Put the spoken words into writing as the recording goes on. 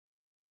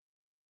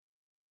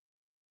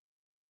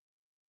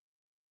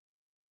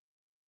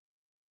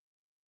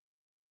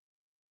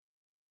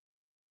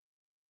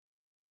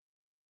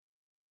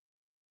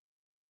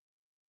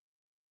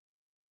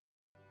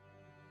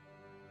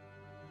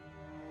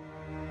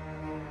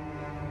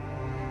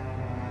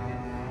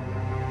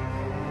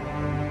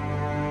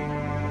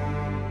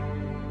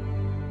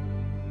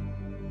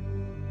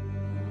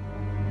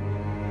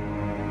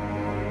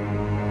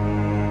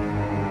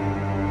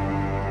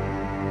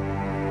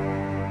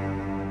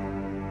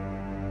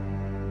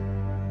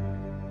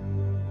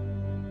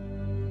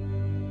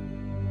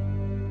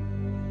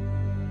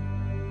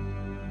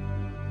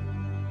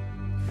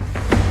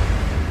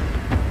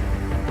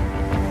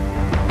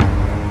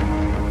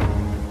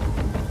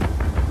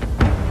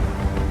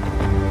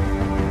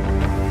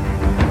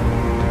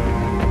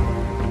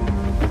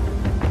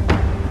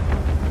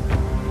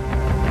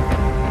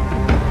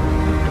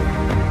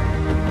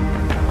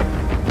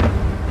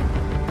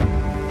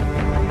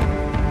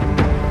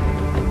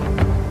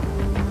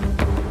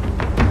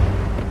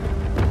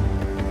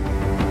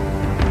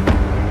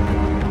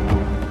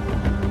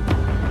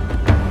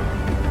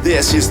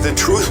This is the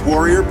Truth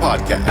Warrior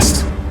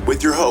Podcast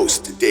with your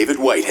host, David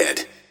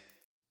Whitehead.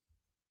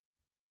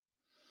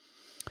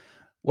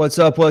 What's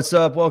up? What's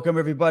up? Welcome,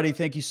 everybody.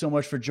 Thank you so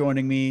much for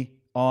joining me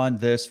on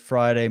this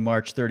Friday,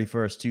 March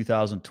 31st,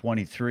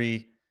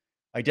 2023.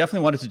 I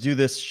definitely wanted to do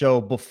this show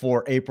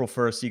before April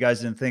 1st. You guys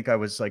didn't think I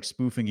was like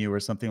spoofing you or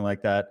something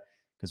like that,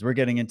 because we're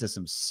getting into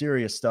some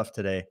serious stuff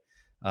today.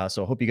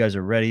 So I hope you guys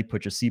are ready.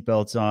 Put your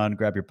seatbelts on,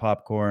 grab your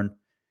popcorn,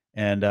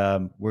 and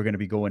we're going to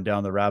be going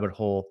down the rabbit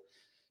hole,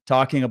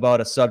 talking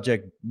about a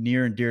subject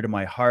near and dear to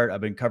my heart.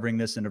 I've been covering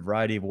this in a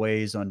variety of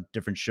ways on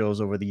different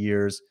shows over the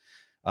years.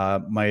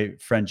 My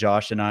friend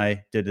Josh and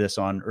I did this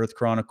on Earth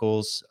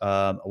Chronicles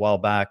a while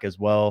back as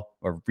well,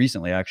 or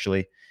recently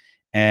actually.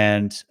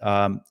 And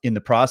in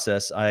the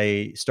process,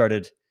 I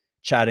started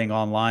chatting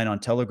online on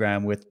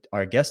Telegram with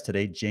our guest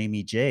today,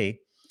 Jaymee J.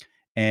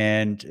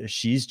 And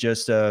she's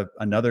just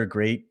another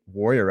great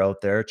warrior out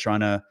there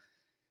trying to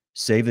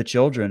save the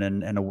children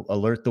and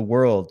alert the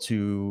world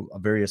to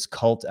various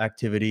cult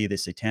activity, the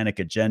satanic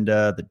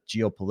agenda, the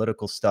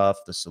geopolitical stuff,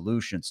 the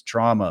solutions,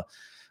 trauma,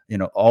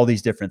 all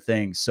these different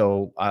things.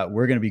 So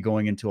we're going to be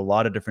going into a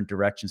lot of different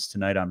directions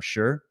tonight, I'm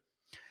sure.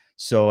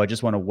 So I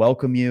just want to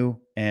welcome you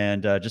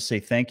and just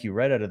say thank you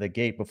right out of the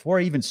gate. Before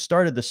I even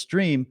started the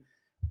stream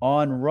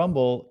on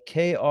Rumble,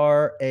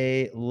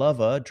 KRA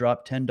Lova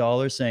dropped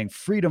 $10 saying,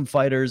 "Freedom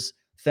fighters,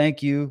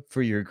 thank you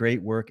for your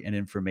great work and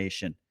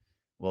information."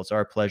 Well, it's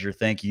our pleasure.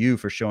 Thank you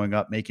for showing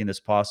up, making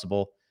this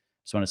possible.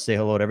 Just want to say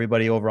hello to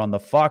everybody over on the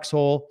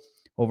Foxhole,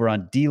 over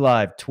on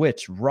DLive,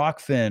 Twitch,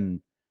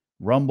 Rockfin,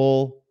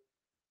 Rumble,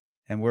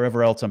 and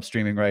wherever else I'm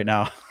streaming right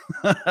now.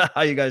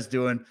 How you guys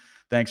doing?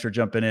 Thanks for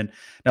jumping in.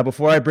 Now,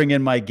 before I bring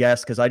in my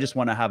guest, because I just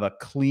want to have a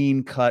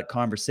clean-cut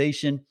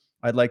conversation,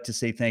 I'd like to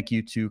say thank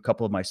you to a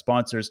couple of my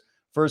sponsors.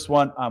 First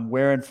one I'm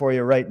wearing for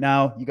you right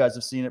now. You guys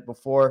have seen it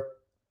before.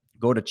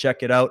 Go to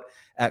check it out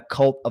at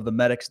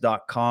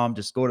cultofthemedics.com.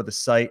 Just go to the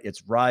site.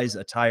 It's Rise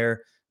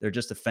Attire. They're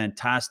just a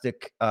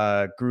fantastic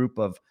group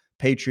of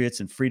patriots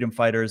and freedom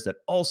fighters that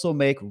also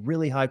make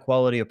really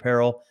high-quality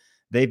apparel.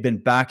 They've been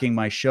backing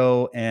my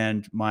show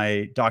and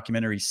my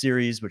documentary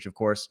series, which, of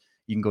course,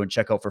 you can go and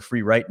check out for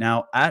free right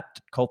now at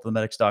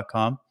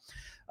cultofthemedics.com.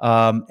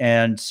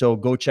 And so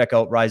go check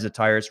out Rise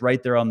Attire. It's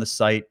right there on the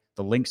site.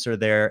 The links are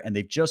there. And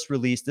they've just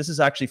released, this is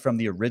actually from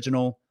the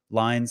original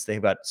lines.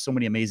 They've got so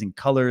many amazing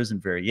colors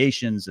and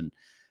variations and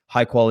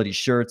high quality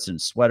shirts and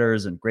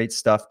sweaters and great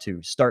stuff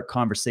to start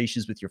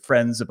conversations with your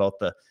friends about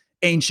the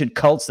ancient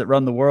cults that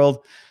run the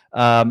world.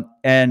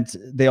 And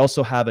they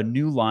also have a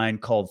new line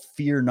called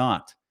Fear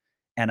Not.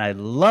 And I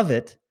love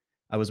it.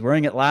 I was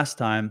wearing it last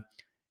time.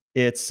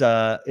 It's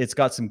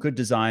got some good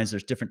designs.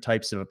 There's different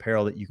types of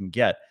apparel that you can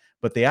get,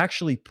 but they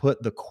actually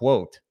put the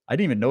quote. I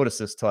didn't even notice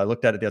this till I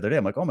looked at it the other day.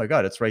 I'm like, oh my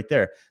God, it's right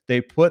there.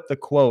 They put the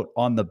quote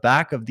on the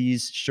back of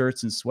these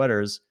shirts and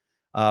sweaters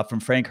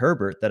from Frank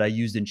Herbert that I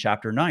used in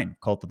chapter 9,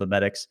 Cult of the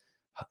Medics,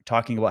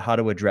 talking about how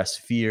to address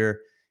fear,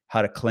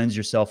 how to cleanse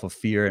yourself of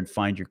fear and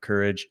find your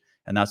courage.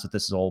 And that's what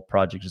this whole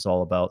project is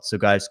all about. So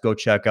guys, go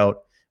check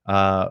out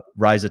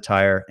Rise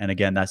Attire. And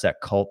again, that's at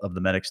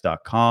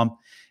cultofthemedics.com.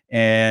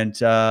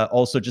 And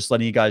also just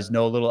letting you guys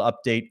know a little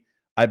update.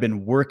 I've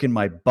been working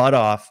my butt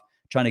off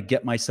trying to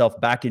get myself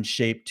back in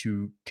shape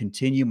to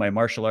continue my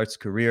martial arts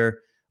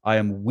career. I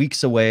am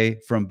weeks away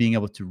from being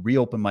able to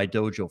reopen my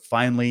dojo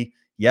finally.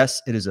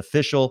 Yes, it is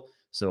official.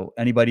 So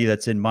anybody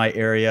that's in my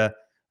area,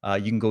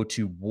 you can go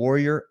to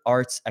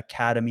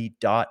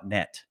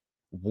warriorartsacademy.net.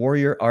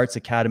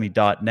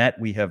 warriorartsacademy.net.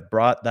 We have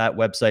brought that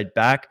website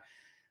back.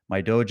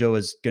 My dojo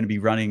is going to be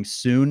running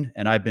soon,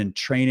 and I've been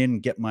training,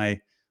 get my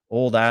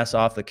old ass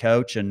off the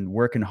couch and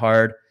working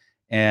hard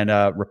and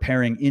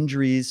repairing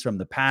injuries from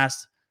the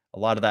past. A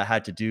lot of that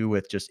had to do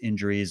with just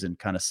injuries and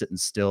kind of sitting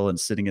still and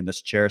sitting in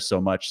this chair so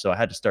much. So I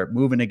had to start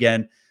moving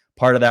again.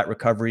 Part of that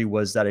recovery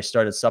was that I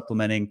started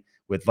supplementing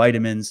with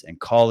vitamins and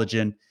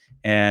collagen.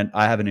 And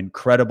I have an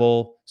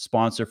incredible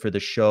sponsor for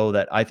the show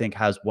that I think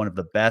has one of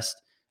the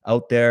best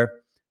out there.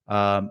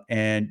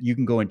 And you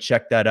can go and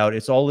check that out.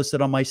 It's all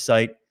listed on my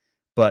site,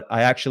 but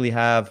I actually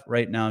have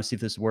right now, see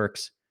if this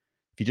works.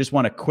 If you just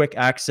want a quick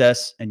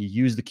access and you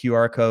use the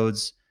QR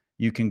codes,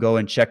 you can go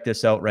and check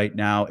this out right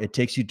now. It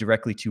takes you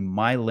directly to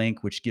my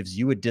link, which gives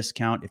you a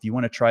discount if you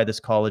want to try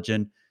this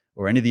collagen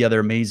or any of the other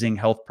amazing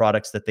health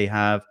products that they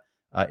have.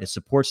 It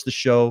supports the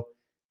show.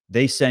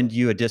 They send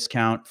you a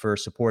discount for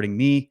supporting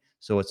me.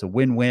 So it's a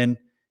win-win,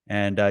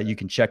 and you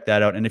can check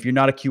that out. And if you're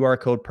not a QR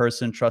code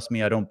person, trust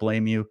me, I don't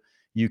blame you.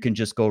 You can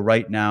just go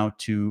right now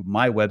to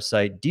my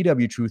website,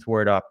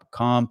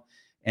 dwtruthwarrior.com,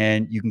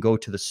 and you can go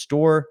to the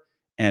store,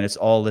 and it's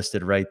all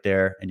listed right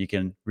there. And you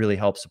can really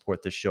help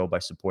support this show by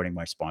supporting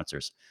my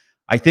sponsors.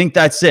 I think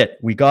that's it.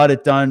 We got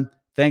it done.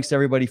 Thanks to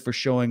everybody for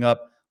showing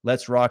up.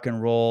 Let's rock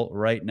and roll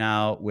right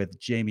now with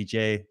Jaymee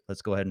J.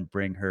 Let's go ahead and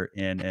bring her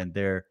in. And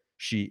there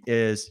she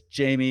is.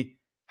 Jaymee,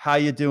 how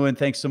you doing?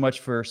 Thanks so much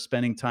for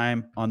spending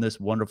time on this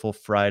wonderful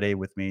Friday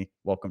with me.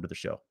 Welcome to the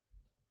show.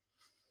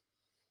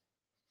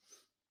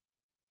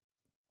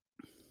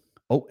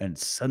 Oh, and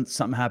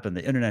something happened.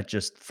 The internet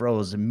just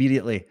froze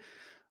immediately.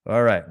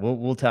 All right,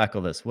 we'll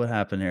tackle this. What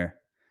happened here?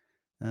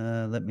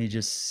 Let me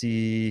just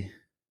see.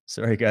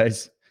 Sorry,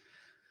 guys.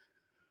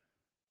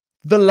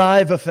 The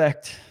live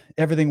effect.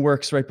 Everything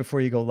works right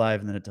before you go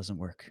live, and then it doesn't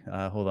work.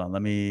 Hold on.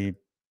 Let me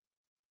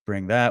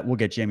bring that. We'll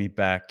get Jaymee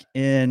back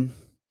in.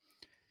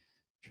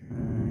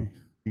 Try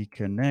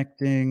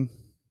reconnecting.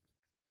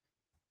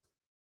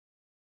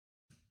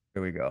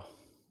 There we go.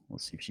 We'll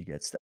see if she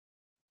gets that.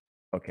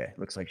 Okay,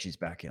 looks like she's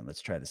back in.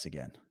 Let's try this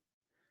again.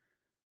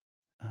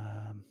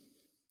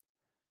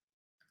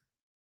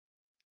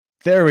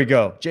 There we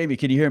go. Jaymee,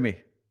 can you hear me?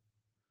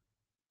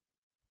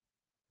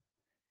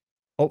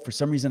 Oh, for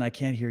some reason, I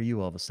can't hear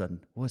you all of a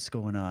sudden. What's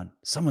going on?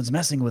 Someone's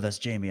messing with us,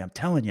 Jaymee. I'm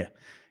telling you.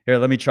 Here,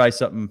 let me try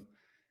something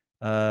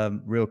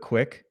real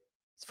quick.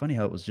 It's funny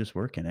how it was just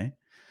working, eh?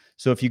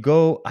 So if you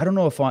go, I don't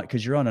know if on,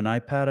 because you're on an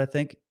iPad, I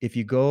think. If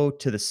you go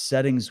to the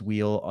settings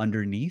wheel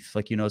underneath,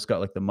 like, it's got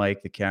like the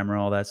mic, the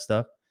camera, all that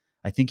stuff.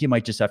 I think you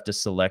might just have to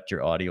select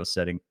your audio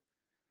setting,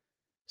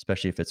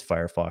 especially if it's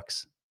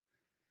Firefox.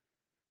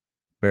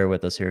 Bear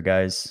with us here,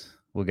 guys.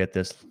 We'll get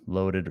this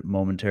loaded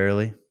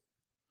momentarily.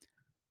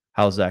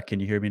 How's that? Can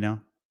you hear me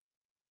now?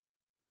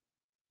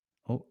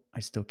 Oh,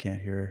 I still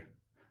can't hear her.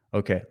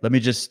 Okay, let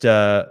me just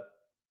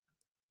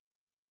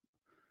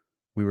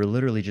we were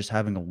literally just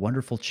having a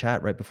wonderful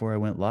chat right before I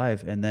went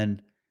live, and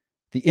then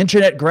the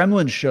internet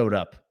gremlins showed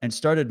up and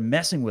started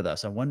messing with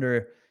us. I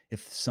wonder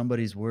if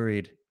somebody's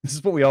worried. This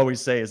is what we always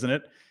say, isn't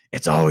it?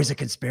 It's always a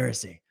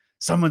conspiracy.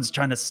 Someone's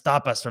trying to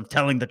stop us from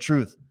telling the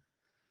truth.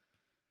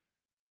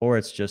 Or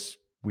it's just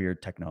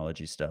weird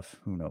technology stuff.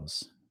 Who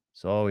knows?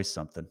 It's always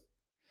something.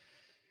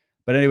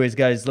 But anyways,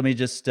 guys, let me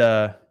just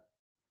say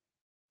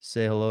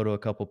hello to a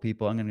couple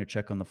people. I'm going to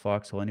check on the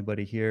foxhole.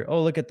 Anybody here?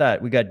 Oh, look at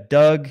that. We got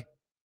Doug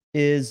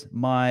is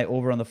my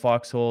over on the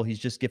foxhole. He's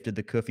just gifted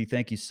the coffee.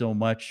 Thank you so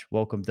much.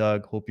 Welcome,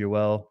 Doug. Hope you're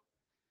well.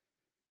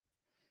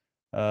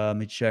 Let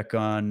me check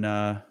on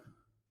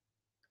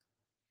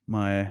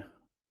my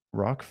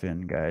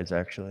Rockfin guys,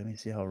 actually. Let me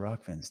see how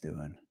Rockfin's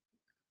doing.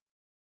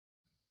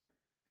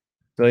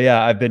 So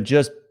yeah, I've been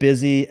just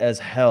busy as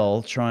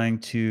hell trying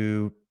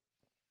to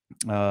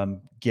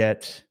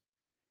get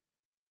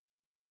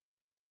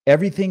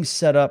everything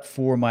set up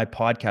for my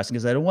podcasting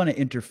because I don't want to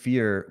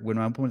interfere when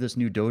I'm with this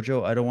new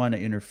dojo. I don't want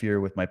to interfere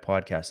with my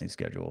podcasting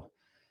schedule.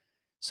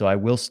 So I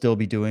will still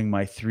be doing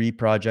my 3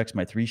 projects,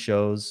 my 3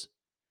 shows.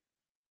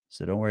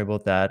 So don't worry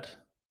about that.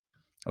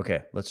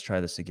 Okay, let's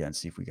try this again.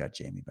 See if we got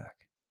Jaymee back.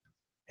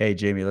 Hey,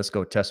 Jaymee, let's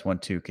go. Test 1,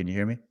 2. Can you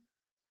hear me?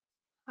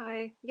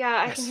 Hi.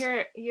 Yeah, I can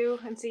hear you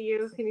and see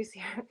you. Can you see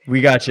her?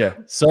 We got you.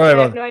 Sorry I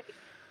about have no idea.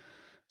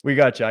 We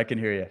got you. I can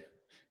hear you.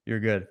 You're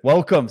good.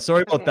 Welcome.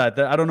 Sorry about Okay. that.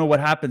 I don't know what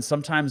happens.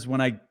 Sometimes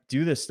when I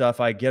do this stuff,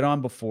 I get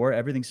on before,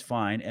 everything's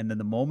fine. And then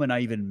the moment I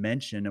even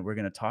mention that we're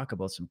going to talk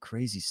about some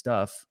crazy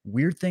stuff,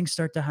 weird things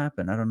start to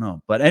happen. I don't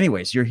know. But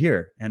anyways, you're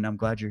here and I'm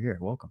glad you're here.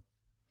 Welcome.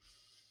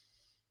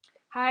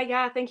 Hi.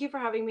 Yeah, thank you for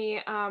having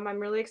me. I'm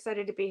really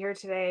excited to be here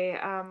today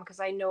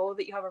because I know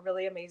that you have a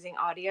really amazing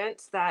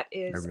audience that I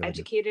is really do.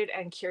 educated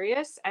and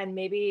curious and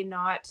maybe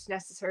not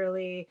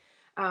necessarily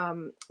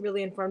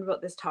really informed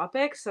about this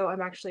topic. So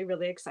I'm actually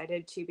really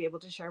excited to be able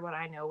to share what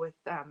I know with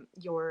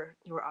your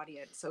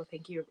audience. So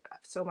thank you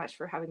so much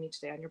for having me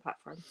today on your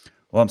platform.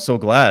 Well, I'm so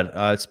glad.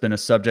 It's been a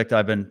subject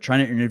I've been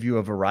trying to interview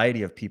a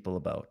variety of people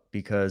about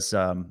because,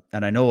 and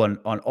I know on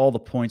all the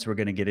points we're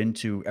going to get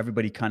into,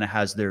 everybody kind of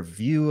has their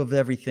view of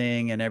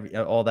everything and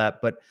all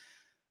that. But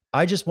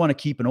I just want to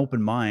keep an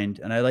open mind.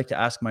 And I like to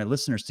ask my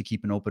listeners to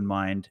keep an open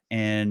mind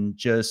and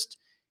just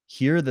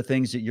hear the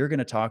things that you're going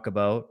to talk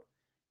about,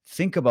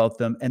 think about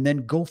them, and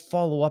then go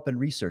follow up and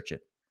research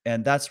it.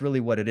 And that's really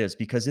what it is.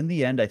 Because in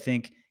the end, I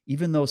think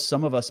even though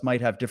some of us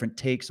might have different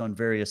takes on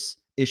various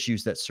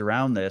issues that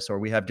surround this, or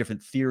we have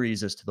different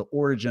theories as to the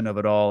origin of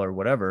it all, or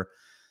whatever,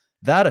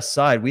 that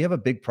aside, we have a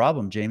big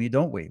problem, Jaymee,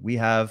 don't we? We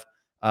have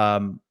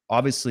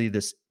obviously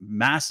this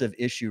massive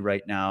issue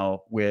right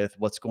now with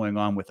what's going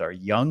on with our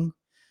young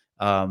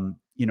and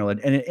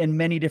in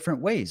many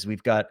different ways.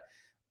 We've got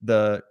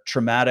the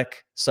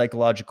traumatic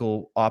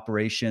psychological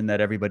operation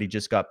that everybody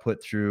just got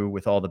put through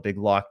with all the big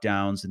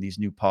lockdowns and these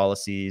new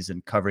policies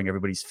and covering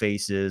everybody's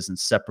faces and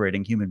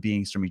separating human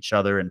beings from each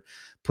other and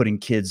putting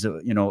kids,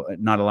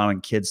 not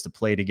allowing kids to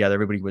play together.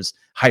 Everybody was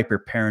hyper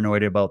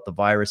paranoid about the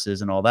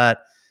viruses and all that.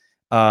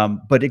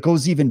 But it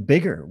goes even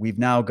bigger. We've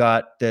now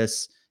got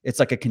this, it's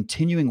like a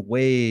continuing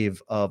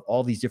wave of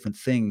all these different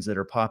things that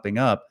are popping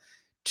up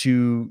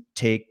to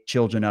take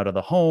children out of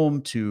the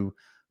home, to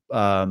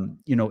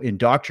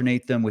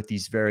indoctrinate them with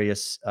these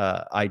various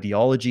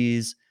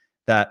ideologies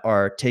that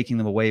are taking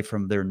them away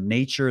from their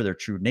nature, their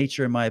true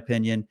nature, in my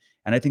opinion.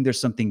 And I think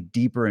there's something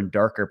deeper and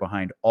darker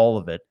behind all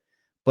of it.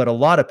 But a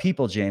lot of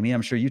people, Jaymee,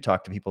 I'm sure you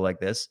talk to people like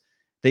this,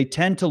 they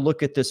tend to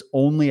look at this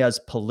only as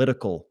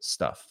political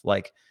stuff.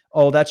 Like,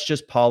 oh, that's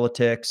just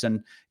politics.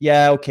 And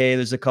yeah, okay,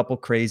 there's a couple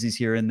crazies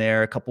here and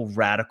there, a couple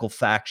radical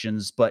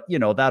factions, but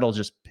that'll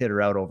just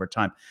peter out over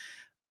time.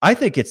 I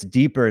think it's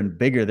deeper and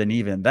bigger than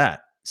even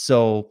that.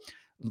 So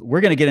we're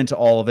going to get into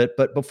all of it.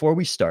 But before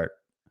we start,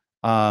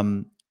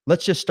 let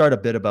let's just start a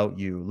bit about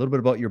you, a little bit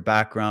about your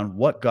background.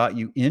 What got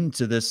you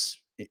into this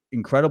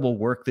incredible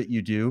work that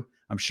you do?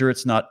 I'm sure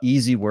it's not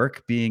easy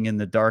work being in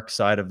the dark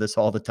side of this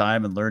all the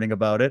time and learning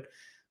about it,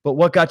 but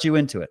what got you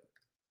into it?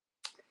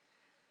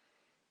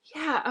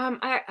 Yeah,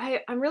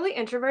 I'm really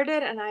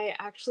introverted, and I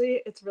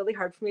actually it's really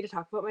hard for me to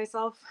talk about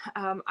myself.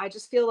 I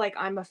just feel like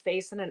I'm a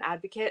face and an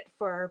advocate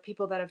for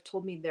people that have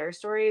told me their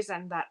stories,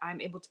 and that I'm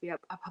able to be a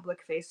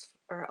public face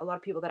for a lot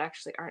of people that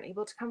actually aren't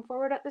able to come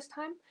forward at this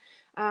time.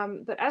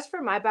 But as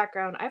for my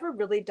background, I have a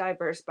really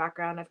diverse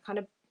background. I've kind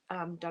of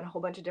done a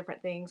whole bunch of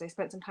different things. I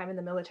spent some time in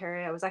the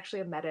military. I was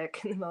actually a medic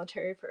in the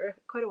military for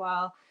quite a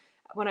while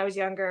when I was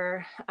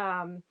younger.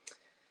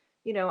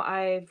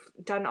 I've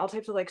done all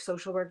types of like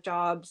social work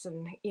jobs,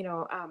 and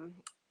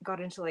got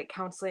into like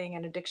counseling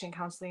and addiction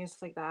counseling and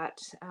stuff like that.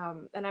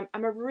 And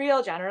I'm a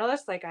real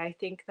generalist. Like, I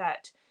think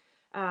that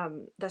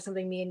that's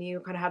something me and you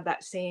kind of have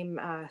that same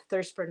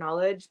thirst for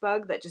knowledge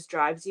bug that just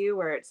drives you,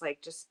 where it's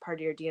like just part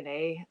of your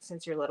DNA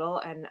since you're little.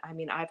 And I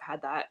mean, I've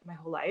had that my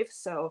whole life.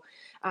 So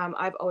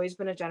I've always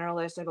been a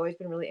generalist. I've always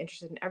been really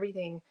interested in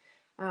everything.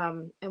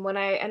 And when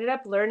I ended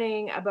up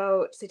learning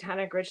about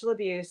satanic ritual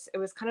abuse, it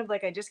was kind of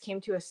like I just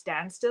came to a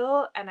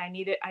standstill, and I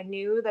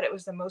knew that it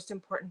was the most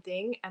important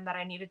thing, and that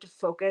I needed to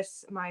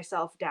focus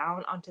myself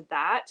down onto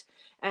that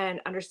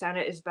and understand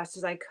it as best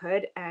as I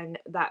could. And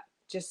that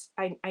just,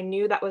 I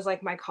knew that was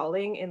like my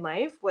calling in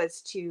life,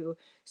 was to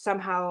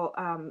somehow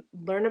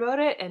learn about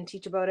it and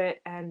teach about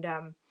it. And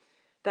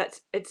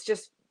it's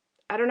just,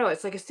 I don't know,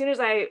 it's like as soon as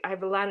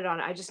I've landed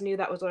on it, I just knew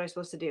that was what I was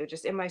supposed to do.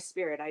 Just in my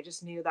spirit, I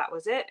just knew that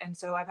was it. And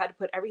so I've had to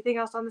put everything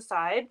else on the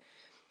side,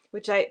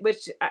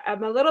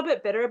 I'm a little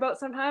bit bitter about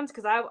sometimes,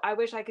 because I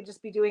wish I could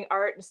just be doing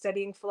art and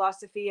studying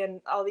philosophy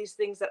and all these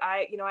things that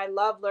I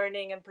love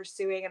learning and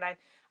pursuing. And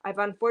I've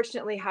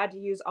unfortunately had to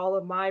use all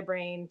of my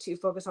brain to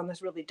focus on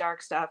this really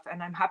dark stuff,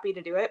 and I'm happy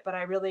to do it, but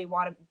I really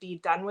want to be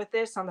done with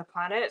this on the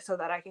planet so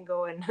that I can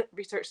go and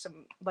research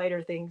some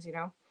lighter things.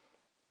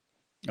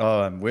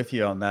 Oh, I'm with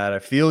you on that. I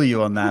feel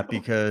you on that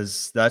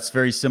because that's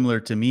very similar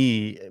to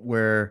me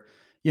where,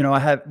 we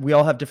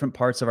all have different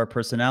parts of our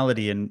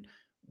personality, and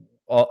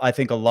I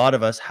think a lot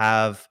of us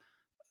have,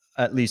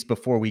 at least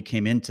before we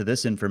came into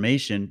this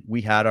information, we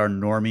had our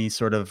normie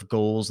sort of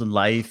goals in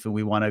life, and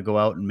we want to go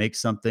out and make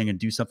something and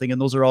do something. And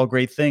those are all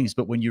great things.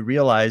 But when you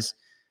realize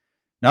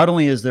not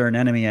only is there an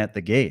enemy at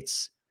the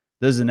gates,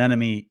 there's an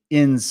enemy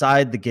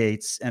inside the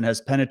gates and has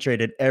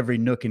penetrated every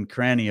nook and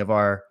cranny of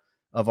our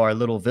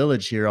little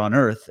village here on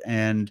Earth.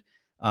 And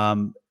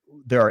um,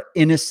 there are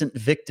innocent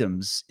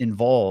victims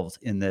involved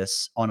in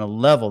this on a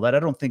level that I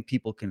don't think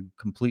people can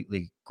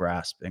completely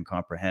grasp and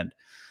comprehend.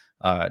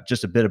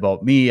 Just a bit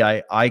about me.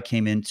 I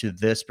came into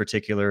this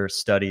particular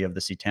study of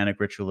the satanic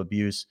ritual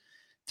abuse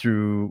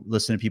through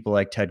listening to people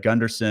like Ted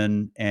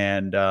Gunderson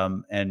and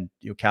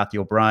Kathy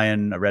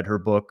O'Brien. I read her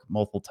book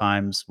multiple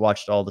times,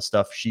 watched all the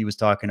stuff she was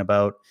talking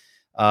about,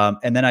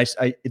 and then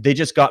they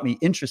just got me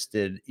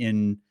interested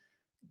in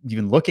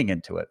even looking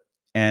into it.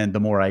 And the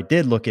more I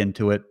did look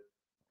into it,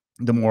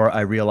 the more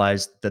I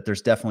realized that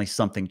there's definitely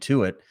something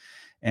to it.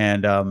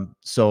 And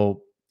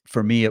so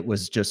for me, it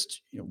was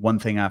just one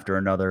thing after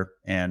another.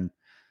 And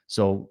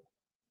so,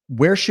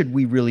 where should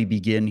we really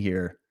begin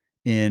here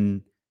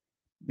in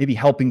maybe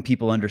helping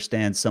people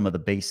understand some of the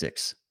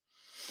basics?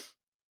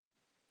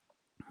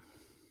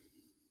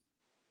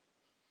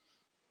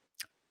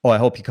 Oh, I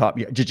hope you caught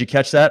me. Did you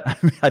catch that?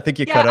 I think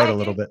you Yeah, cut out I a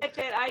little did bit.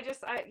 catch it.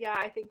 Yeah,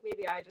 I think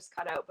maybe I just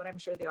cut out, but I'm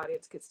sure the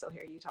audience could still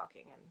hear you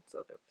talking, and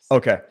so there was.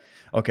 Okay.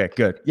 Okay,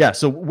 good. Yeah.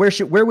 So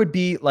where would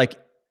be like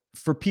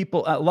for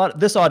people,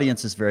 this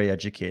audience is very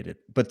educated,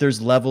 but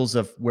there's levels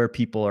of where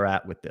people are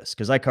at with this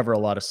because I cover a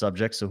lot of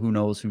subjects. So who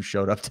knows who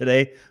showed up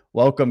today?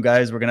 Welcome,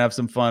 guys. We're gonna have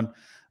some fun.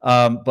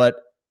 But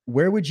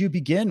where would you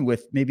begin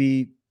with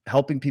maybe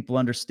helping people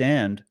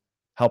understand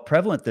how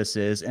prevalent this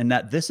is, and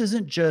that this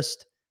isn't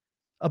just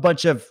a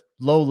bunch of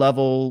low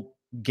level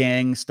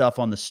gang stuff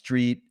on the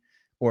street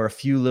or a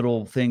few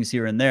little things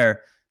here and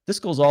there. This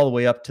goes all the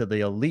way up to the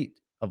elite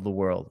of the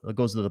world. It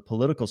goes to the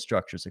political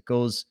structures. It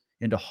goes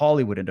into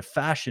Hollywood, into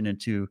fashion,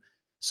 into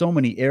so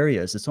many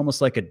areas. It's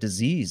almost like a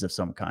disease of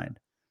some kind.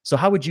 So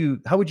how would you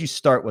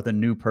start with a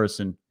new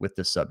person with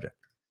this subject?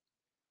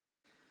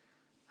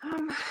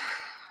 Um,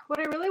 what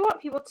I really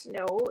want people to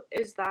know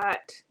is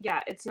that,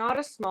 yeah, it's not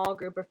a small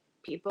group of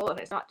people, and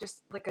it's not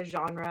just like a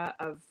genre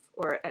of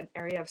or an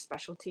area of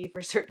specialty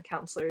for certain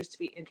counselors to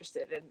be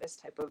interested in this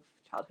type of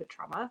childhood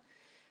trauma.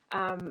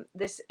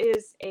 This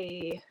is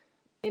a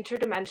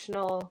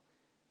interdimensional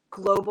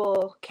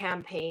global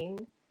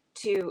campaign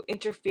to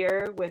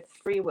interfere with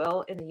free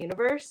will in the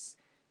universe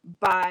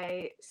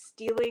by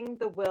stealing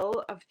the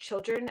will of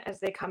children as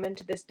they come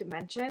into this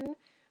dimension,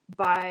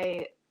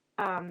 by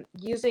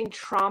using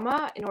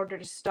trauma in order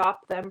to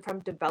stop them from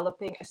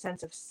developing a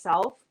sense of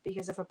self.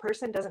 Because if a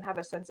person doesn't have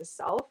a sense of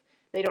self,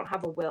 they don't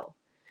have a will.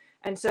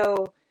 And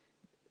so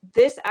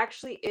this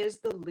actually is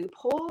the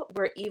loophole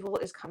where evil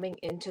is coming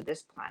into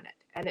this planet,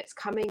 and it's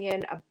coming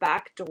in a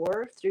back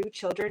door through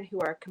children who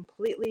are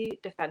completely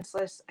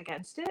defenseless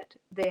against it.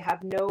 They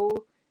have no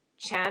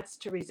chance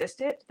to resist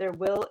it. Their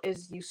will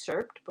is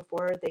usurped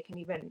before they can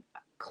even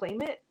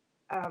claim it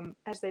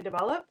as they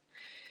develop.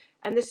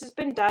 And this has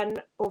been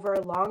done over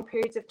long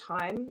periods of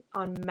time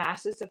on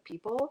masses of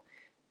people.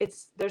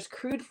 There's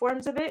crude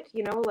forms of it,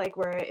 like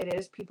where it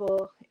is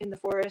people in the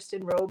forest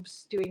in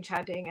robes doing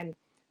chanting, and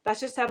that's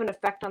just have an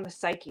effect on the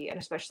psyche, and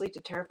especially to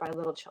terrify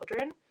little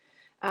children.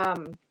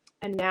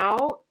 And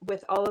now,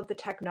 with all of the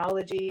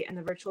technology and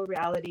the virtual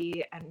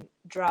reality and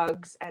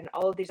drugs and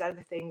all of these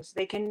other things,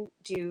 they can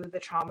do the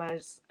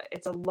traumas.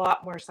 It's a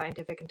lot more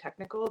scientific and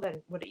technical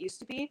than what it used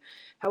to be.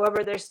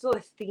 However, there's still a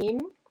theme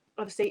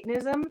of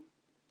Satanism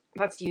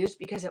that's used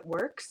because it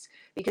works,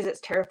 because it's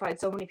terrified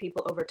so many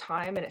people over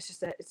time, and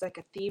it's like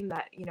a theme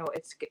that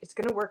it's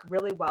going to work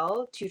really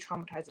well to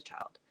traumatize a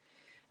child.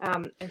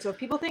 And so if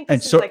people think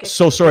And this is like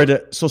so sorry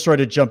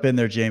to jump in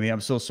there, Jaymee. I'm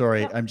so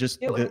sorry. Yep, I'm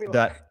just do it whenever you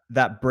want.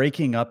 that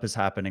breaking up is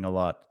happening a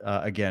lot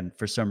again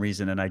for some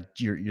reason, and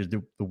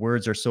the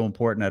words are so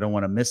important. I don't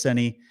want to miss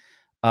any.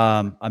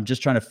 I'm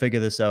just trying to figure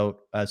this out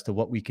as to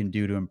what we can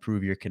do to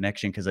improve your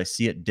connection because I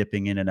see it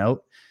dipping in and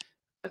out.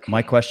 My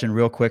Okay. question,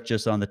 real quick,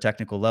 just on the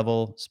technical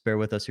level, bear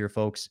with us here,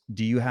 folks.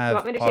 Do you You have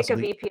want me to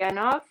possibly? take a VPN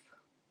off?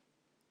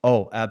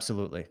 Oh,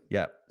 absolutely.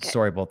 Yeah. Okay.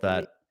 Sorry about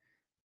that.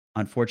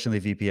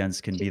 Unfortunately,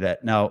 VPNs can be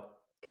that. Now,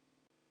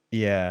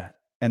 yeah.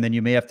 And then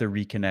you may have to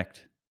reconnect.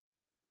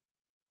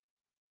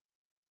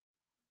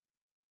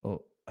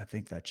 Oh, I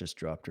think that just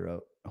dropped her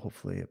out.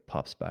 Hopefully it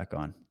pops back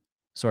on.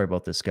 Sorry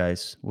about this,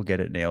 guys. We'll get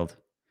it nailed.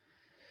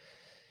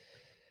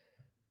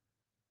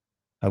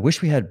 I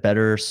wish we had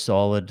better,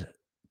 solid,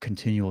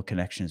 continual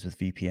connections with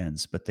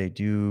VPNs, but they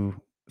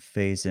do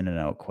phase in and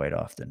out quite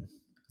often.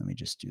 Let me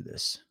just do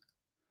this.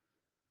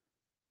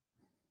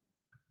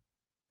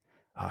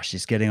 Oh,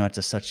 she's getting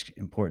onto such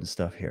important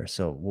stuff here.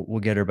 So we'll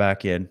get her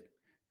back in.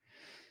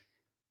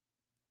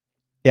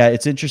 Yeah,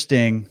 it's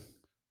interesting.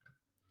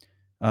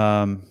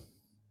 Just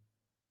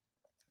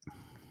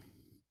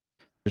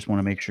want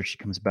to make sure she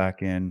comes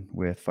back in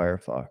with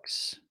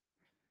Firefox.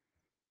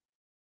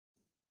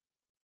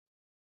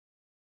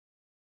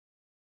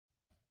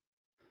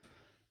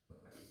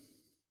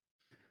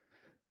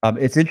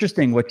 It's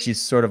interesting what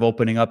she's sort of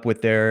opening up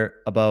with there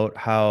about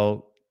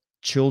how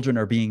children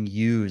are being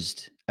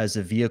used as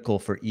a vehicle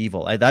for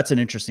evil. That's an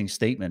interesting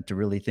statement to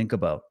really think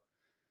about.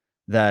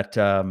 That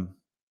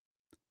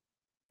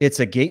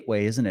it's a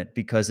gateway, isn't it?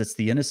 Because it's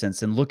the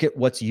innocence, and look at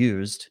what's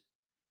used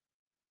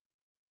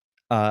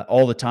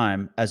all the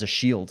time as a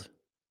shield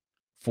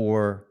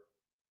for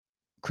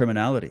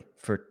criminality,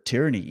 for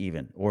tyranny,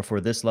 even, or for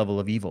this level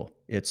of evil.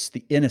 It's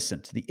the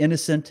innocent,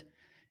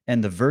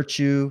 and the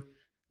virtue.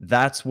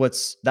 That's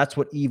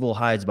what evil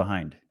hides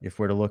behind. If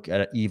we're to look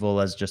at evil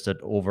as just an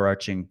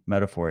overarching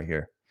metaphor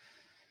here.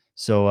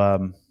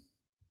 So,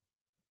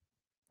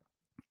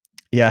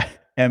 yeah,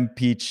 M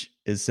Peach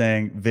is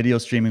saying video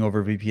streaming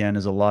over VPN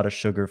is a lot of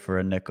sugar for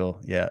a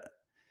nickel. Yeah,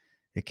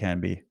 it can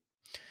be.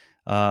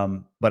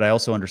 But I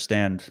also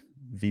understand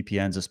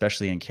VPNs,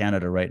 especially in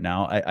Canada right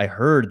now. I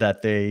heard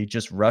that they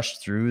just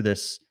rushed through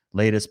this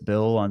latest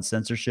bill on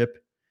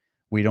censorship.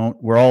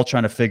 We're all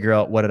trying to figure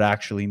out what it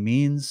actually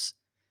means.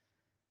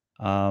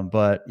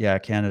 But yeah,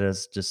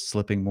 Canada's just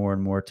slipping more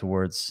and more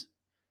towards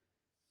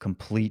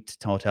complete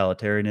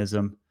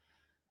totalitarianism.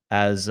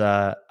 As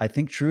I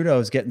think Trudeau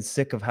is getting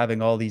sick of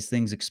having all these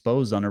things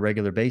exposed on a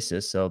regular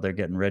basis, so they're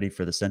getting ready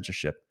for the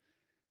censorship.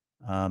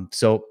 But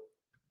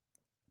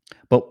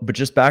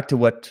just back to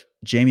what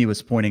Jaymee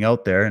was pointing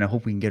out there, and I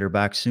hope we can get her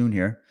back soon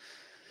here,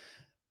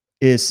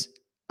 is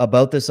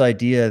about this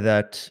idea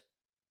that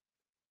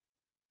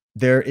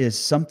there is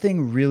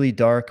something really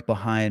dark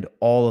behind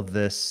all of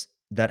this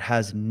that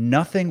has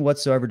nothing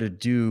whatsoever to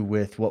do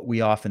with what we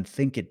often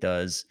think it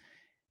does.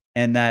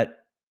 And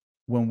that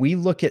when we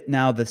look at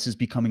now, this is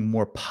becoming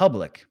more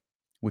public,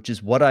 which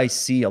is what I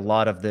see a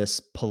lot of this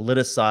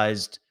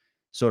politicized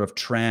sort of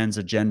trans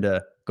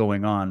agenda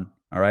going on.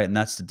 All right. And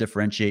that's to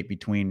differentiate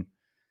between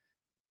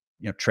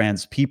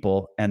trans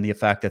people and the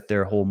fact that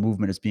their whole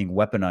movement is being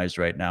weaponized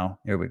right now.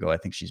 Here we go. I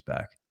think she's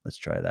back. Let's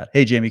try that.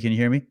 Hey, Jaymee, can you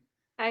hear me?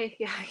 I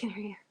can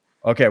hear you.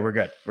 Okay, we're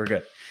good. We're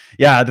good.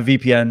 Yeah, the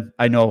VPN,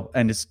 I know.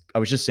 And I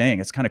was just saying,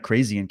 it's kind of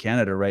crazy in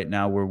Canada right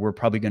now where we're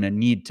probably going to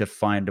need to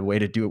find a way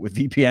to do it with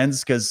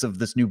VPNs because of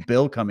this new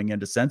bill coming in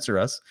to censor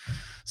us.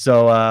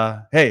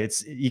 So, hey,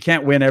 you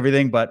can't win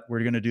everything, but we're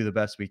going to do the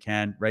best we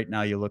can. Right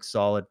now, you look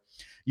solid.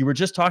 You were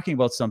just talking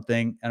about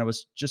something, and I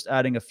was just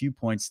adding a few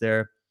points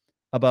there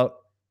about,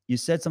 you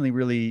said something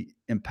really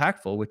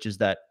impactful, which is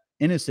that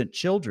innocent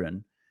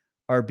children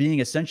are being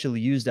essentially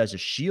used as a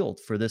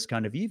shield for this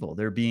kind of evil.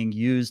 They're being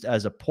used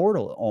as a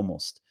portal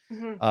almost,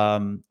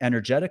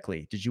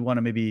 energetically. Did you want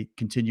to maybe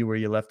continue where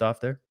you left off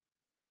there?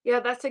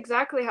 Yeah, that's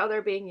exactly how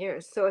they're being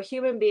used. So a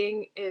human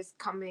being is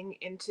coming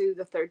into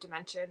the third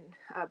dimension,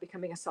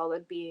 becoming a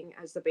solid being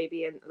as the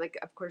baby. And like,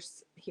 of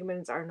course,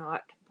 humans are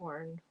not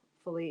born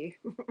fully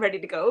ready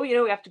to go. We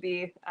have to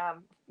be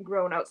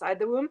grown outside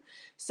the womb.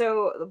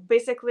 So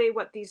basically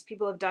what these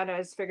people have done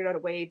is figured out a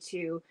way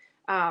to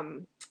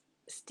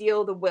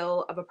steal the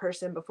will of a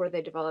person before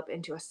they develop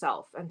into a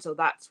self. And so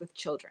that's with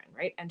children,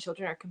 right? And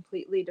children are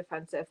completely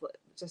defensive,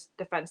 just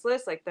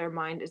defenseless. Like their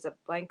mind is a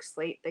blank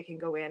slate. They can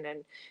go in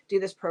and do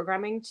this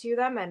programming to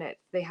them, and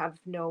they have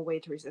no way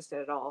to resist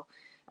it at all.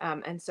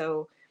 And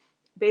so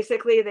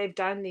basically they've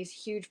done these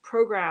huge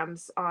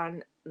programs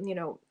on,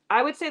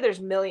 I would say there's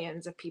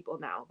millions of people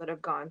now that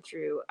have gone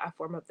through a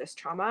form of this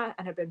trauma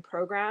and have been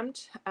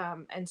programmed.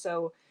 And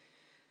so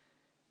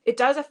it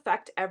does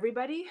affect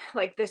everybody.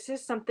 Like this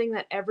is something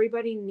that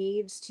everybody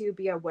needs to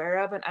be aware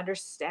of and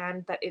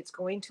understand that it's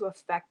going to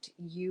affect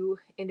you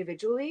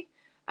individually,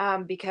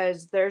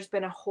 because there's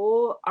been a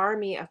whole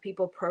army of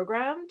people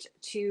programmed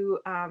to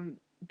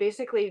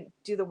basically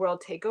do the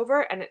world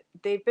takeover, and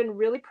they've been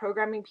really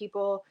programming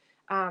people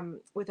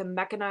with a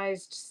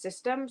mechanized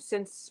system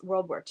since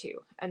World War II.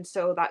 And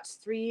so that's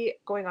 3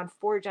 going on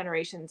 4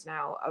 generations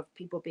now of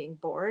people being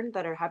born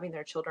that are having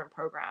their children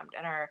programmed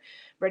and are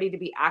ready to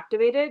be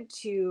activated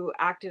to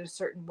act in a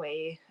certain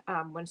way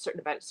when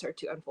certain events start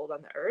to unfold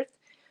on the earth.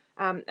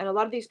 And a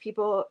lot of these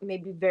people may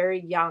be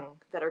very young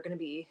that are going to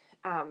be,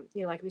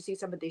 like we see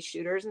some of these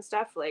shooters and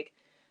stuff, like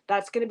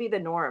that's going to be the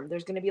norm.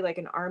 There's going to be like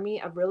an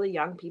army of really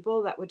young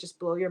people that would just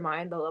blow your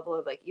mind, the level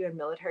of like even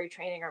military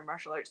training or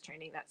martial arts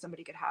training that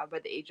somebody could have by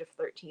the age of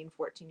 13,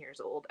 14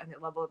 years old, and the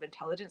level of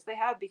intelligence they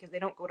have because they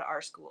don't go to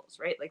our schools,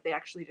 right? Like they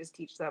actually just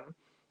teach them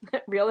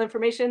real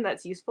information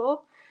that's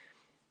useful.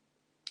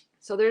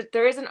 So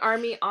there is an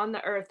army on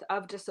the earth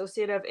of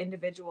dissociative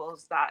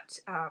individuals that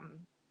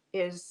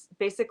is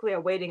basically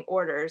awaiting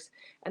orders,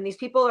 and these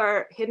people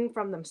are hidden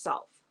from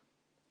themselves.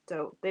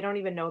 So they don't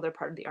even know they're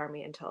part of the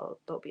army until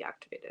they'll be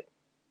activated.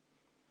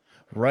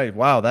 Right.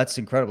 Wow, that's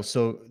incredible.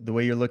 So the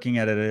way you're looking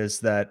at it is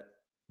that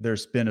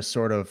there's been a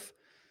sort of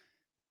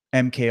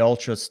MK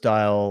Ultra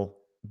style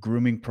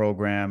grooming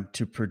program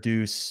to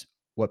produce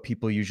what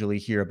people usually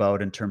hear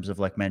about in terms of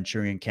like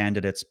Manchurian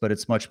candidates, but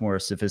it's much more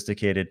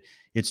sophisticated.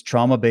 It's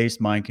trauma-based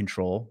mind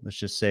control. Let's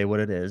just say what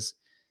it is.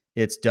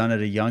 It's done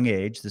at a young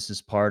age. This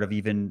is part of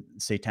even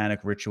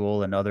satanic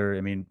ritual and other, I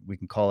mean, we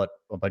can call it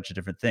a bunch of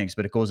different things,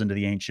 but it goes into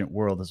the ancient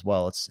world as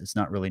well. It's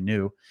not really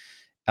new.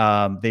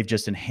 They've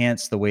just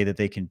enhanced the way that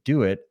they can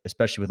do it,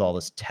 especially with all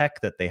this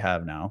tech that they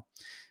have now.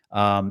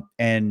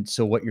 And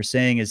so what you're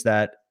saying is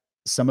that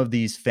some of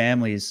these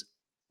families,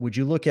 would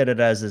you look at it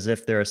as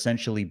if they're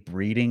essentially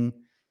breeding,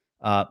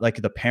 like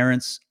the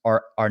parents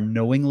are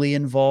knowingly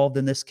involved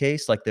in this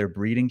case, like they're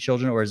breeding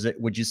children, or is it?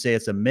 Would you say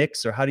it's a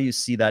mix, or how do you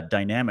see that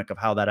dynamic of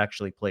how that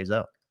actually plays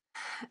out?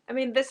 I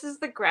mean, this is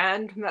the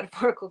grand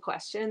metaphorical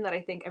question that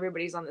I think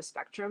everybody's on the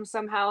spectrum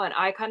somehow. And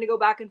I kind of go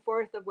back and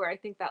forth of where I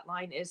think that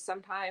line is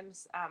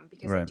sometimes,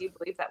 because I Right. do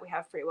believe that we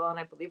have free will, and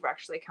I believe we're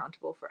actually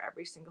accountable for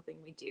every single thing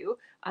we do,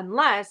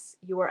 unless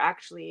you are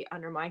actually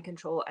under mind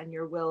control and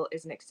your will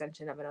is an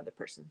extension of another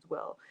person's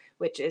will,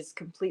 which is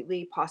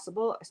completely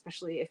possible,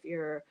 especially if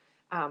you're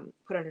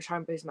put under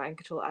trauma-based mind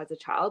control as a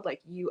child.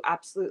 Like you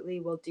absolutely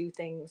will do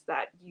things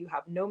that you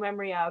have no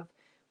memory of,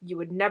 you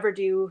would never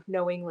do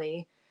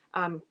knowingly,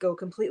 go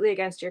completely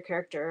against your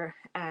character,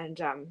 and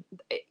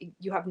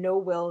you have no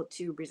will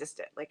to resist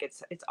it. Like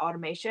it's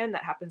automation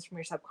that happens from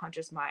your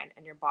subconscious mind,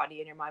 and your body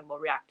and your mind will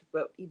react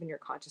without even your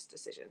conscious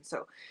decision.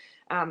 So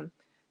um,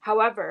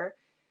 however,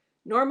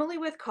 normally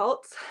with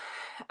cults,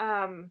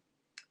 um,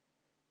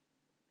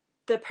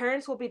 the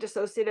parents will be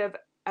dissociative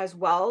as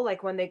well.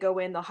 Like when they go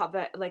in, they'll have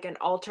like an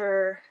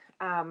altar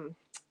um,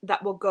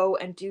 that will go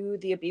and do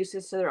the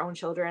abuses to their own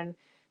children.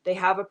 They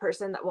have a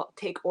person that will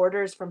take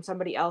orders from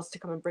somebody else to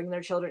come and bring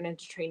their children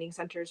into training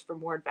centers for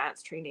more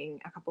advanced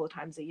training a couple of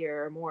times a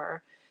year or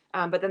more.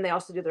 But then they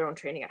also do their own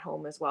training at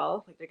home as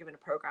well. Like they're given a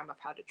program of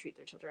how to treat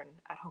their children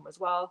at home as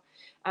well.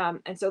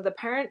 And so the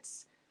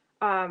parents,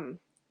 um,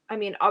 I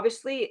mean,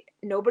 obviously,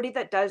 nobody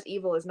that does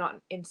evil is not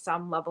in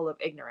some level of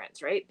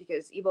ignorance, right?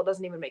 Because evil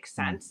doesn't even make Mm.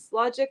 sense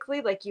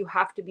logically. Like, you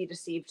have to be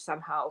deceived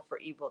somehow for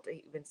evil to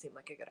even seem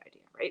like a good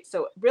idea, right?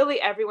 So,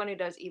 really, everyone who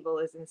does evil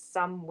is in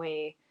some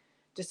way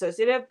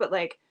dissociative, but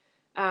like,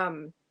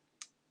 um,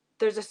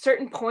 there's a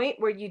certain point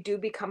where you do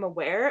become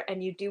aware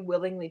and you do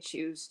willingly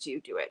choose to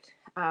do it.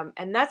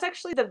 And that's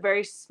actually the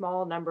very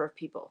small number of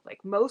people. Like,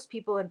 most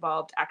people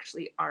involved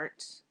actually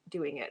aren't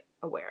doing it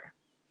aware.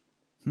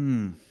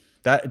 Hmm.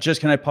 That just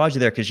can I pause you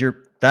there because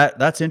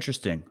that's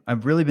interesting.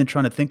 I've really been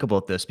trying to think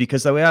about this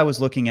because the way I was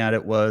looking at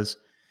it was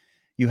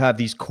you have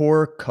these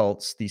core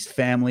cults, these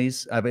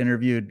families. I've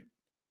interviewed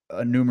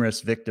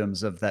numerous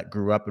victims of that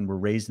grew up and were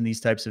raised in these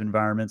types of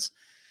environments.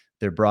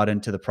 They're brought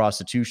into the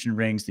prostitution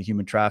rings, the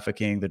human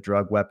trafficking, the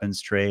drug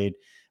weapons trade,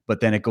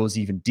 but then it goes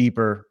even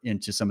deeper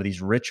into some of these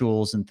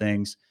rituals and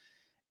things.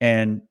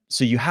 And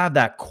so you have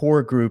that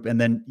core group. And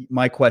then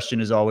my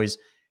question is always,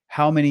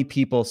 how many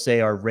people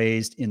say are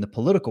raised in the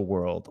political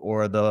world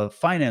or the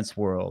finance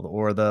world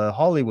or the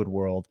Hollywood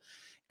world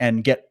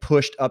and get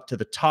pushed up to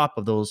the top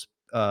of those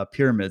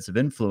pyramids of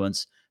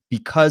influence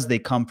because they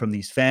come from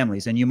these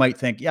families? And you might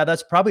think, yeah,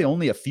 that's probably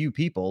only a few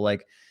people.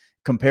 Like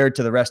compared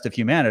to the rest of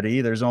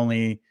humanity, there's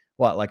only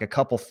what, like a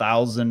couple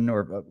thousand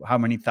or how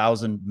many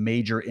thousand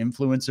major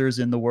influencers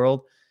in the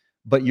world.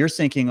 But you're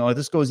thinking, oh,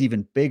 this goes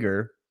even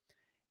bigger.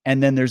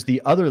 And then there's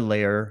the other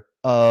layer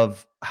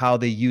of how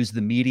they use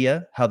the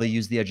media, how they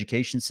use the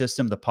education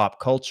system, the pop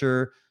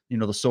culture,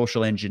 the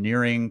social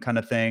engineering kind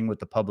of thing with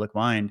the public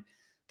mind,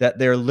 that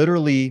they're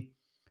literally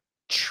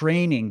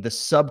training the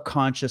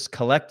subconscious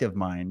collective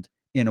mind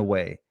in a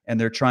way, and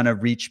they're trying to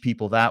reach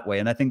people that way.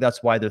 And I think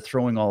that's why they're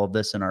throwing all of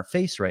this in our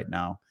face right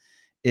now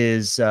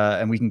is,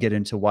 and we can get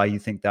into why you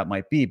think that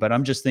might be, but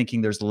I'm just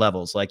thinking there's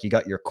levels. Like you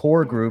got your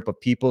core group of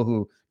people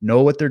who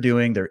know what they're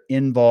doing, they're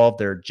involved,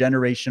 they're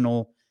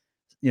generational,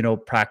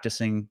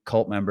 practicing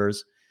cult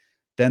members.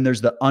 Then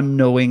there's the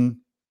unknowing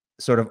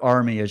sort of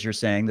army, as you're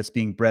saying, that's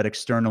being bred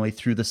externally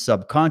through the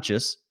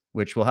subconscious,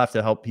 which will have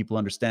to help people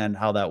understand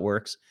how that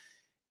works.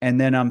 And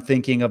then I'm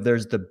thinking of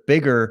there's the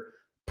bigger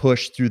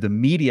push through the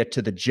media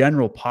to the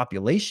general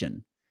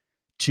population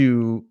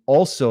to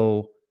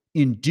also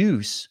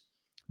induce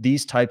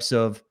these types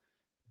of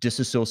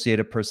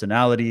disassociated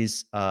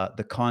personalities,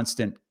 the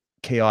constant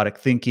chaotic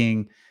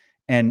thinking,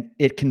 and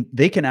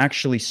they can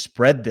actually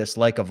spread this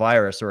like a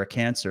virus or a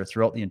cancer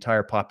throughout the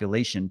entire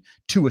population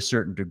to a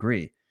certain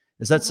degree.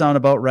 Does that sound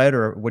about right,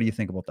 or what do you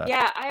think about that?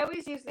 Yeah, I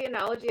always use the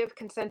analogy of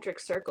concentric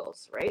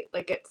circles, right?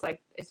 Like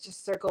it's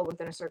just circle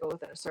within a circle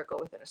within a circle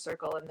within a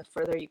circle, and the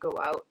further you go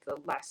out, the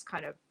less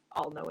kind of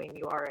all-knowing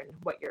you are and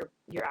what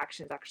your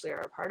actions actually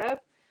are a part of.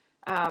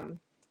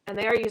 And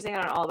they are using it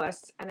on all of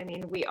us. And I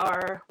mean, we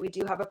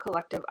do have a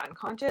collective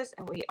unconscious,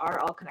 and we are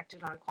all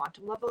connected on a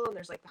quantum level. And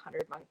there's like the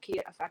 100 monkey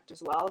effect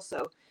as well.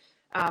 So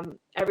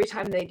every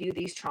time they do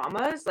these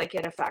traumas, like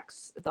it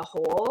affects the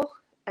whole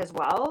as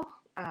well,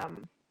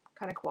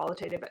 kind of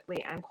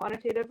qualitatively and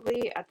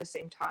quantitatively at the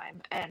same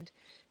time. And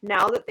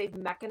now that they've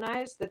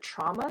mechanized the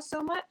trauma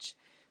so much,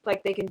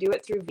 like they can do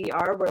it through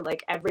VR, where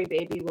like every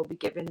baby will be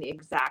given the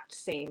exact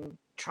same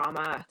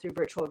trauma through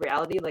virtual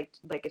reality, like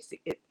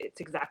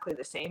it's exactly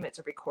the same. It's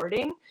a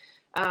recording.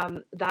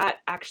 That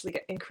actually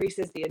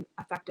increases the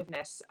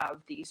effectiveness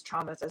of these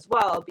traumas as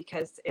well,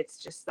 because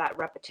it's just that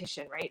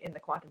repetition, right, in the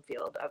quantum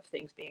field of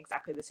things being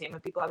exactly the same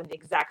and people having the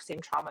exact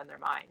same trauma in their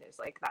mind is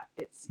like that.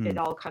 It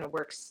all kind of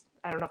works.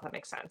 I don't know if that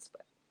makes sense,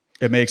 but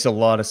it makes a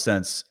lot of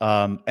sense.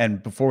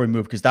 And before we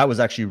move, because that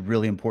was actually a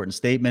really important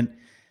statement,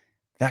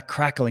 that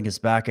crackling is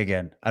back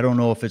again. I don't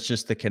know if it's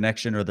just the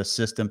connection or the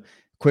system.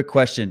 Quick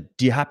question.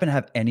 Do you happen to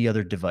have any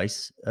other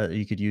device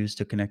you could use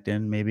to connect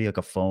in? Maybe like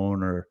a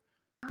phone or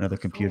another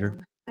computer?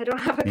 phone. I don't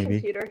have a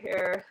computer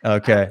here.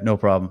 Okay, no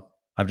problem.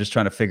 I'm just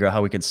trying to figure out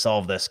how we can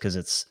solve this because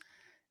it's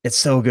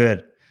so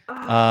good.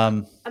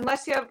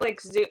 Unless you have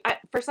like Zoom.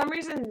 For some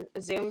reason,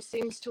 Zoom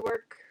seems to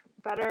work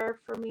better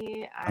for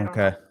me. I don't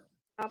know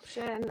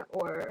option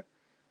or.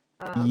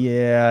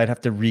 Yeah, I'd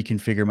have to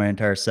reconfigure my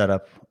entire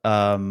setup.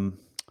 I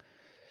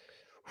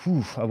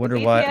wonder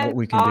what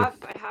we can do.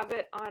 I have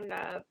it on.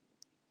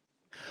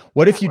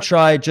 What if you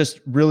try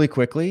just really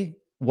quickly?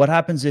 What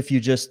happens if you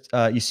just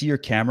you see your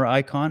camera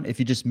icon? If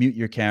you just mute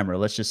your camera,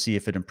 let's just see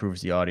if it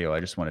improves the audio. I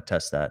just want to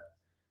test that.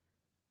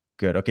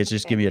 Good. Okay, so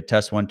just give me a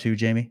test 1, 2,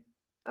 Jaymee.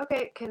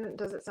 Okay.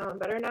 Does it sound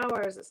better now,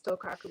 or is it still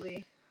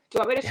crackly? Do you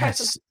want me to try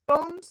some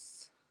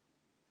phones?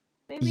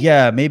 Maybe?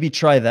 Yeah, maybe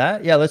try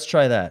that. Yeah, let's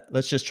try that.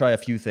 Let's just try a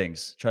few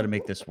things. Try to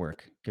make this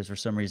work, because for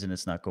some reason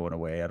it's not going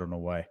away. I don't know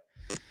why.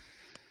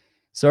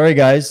 Sorry,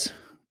 guys.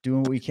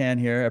 Doing what we can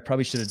here. I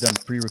probably should have done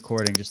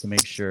pre-recording just to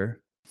make sure.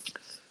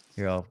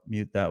 Here, I'll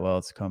mute that while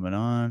it's coming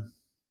on.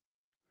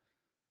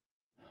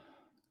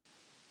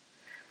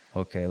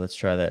 Okay, let's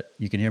try that.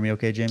 You can hear me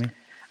okay, Jaymee?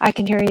 I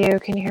can hear you.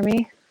 Can you hear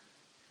me?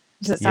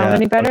 Does it sound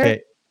any better?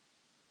 Okay.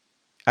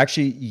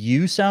 Actually,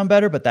 you sound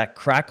better, but that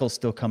crackle's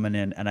still coming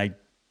in, and I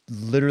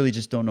literally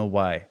just don't know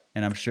why.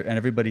 And I'm sure, and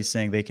everybody's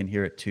saying they can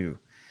hear it too.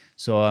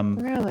 So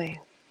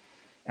really.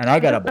 And I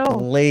got a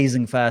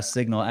blazing fast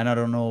signal, and I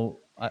don't know.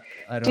 I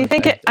don't. Do you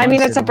think it? I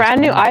mean, it's a brand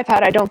new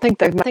iPad. I don't think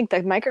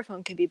the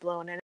microphone can be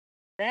blown in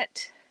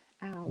it.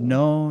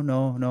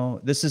 No.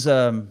 This is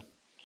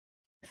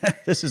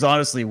this is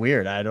honestly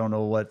weird. I don't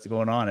know what's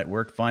going on. It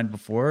worked fine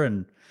before,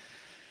 and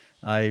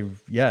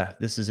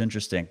this is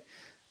interesting.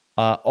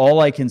 All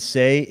I can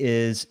say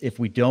is if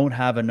we don't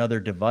have another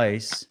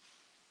device,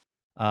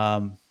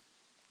 I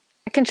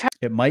can try.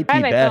 It might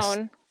be best.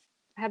 Phone.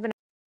 I have an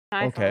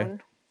iPhone. Okay.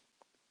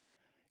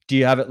 Do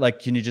you have it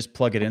can you just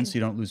plug it in so you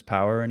don't lose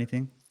power or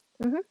anything?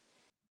 Mm-hmm.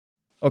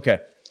 Okay.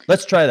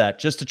 Let's try that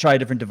just to try a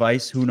different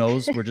device. Who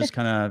knows? We're just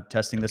kind of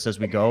testing this as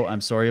we go.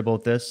 I'm sorry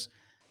about this.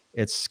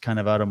 It's kind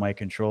of out of my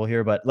control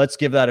here, but let's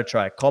give that a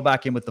try. Call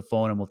back in with the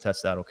phone and we'll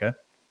test that. Okay.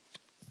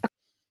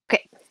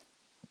 Okay.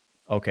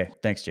 Okay.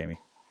 Thanks, Jaymee.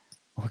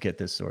 We'll get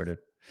this sorted.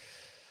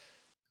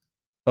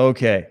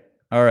 Okay.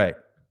 All right.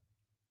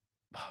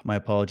 My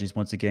apologies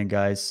once again,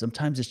 guys.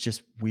 Sometimes it's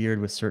just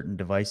weird with certain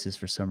devices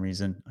for some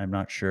reason. I'm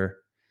not sure.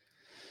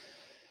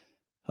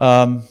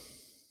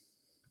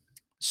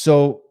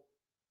 So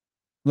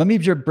let me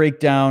just break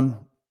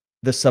down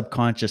the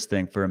subconscious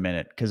thing for a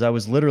minute, because I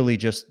was literally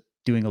just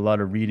doing a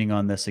lot of reading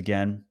on this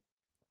again.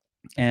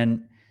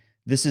 And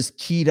this is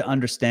key to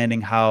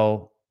understanding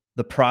how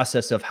the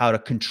process of how to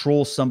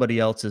control somebody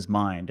else's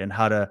mind and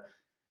how to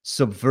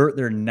subvert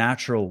their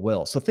natural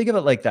will. So think of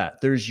it like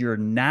that. There's your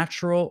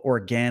natural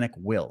organic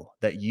will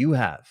that you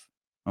have.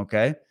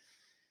 Okay.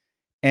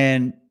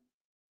 And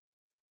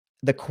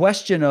the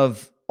question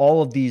of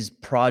all of these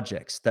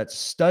projects that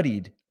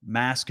studied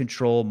mass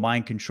control,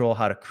 mind control,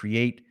 how to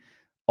create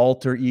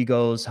alter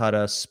egos, how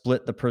to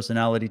split the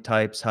personality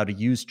types, how to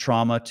use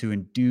trauma to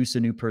induce a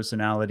new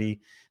personality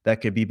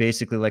that could be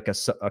basically like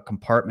a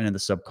compartment in the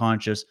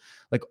subconscious.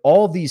 Like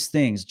all these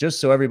things,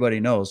 just so everybody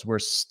knows, were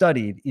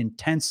studied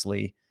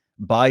intensely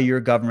by your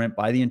government,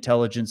 by the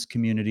intelligence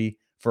community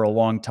for a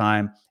long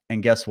time.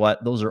 And guess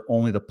what? Those are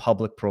only the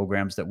public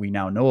programs that we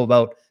now know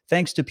about,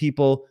 thanks to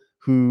people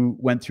who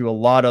went through a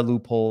lot of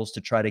loopholes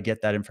to try to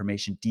get that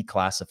information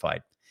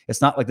declassified.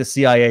 It's not like the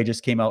CIA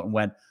just came out and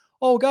went,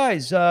 oh,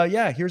 guys,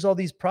 yeah, here's all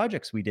these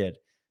projects we did.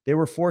 They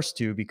were forced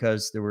to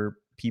because there were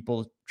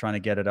people trying to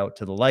get it out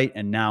to the light,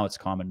 and now it's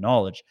common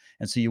knowledge.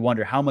 And so you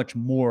wonder how much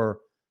more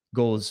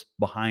goes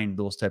behind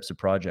those types of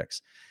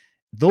projects.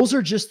 Those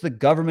are just the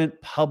government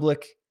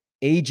public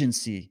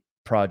agency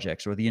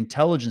projects or the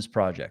intelligence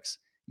projects,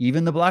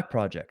 even the black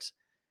projects.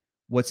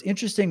 What's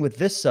interesting with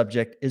this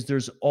subject is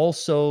there's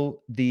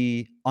also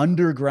the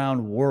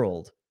underground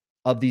world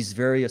of these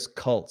various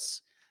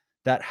cults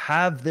that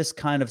have this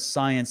kind of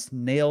science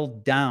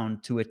nailed down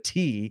to a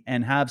T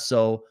and have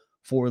so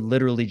for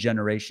literally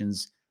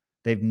generations.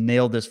 They've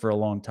nailed this for a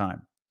long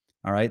time.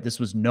 All right. This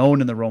was known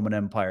in the Roman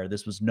Empire.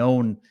 This was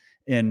known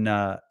in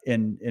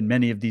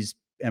many of these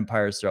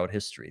empires throughout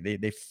history.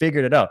 They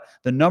figured it out.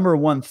 The number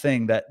one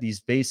thing that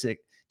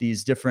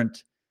these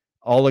different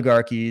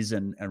oligarchies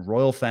and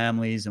royal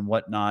families and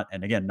whatnot,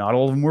 and again, not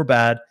all of them were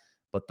bad,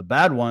 but the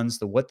bad ones,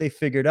 what they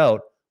figured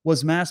out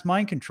was mass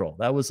mind control.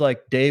 That was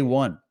like day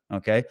one.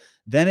 Okay.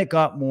 Then it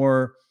got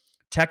more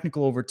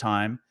technical over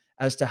time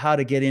as to how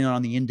to get in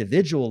on the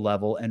individual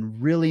level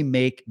and really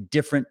make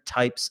different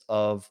types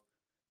of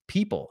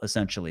people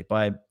essentially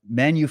by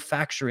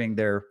manufacturing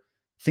their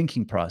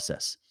thinking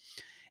process.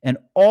 And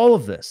all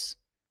of this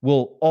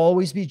will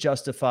always be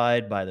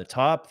justified by the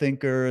top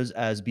thinkers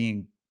as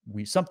being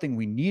something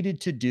we needed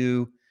to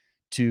do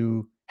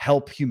to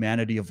help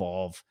humanity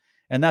evolve.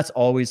 And that's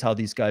always how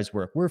these guys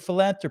work. We're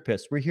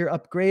philanthropists. We're here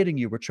upgrading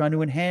you. We're trying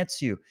to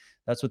enhance you.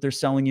 That's what they're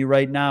selling you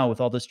right now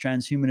with all this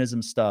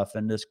transhumanism stuff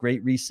and this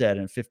great reset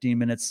and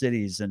 15-minute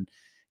cities and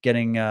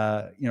getting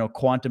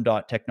quantum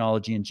dot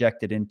technology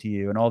injected into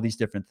you and all these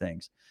different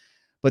things.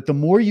 But the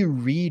more you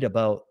read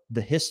about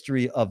the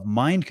history of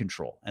mind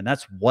control, and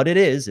that's what it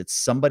is, it's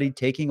somebody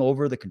taking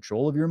over the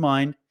control of your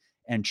mind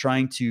and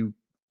trying to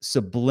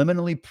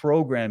subliminally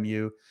program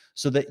you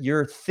so that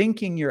you're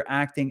thinking you're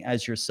acting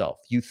as yourself.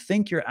 You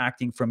think you're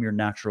acting from your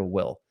natural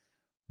will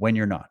when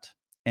you're not.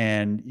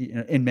 And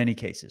in many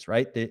cases,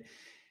 right?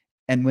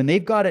 And when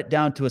they've got it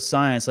down to a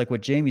science like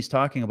what Jaymee's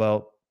talking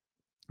about,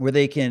 where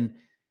they can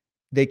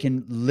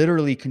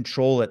literally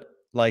control it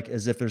like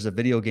as if there's a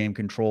video game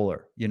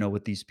controller,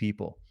 with these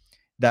people,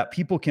 that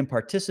people can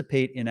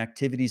participate in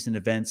activities and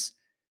events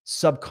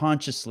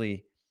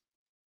subconsciously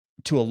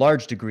to a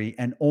large degree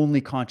and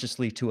only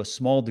consciously to a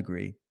small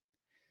degree.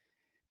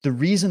 The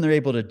reason they're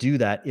able to do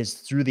that is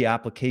through the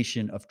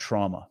application of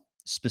trauma,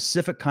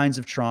 specific kinds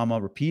of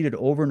trauma repeated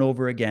over and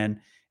over again.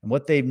 And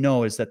what they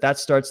know is that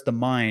starts the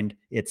mind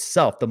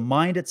itself. The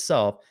mind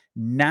itself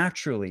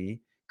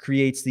naturally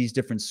creates these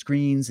different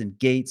screens and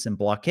gates and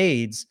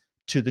blockades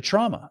to the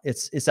trauma.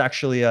 It's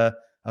actually a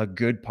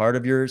good part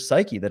of your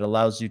psyche that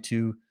allows you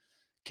to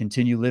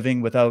continue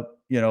living without,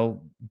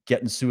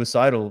 getting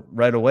suicidal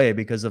right away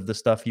because of the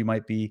stuff you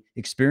might be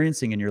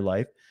experiencing in your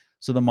life.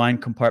 So the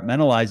mind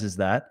compartmentalizes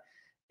that.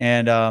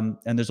 And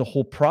there's a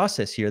whole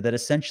process here that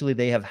essentially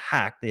they have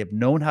hacked. They have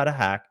known how to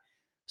hack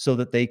so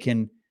that they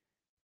can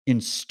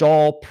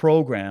install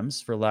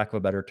programs, for lack of a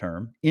better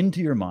term,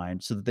 into your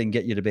mind so that they can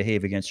get you to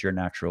behave against your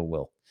natural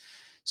will.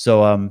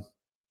 So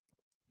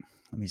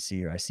let me see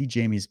here. I see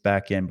Jamie's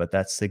back in, but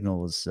that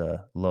signal is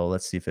low.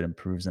 Let's see if it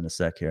improves in a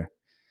sec here.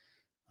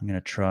 I'm going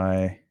to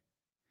try.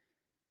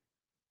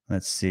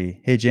 Let's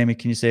see. Hey, Jaymee,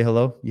 can you say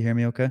hello? You hear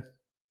me okay?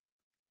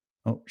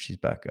 Oh, she's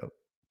back out.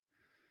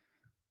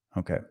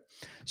 Okay.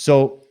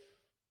 So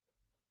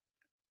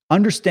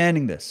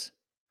understanding this,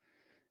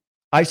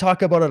 I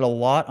talk about it a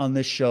lot on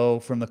this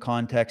show from the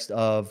context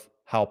of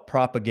how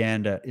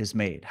propaganda is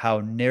made,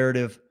 how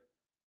narrative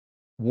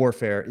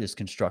warfare is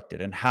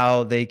constructed, and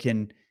how they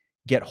can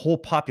get whole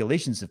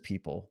populations of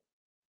people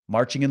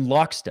marching in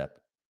lockstep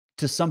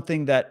to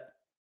something that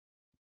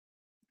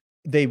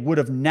they would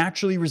have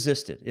naturally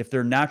resisted if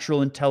their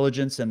natural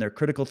intelligence and their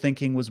critical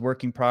thinking was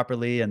working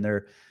properly and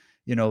their,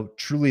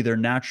 truly their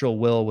natural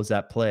will was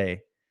at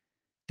play.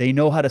 They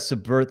know how to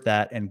subvert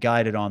that and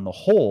guide it on the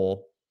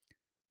whole.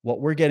 What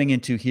we're getting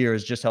into here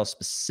is just how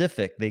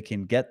specific they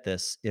can get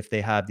this if they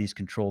have these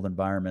controlled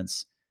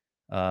environments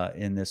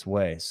in this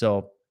way.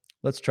 So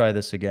let's try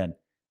this again.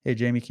 Hey,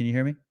 Jaymee, can you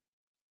hear me?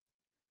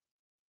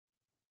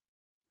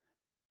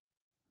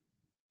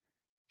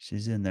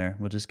 She's in there.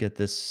 We'll just get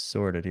this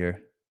sorted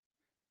here.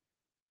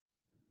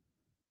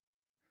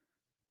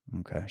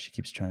 Okay, she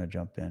keeps trying to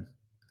jump in.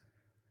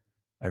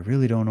 I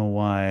really don't know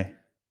why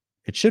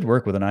It should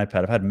work with an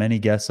iPad. I've had many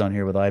guests on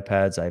here with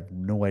iPads. I have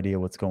no idea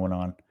what's going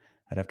on.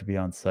 I'd have to be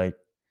on site.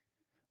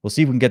 We'll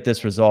see if we can get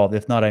this resolved.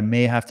 If not, I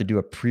may have to do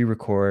a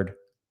pre-record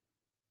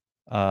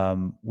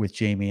with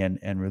Jaymee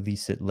and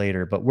release it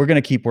later. But we're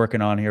going to keep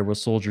working on here. We'll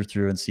soldier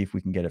through and see if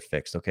we can get it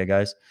fixed. Okay,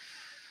 guys?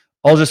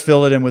 I'll just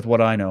fill it in with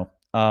what I know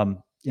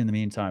in the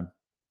meantime.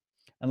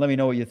 And let me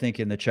know what you think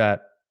in the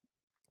chat.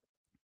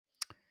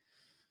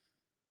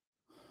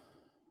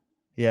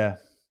 Yeah.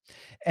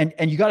 And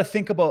you got to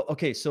think about,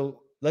 okay,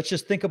 so let's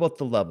just think about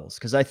the levels,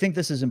 because I think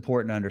this is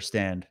important to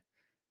understand.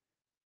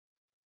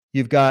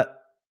 You've got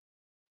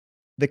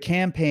the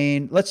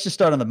campaign. Let's just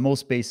start on the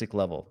most basic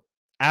level.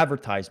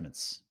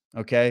 Advertisements.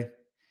 Okay.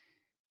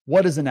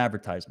 What is an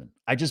advertisement?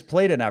 I just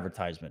played an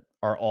advertisement.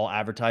 Are all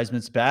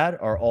advertisements bad?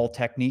 Are all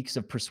techniques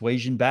of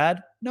persuasion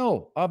bad?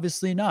 No,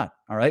 obviously not.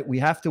 All right. We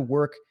have to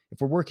work. If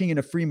we're working in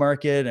a free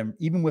market, and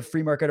even with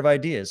free market of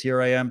ideas,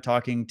 here I am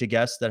talking to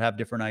guests that have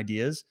different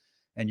ideas,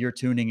 and you're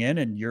tuning in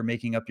and you're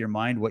making up your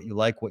mind what you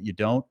like, what you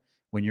don't.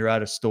 When you're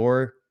at a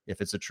store, if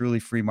it's a truly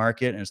free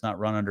market and it's not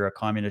run under a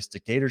communist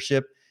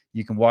dictatorship,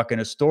 you can walk in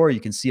a store,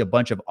 you can see a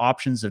bunch of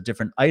options of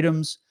different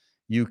items.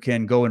 You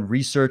can go and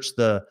research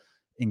the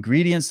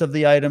ingredients of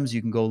the items.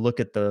 You can go look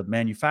at the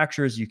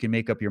manufacturers. You can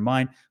make up your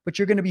mind, but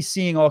you're going to be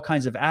seeing all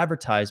kinds of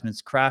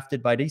advertisements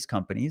crafted by these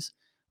companies,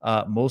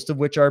 most of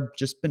which are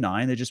just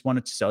benign. They just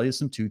wanted to sell you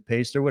some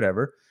toothpaste or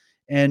whatever.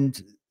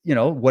 And, you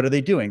know, what are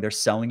they doing? They're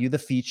selling you the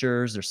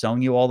features. They're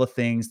selling you all the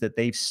things that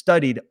they've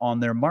studied on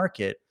their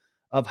market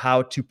of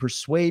how to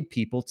persuade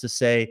people to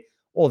say,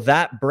 well,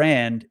 that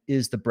brand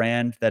is the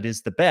brand that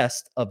is the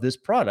best of this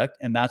product.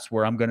 And that's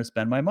where I'm going to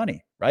spend my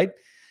money, right?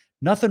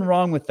 Nothing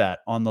wrong with that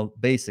on the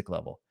basic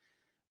level,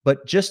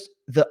 but just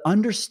the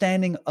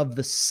understanding of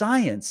the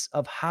science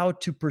of how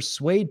to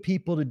persuade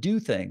people to do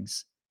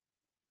things.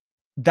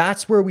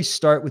 That's where we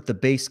start with the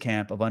base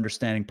camp of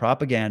understanding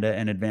propaganda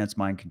and advanced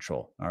mind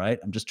control. All right.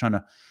 I'm just trying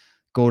to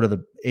go to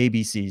the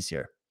ABCs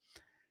here.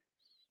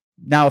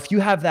 Now, if you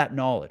have that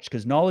knowledge,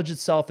 because knowledge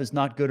itself is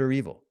not good or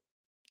evil,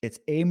 it's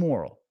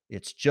amoral,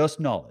 it's just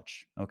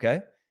knowledge.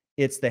 Okay.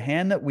 It's the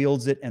hand that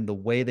wields it and the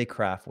way they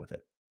craft with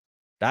it.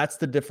 That's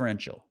the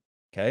differential.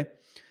 Okay.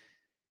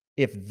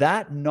 If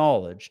that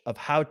knowledge of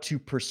how to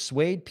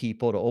persuade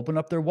people to open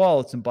up their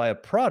wallets and buy a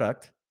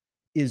product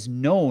is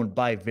known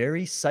by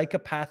very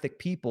psychopathic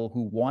people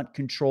who want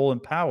control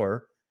and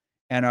power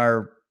and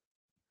are,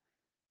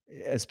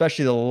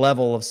 especially the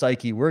level of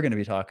psyche we're going to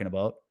be talking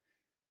about,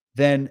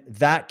 then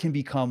that can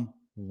become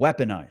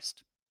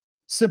weaponized.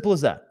 Simple as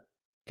that.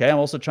 Okay. I'm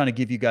also trying to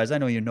give you guys, I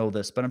know you know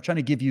this, but I'm trying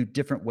to give you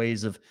different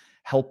ways of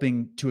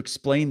helping to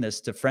explain this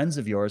to friends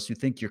of yours who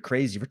think you're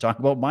crazy for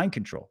talking about mind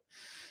control.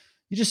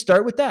 You just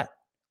start with that.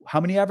 How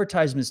many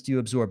advertisements do you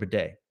absorb a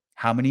day?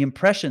 How many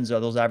impressions are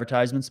those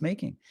advertisements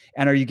making?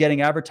 And are you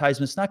getting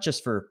advertisements not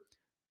just for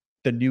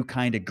the new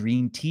kind of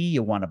green tea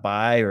you want to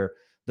buy or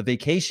the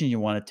vacation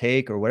you want to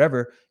take or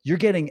whatever? You're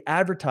getting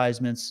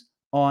advertisements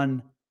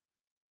on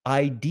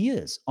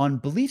ideas, on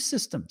belief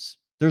systems.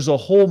 There's a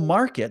whole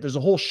market, there's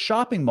a whole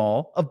shopping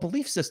mall of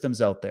belief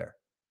systems out there.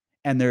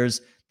 And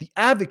there's the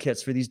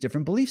advocates for these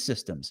different belief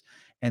systems.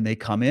 And they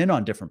come in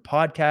on different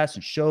podcasts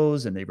and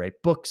shows, and they write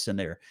books, and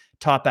they're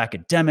top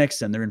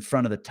academics, and they're in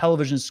front of the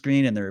television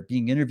screen, and they're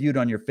being interviewed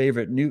on your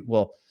favorite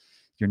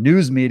your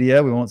news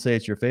media. We won't say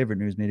it's your favorite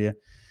news media.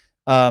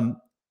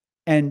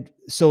 And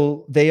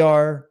so they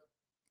are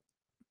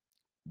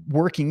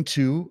working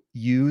to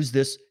use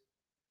this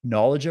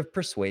knowledge of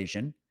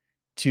persuasion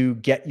to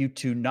get you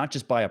to not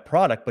just buy a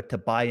product, but to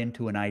buy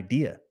into an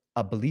idea,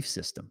 a belief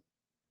system.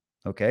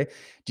 Okay.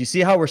 Do you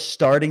see how we're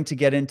starting to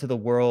get into the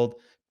world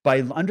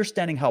by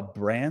understanding how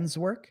brands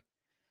work?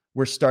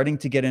 We're starting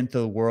to get into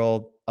the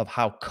world of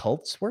how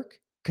cults work,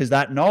 because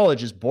that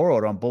knowledge is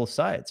borrowed on both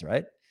sides,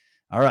 right?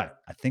 All right.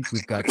 I think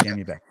we've got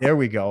Jaymee back. There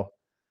we go.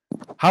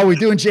 How are we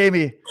doing,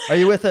 Jaymee? Are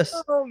you with us?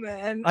 Oh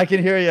man. I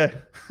can hear you.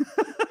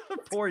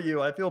 Poor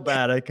you. I feel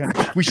bad.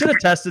 We should have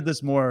tested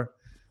this more.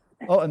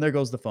 Oh, and there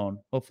goes the phone.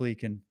 Hopefully you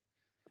can.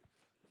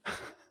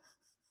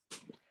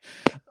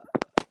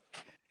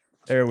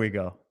 There we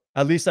go.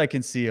 At least I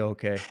can see you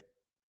okay.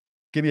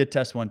 Give me a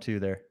test 1, 2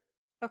 there.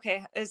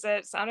 Okay. Is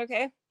it sound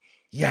okay?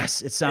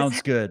 Yes, it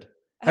sounds good.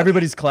 Okay.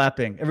 Everybody's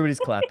clapping. Everybody's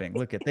clapping.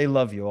 Look at, they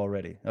love you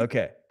already.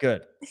 Okay,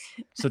 good.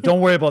 So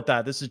don't worry about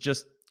that. This is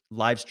just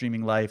live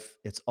streaming life.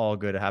 It's all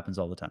good. It happens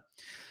all the time.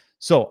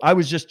 So I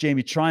was just,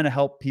 Jaymee, trying to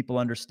help people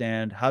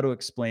understand how to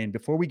explain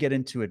before we get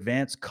into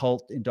advanced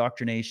cult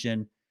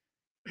indoctrination,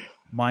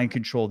 mind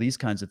control, these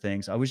kinds of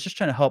things. I was just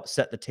trying to help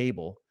set the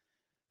table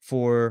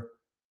for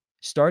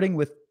starting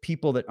with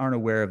people that aren't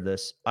aware of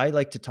this. I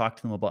like to talk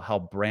to them about how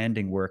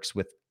branding works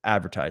with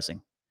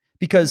advertising,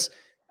 because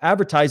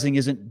advertising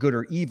isn't good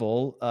or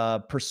evil.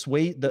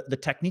 The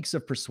techniques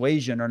of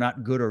persuasion are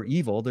not good or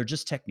evil. They're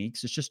just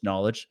techniques. It's just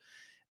knowledge.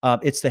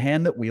 It's the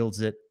hand that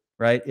wields it,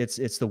 right?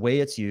 It's the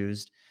way it's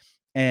used.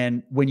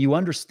 And when you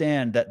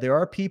understand that there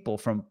are people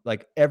from,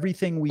 like,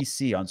 everything we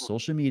see on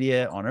social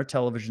media, on our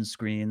television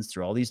screens,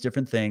 through all these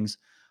different things,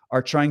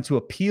 are trying to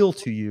appeal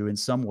to you in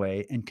some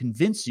way and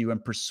convince you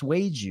and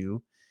persuade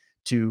you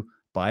to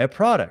buy a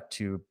product,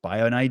 to buy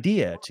an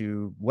idea,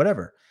 to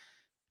whatever.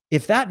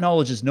 If that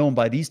knowledge is known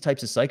by these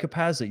types of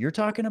psychopaths that you're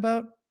talking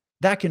about,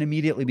 that can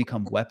immediately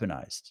become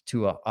weaponized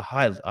to a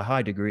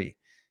high degree.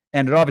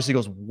 And it obviously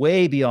goes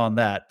way beyond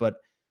that. But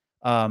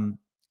um,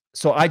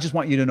 so I just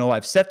want you to know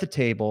I've set the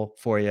table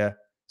for you.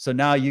 So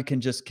now you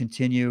can just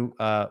continue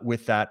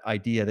with that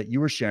idea that you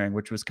were sharing,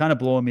 which was kind of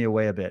blowing me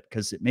away a bit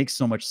because it makes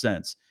so much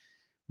sense.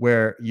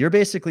 Where you're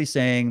basically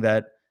saying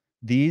that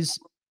these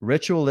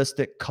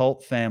ritualistic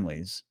cult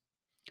families,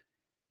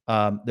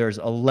 there's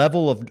a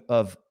level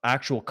of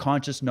actual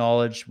conscious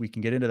knowledge. We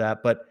can get into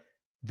that, but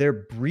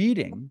they're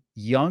breeding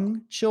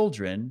young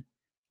children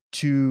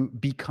to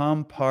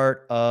become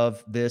part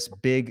of this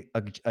big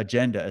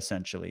agenda,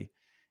 essentially.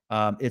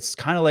 It's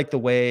kind of like the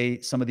way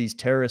some of these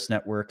terrorist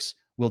networks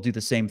will do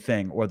the same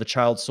thing, or the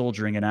child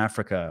soldiering in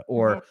Africa,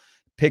 or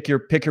pick your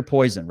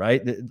poison,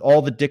 right?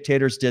 All the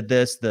dictators did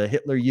this, the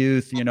Hitler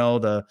Youth,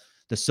 the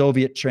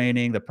Soviet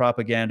training, the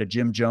propaganda.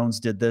 Jim Jones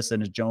did this in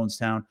his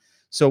Jonestown.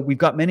 So we've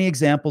got many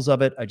examples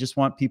of it. I just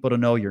want people to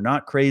know you're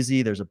not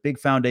crazy. There's a big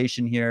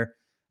foundation here.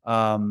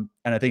 And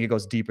I think it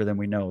goes deeper than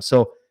we know.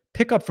 So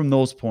pick up from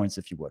those points,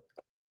 if you would.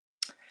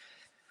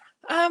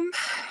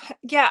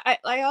 Yeah,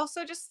 I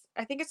also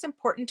I think it's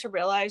important to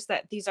realize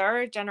that these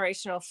are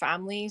generational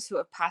families who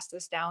have passed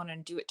this down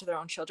and do it to their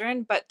own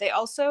children, but they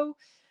also,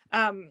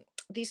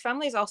 these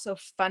families also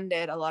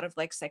funded a lot of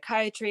like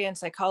psychiatry and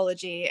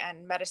psychology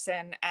and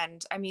medicine.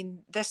 And I mean,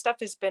 this stuff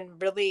has been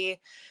really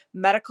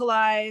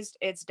medicalized.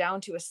 It's down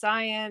to a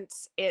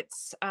science.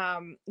 It's,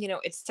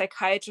 it's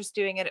psychiatrists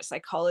doing it. It's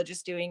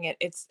psychologists doing it.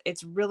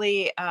 It's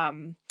really,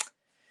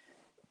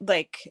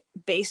 like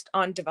based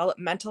on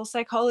developmental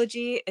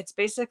psychology. It's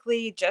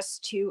basically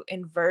just to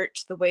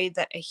invert the way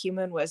that a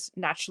human was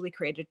naturally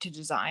created to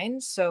design.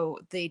 So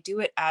they do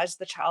it as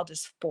the child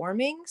is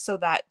forming, so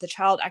that the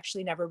child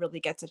actually never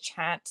really gets a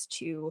chance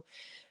to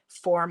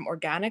form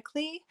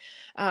organically.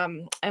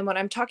 And when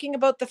I'm talking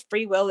about the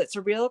free will, it's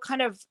a real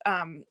kind of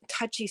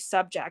touchy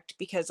subject,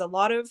 because a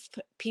lot of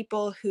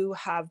people who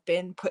have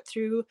been put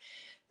through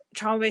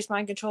trauma-based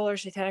mind control or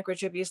satanic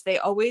ritual abuse, they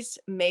always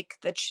make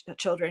the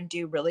children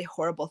do really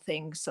horrible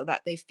things so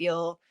that they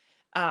feel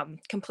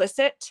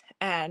complicit,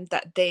 and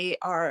that they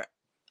are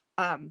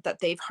that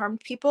they've harmed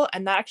people,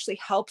 and that actually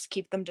helps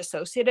keep them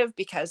dissociative,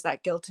 because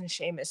that guilt and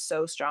shame is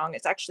so strong.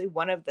 It's actually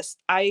one of the,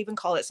 I even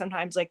call it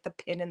sometimes like the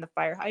pin in the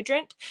fire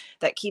hydrant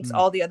that keeps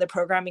all the other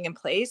programming in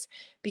place,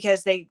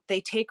 because they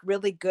take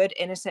really good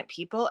innocent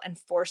people and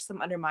force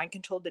them under mind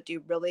control to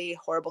do really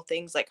horrible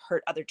things like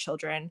hurt other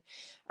children.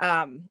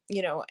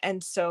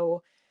 And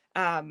so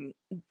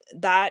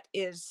that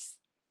is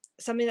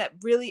something that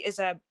really is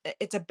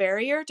it's a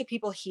barrier to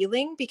people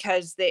healing,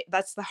 because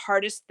that's the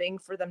hardest thing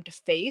for them to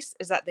face,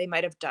 is that they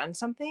might have done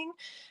something.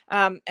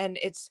 And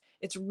it's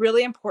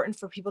really important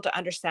for people to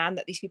understand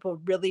that these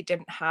people really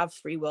didn't have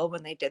free will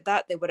when they did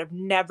that. They would have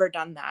never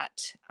done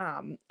that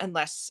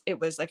unless it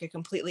was like a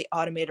completely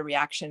automated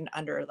reaction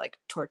under like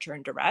torture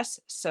and duress.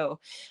 So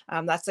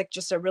that's like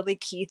just a really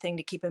key thing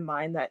to keep in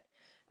mind, that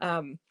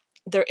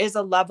there is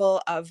a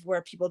level of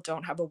where people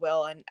don't have a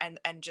will, and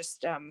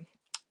just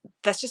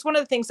that's just one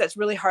of the things that's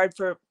really hard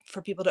for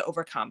people to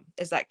overcome,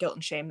 is that guilt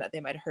and shame that they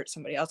might have hurt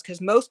somebody else.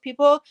 Because most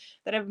people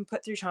that have been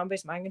put through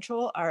trauma-based mind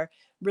control are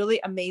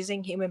really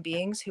amazing human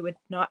beings who would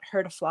not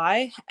hurt a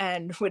fly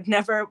and would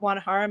never want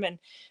to harm. And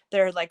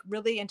they're like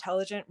really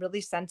intelligent,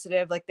 really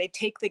sensitive. Like they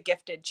take the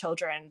gifted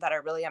children that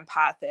are really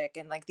empathic,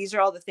 and like these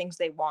are all the things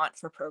they want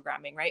for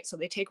programming, right? So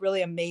they take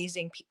really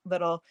amazing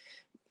little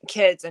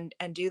kids and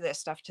do this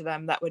stuff to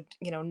them that would,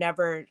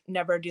 never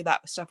do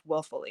that stuff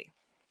willfully.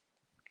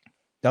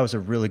 That was a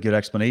really good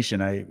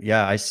explanation.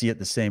 I see it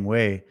the same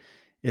way.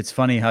 It's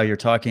funny how you're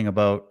talking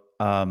about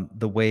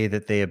the way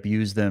that they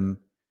abuse them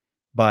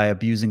by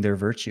abusing their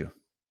virtue,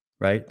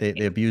 right? They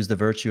abuse the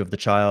virtue of the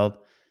child.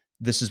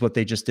 This is what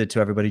they just did to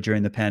everybody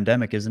during the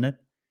pandemic, isn't it?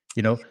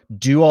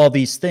 Do all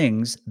these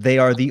things. They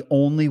are the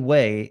only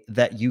way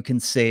that you can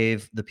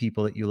save the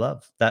people that you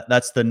love.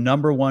 That's the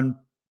number one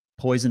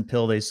poison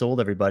pill they sold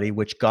everybody,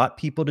 which got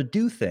people to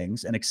do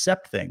things and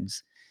accept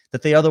things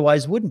that they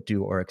otherwise wouldn't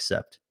do or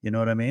accept. You know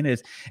what I mean?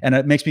 And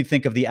it makes me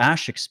think of the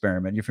Ash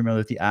experiment. You're familiar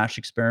with the Ash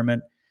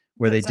experiment,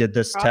 where they did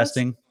this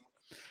testing?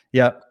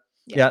 Yeah.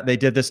 Yeah. They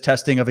did this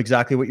testing of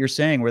exactly what you're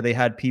saying, where they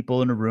had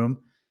people in a room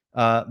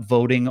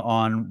voting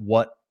on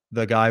what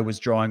the guy was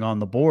drawing on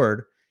the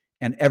board,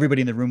 and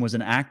everybody in the room was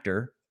an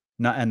actor.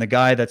 And the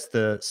guy that's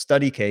the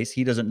study case,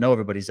 he doesn't know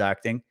everybody's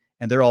acting,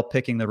 and they're all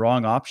picking the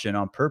wrong option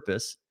on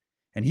purpose.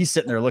 And he's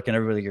sitting there looking at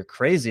everybody, you're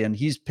crazy. And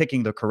he's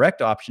picking the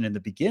correct option in the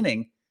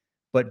beginning,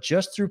 but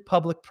just through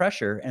public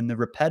pressure and the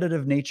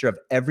repetitive nature of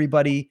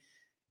everybody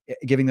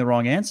giving the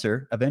wrong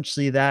answer,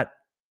 eventually that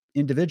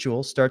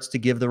individual starts to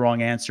give the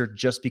wrong answer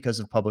just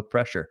because of public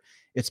pressure.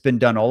 It's been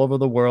done all over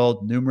the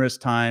world numerous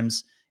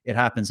times. It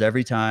happens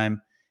every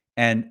time.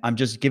 And I'm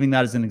just giving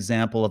that as an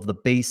example of the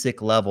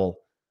basic level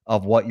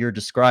of what you're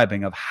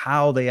describing, of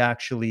how they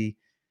actually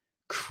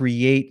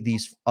create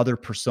these other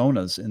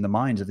personas in the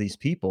minds of these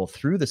people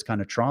through this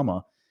kind of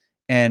trauma.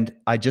 And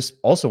I just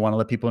also want to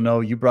let people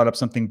know you brought up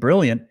something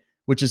brilliant,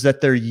 which is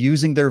that they're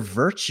using their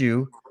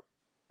virtue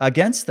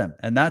against them.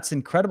 And that's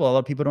incredible. A lot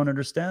of people don't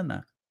understand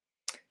that.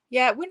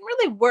 Yeah, it wouldn't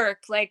really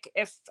work like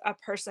if a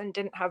person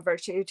didn't have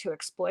virtue to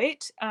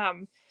exploit.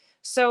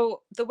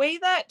 So the way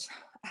that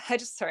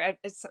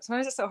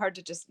sometimes it's so hard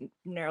to just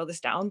narrow this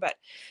down, but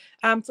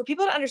for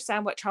people to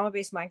understand what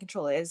trauma-based mind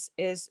control is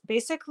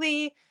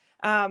basically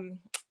um,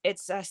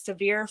 it's a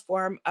severe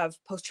form of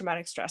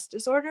post-traumatic stress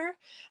disorder,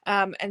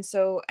 and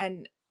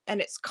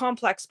it's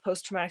complex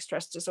post-traumatic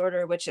stress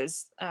disorder, which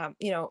is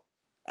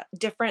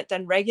different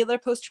than regular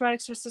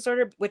post-traumatic stress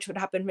disorder, which would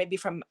happen maybe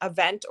from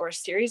event or a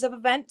series of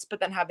events, but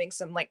then having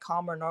some like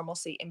calm or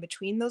normalcy in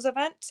between those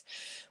events.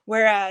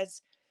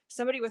 Whereas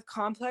somebody with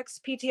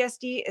complex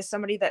PTSD is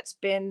somebody that's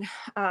been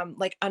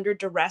like under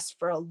duress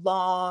for a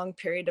long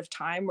period of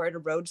time where it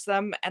erodes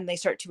them and they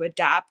start to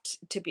adapt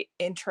to be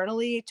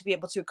internally to be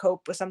able to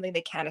cope with something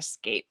they can't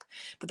escape.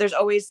 But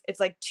it's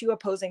like two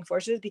opposing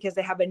forces because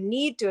they have a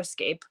need to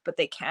escape, but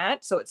they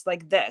can't. So it's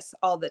like this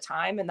all the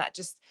time. And that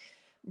just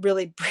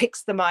really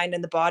breaks the mind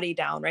and the body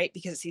down, right?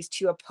 Because it's these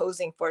two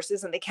opposing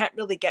forces and they can't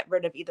really get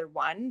rid of either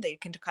one. They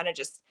can kind of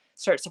just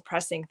start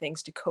suppressing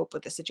things to cope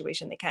with the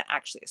situation they can't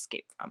actually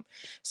escape from.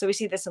 So we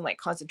see this in like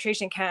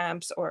concentration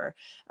camps or,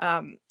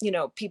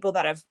 people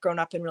that have grown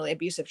up in really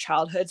abusive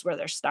childhoods where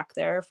they're stuck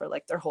there for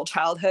like their whole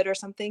childhood or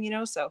something,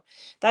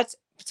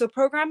 So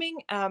programming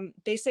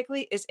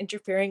basically is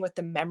interfering with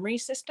the memory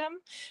system.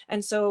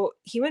 And so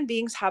human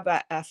beings have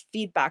a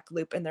feedback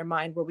loop in their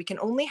mind where we can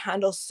only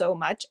handle so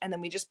much and then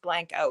we just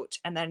blank out.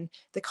 And then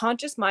the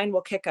conscious mind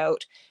will kick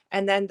out.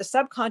 And then the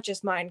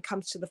subconscious mind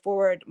comes to the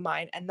forward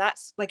mind. And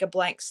that's like a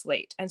blank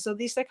slate. And so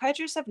these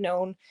psychiatrists have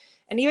known,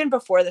 and even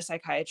before the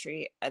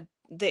psychiatry,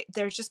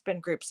 there's just been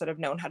groups that have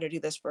known how to do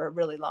this for a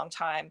really long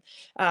time.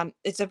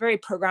 It's a very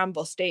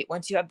programmable state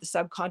once you have the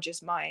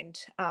subconscious mind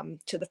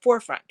to the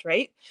forefront,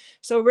 right?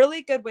 So a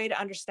really good way to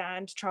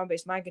understand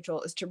trauma-based mind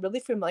control is to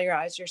really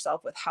familiarize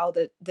yourself with how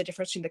the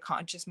difference between the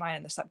conscious mind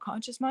and the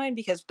subconscious mind,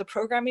 because the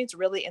programming is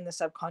really in the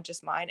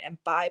subconscious mind and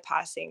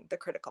bypassing the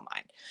critical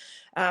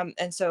mind.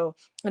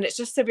 And it's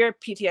just severe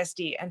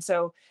PTSD. And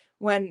so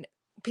when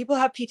people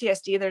have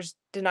PTSD, there's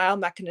denial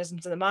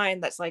mechanisms in the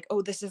mind that's like,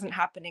 oh, this isn't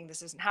happening.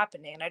 This isn't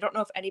happening. And I don't know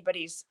if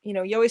anybody's, you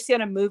always see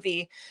on a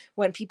movie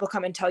when people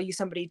come and tell you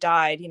somebody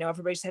died,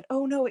 everybody said,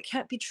 oh no, it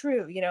can't be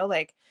true,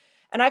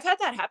 and I've had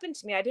that happen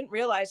to me. I didn't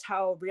realize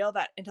how real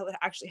that until it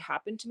actually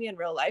happened to me in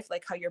real life,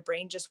 like how your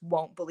brain just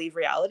won't believe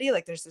reality.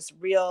 Like there's this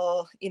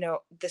real,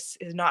 this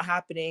is not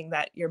happening,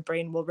 that your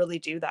brain will really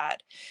do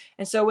that.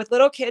 And so with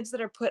little kids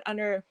that are put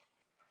under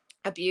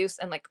abuse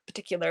and like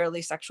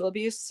particularly sexual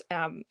abuse,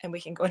 and we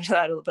can go into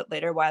that a little bit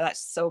later, why that's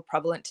so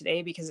prevalent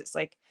today, because it's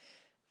like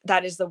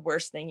that is the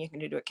worst thing you can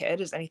do to a kid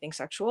is anything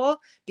sexual,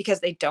 because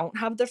they don't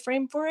have the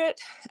frame for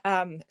it.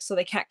 So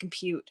they can't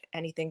compute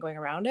anything going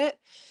around it.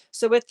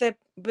 So with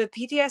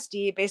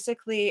PTSD,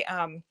 basically,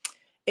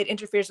 it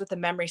interferes with the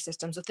memory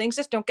system. So things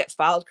just don't get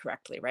filed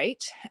correctly,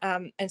 right?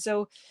 And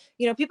so,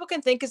 people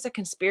can think it's a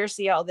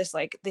conspiracy, all this,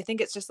 like they think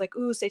it's just like,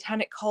 ooh,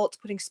 satanic cults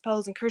putting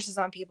spells and curses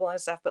on people and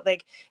stuff. But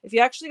like, if you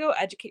actually go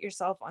educate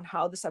yourself on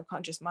how the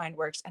subconscious mind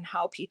works and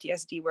how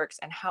PTSD works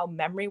and how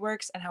memory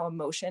works and how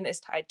emotion is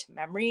tied to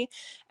memory,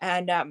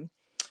 and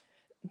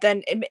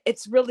then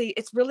it's really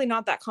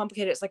not that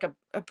complicated. It's like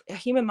a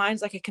human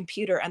mind's like a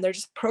computer, and they're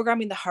just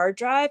programming the hard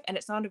drive, and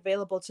it's not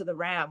available to the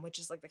RAM, which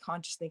is like the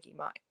conscious thinking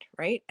mind,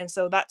 right? And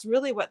so that's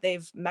really what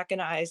they've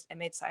mechanized and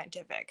made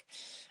scientific.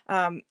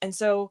 And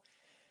so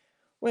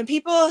when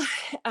people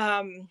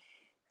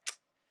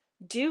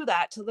do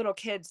that to little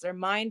kids, their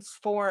mind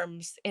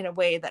forms in a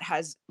way that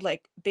has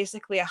like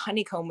basically a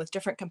honeycomb with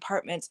different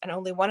compartments, and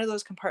only one of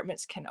those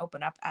compartments can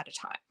open up at a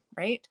time,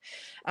 right?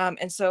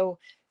 And so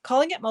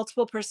calling it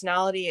multiple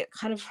personality, it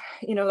kind of,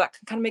 that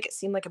can kind of make it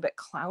seem like a bit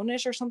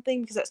clownish or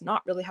something, because that's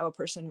not really how a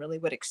person really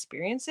would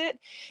experience it.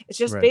 It's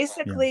just Right.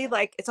 basically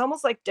like, it's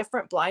almost like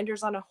different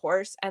blinders on a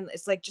horse, and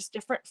it's like just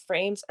different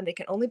frames, and they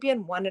can only be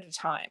in one at a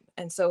time.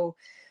 And so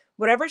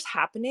whatever's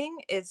happening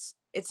it's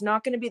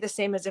not going to be the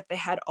same as if they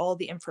had all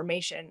the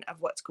information of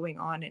what's going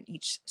on in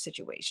each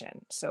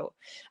situation. So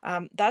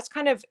that's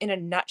kind of in a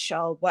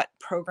nutshell what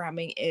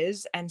programming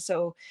is. And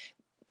so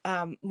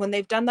when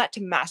they've done that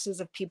to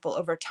masses of people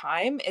over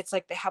time, it's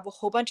like they have a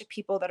whole bunch of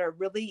people that are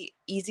really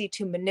easy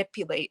to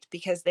manipulate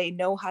because they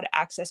know how to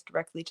access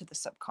directly to the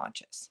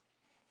subconscious.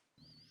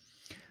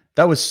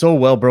 That was so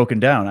well broken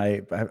down.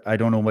 I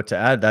don't know what to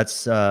add.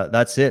 That's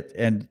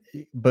it.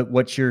 But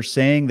what you're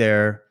saying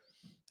there,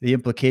 the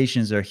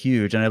implications are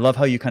huge. And I love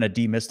how you kind of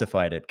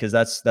demystified it, because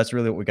that's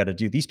really what we got to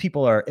do. These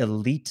people are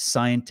elite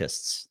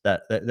scientists.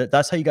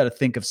 That's how you got to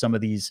think of some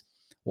of these,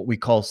 what we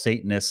call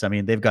Satanists. I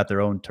mean, they've got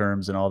their own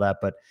terms and all that,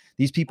 but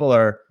these people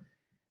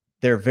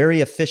they're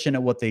very efficient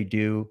at what they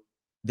do.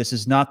 This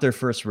is not their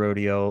first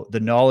rodeo. The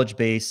knowledge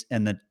base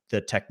and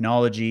the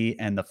technology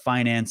and the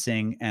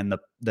financing and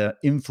the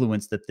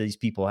influence that these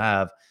people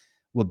have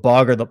will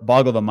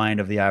boggle the mind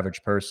of the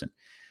average person.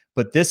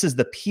 But this is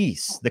the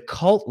piece, the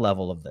cult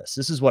level of this.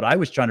 This is what I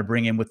was trying to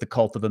bring in with the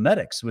cult of the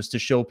medics, was to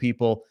show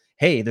people,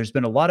 hey, there's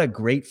been a lot of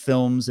great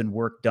films and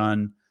work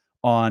done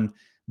on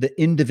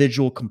the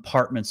individual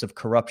compartments of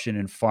corruption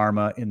in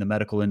pharma, in the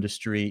medical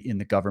industry, in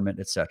the government,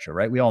 et cetera,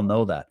 right? We all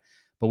know that.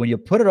 But when you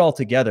put it all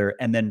together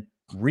and then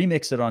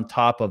remix it on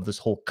top of this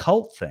whole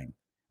cult thing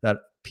that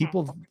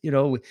people,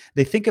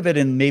 they think of it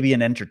in maybe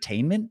an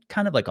entertainment,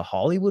 kind of like a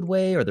Hollywood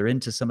way, or they're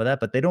into some of that,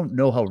 but they don't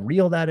know how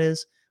real that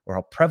is or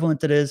how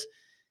prevalent it is.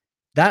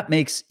 That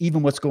makes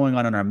even what's going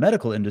on in our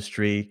medical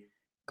industry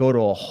go to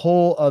a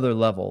whole other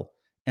level.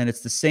 And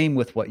it's the same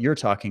with what you're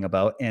talking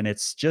about. And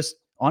it's just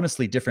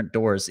honestly different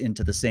doors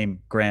into the same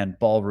grand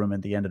ballroom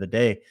at the end of the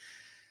day.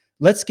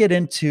 Let's get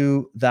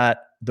into the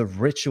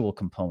ritual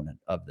component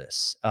of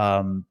this,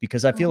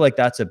 because I feel like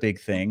that's a big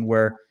thing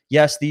where,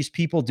 yes, these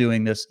people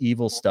doing this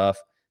evil stuff,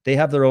 they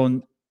have their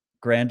own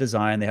grand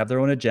design, they have their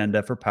own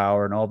agenda for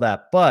power and all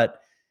that.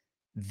 But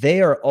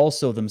they are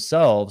also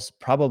themselves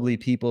probably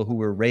people who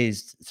were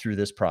raised through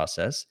this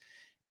process,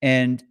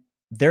 and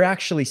they're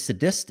actually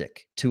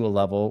sadistic to a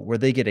level where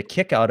they get a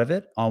kick out of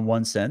it on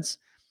one sense,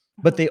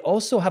 but they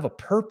also have a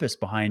purpose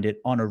behind it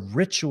on a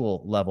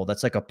ritual level.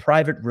 That's like a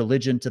private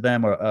religion to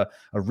them, or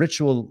a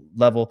ritual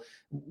level.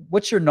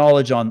 What's your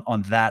knowledge on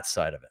that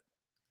side of it?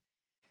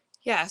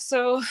 Yeah,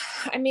 so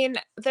I mean,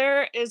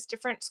 there is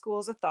different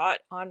schools of thought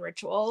on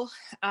ritual.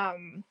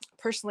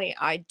 Personally,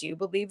 I do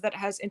believe that it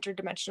has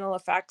interdimensional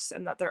effects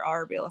and that there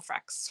are real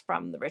effects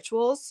from the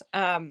rituals.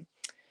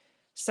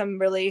 Some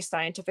really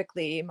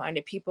scientifically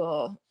minded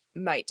people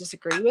might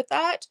disagree with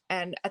that.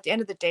 And at the end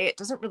of the day, it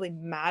doesn't really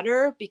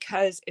matter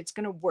because it's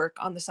going to work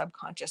on the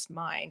subconscious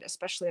mind,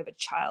 especially of a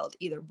child,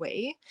 either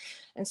way.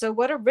 And so,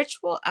 what a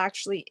ritual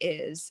actually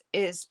is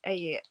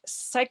a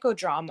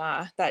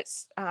psychodrama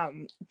that's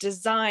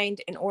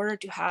designed in order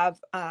to have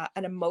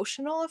an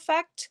emotional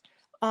effect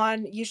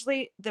on,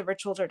 usually the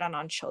rituals are done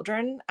on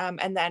children.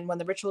 And then when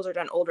the rituals are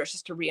done older, it's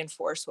just to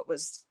reinforce what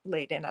was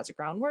laid in as a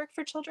groundwork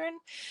for children.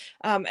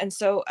 And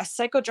so a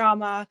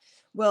psychodrama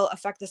will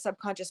affect the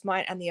subconscious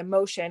mind and the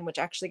emotion, which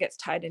actually gets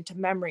tied into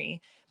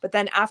memory. But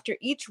then after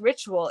each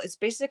ritual is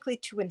basically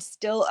to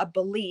instill a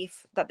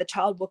belief that the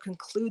child will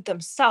conclude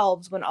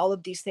themselves when all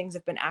of these things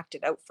have been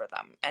acted out for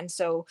them. And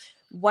so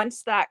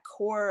once that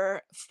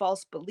core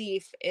false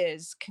belief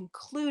is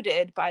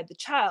concluded by the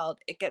child,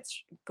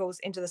 goes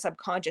into the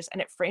subconscious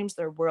and it frames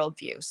their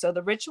worldview. So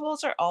the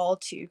rituals are all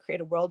to create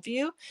a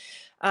worldview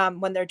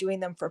when they're doing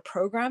them for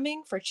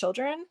programming for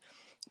children.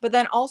 But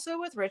then also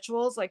with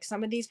rituals, like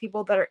some of these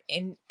people that are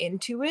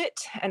into it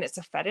and it's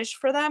a fetish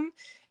for them,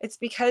 it's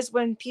because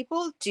when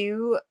people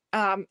do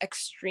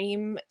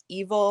extreme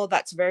evil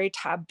that's very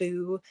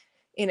taboo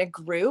in a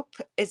group,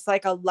 it's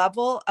like a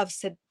level of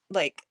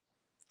like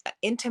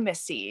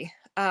intimacy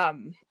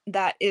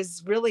that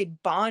is really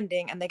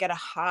bonding, and they get a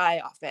high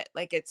off it.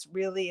 Like it's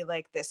really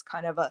like this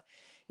kind of a,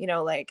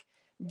 like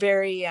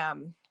very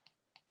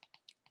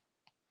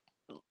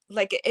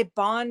like it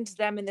bonds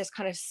them in this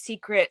kind of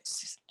secret,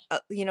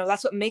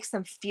 that's what makes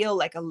them feel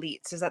like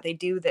elites, is that they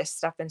do this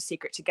stuff in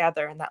secret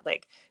together, and that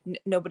like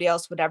nobody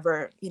else would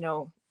ever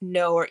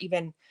know or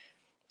even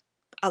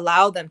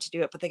allow them to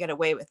do it, but they get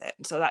away with it.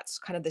 And so that's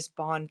kind of this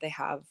bond they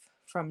have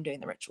from doing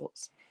the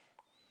rituals.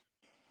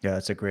 Yeah,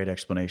 that's a great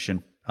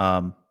explanation.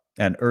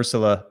 And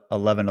Ursula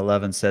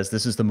 1111 says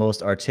this is the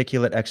most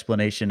articulate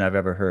explanation I've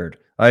ever heard.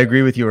 I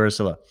agree with you,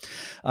 Ursula.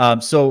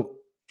 So,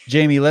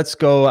 Jaymee, let's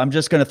go. I'm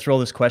just going to throw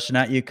this question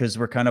at you because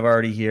we're kind of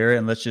already here,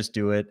 and let's just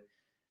do it.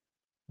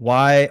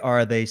 Why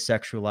are they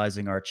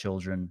sexualizing our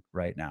children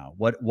right now?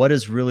 What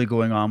is really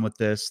going on with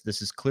this?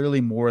 This is clearly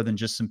more than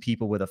just some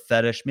people with a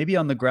fetish, maybe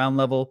on the ground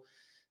level,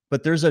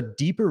 but there's a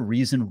deeper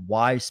reason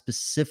why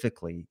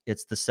specifically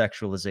it's the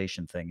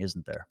sexualization thing,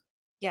 isn't there?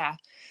 Yeah.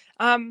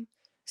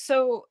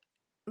 So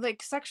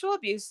like sexual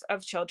abuse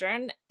of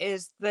children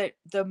is the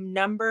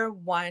number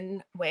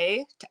one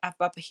way to F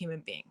up a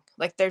human being.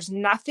 Like there's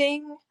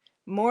nothing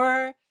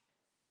more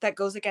that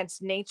goes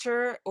against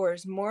nature or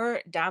is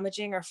more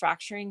damaging or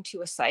fracturing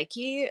to a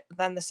psyche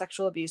than the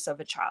sexual abuse of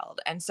a child.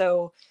 And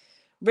so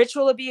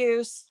ritual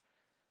abuse,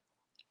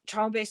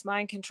 trauma-based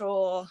mind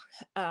control,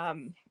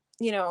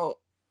 you know,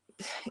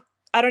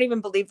 I don't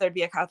even believe there'd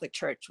be a Catholic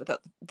church without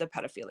the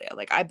pedophilia.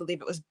 Like I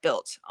believe it was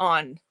built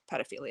on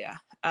pedophilia.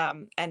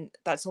 And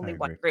that's I only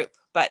one agree. group,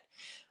 but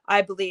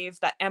I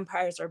believe that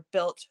empires are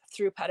built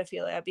through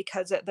pedophilia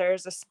because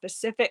there's a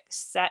specific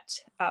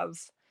set of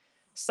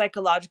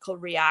psychological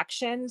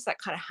reactions that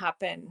kind of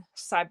happen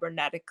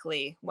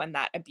cybernetically when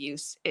that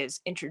abuse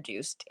is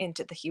introduced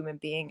into the human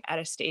being at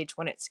a stage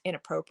when it's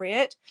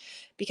inappropriate.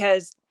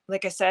 Because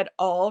like I said,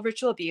 all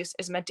ritual abuse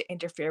is meant to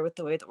interfere with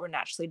the way that we're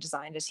naturally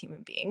designed as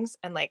human beings.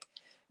 And like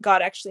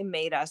God actually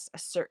made us a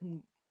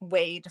certain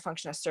way to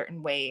function a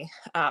certain way.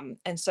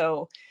 And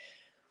so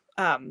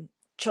um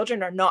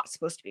children are not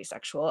supposed to be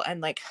sexual. And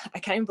like I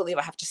can't even believe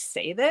I have to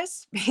say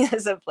this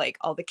because of like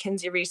all the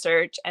Kinsey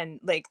research,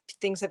 and like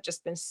things have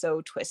just been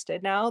so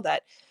twisted now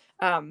that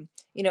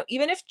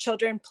even if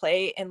children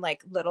play in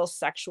like little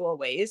sexual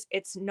ways,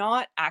 it's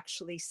not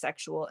actually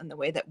sexual in the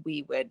way that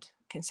we would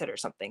consider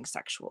something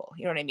sexual.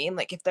 You know what I mean?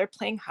 Like if they're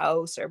playing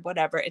house or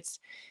whatever,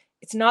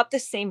 it's not the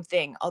same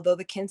thing, although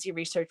the Kinsey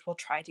research will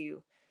try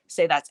to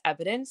say that's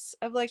evidence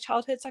of like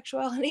childhood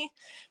sexuality.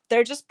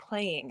 They're just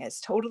playing. It's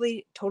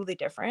totally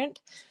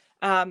different.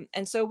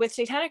 And so with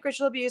satanic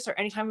ritual abuse or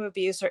any type of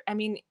abuse, or I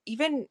mean,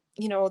 even,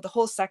 you know, the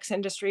whole sex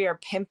industry or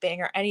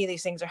pimping or any of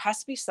these things, there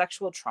has to be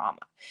sexual trauma.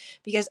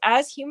 Because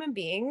as human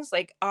beings,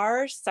 like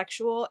our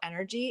sexual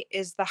energy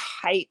is the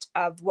height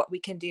of what we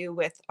can do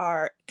with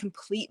our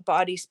complete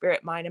body,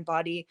 spirit, mind, and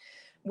body,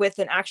 with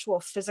an actual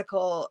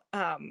physical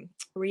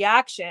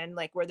reaction,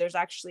 like where there's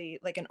actually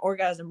like an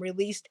orgasm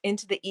released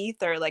into the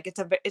ether. Like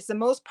it's the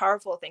most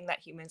powerful thing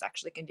that humans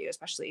actually can do,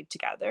 especially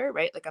together,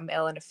 right? Like a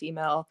male and a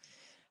female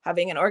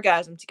having an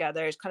orgasm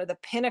together is kind of the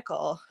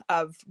pinnacle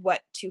of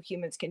what two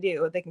humans can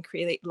do. They can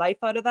create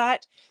life out of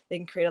that. They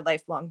can create a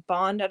lifelong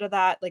bond out of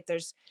that. Like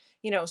there's,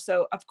 you know,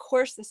 so of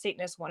course the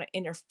Satanists want to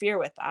interfere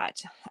with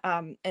that.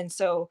 And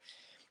so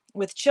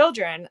with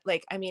children,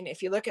 like, I mean,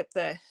 if you look at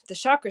the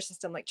chakra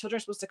system, like children are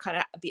supposed to kind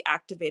of be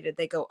activated,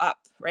 they go up,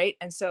 right?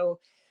 And so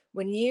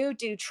when you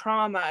do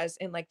traumas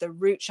in like the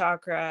root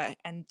chakra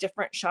and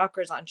different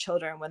chakras on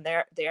children, when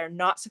they are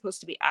not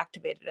supposed to be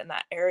activated in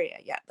that area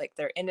yet, like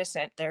they're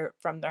innocent, they're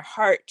from their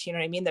heart, you know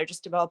what I mean, they're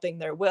just developing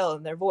their will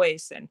and their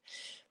voice, and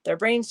their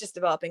brain's just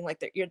developing,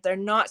 like they're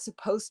not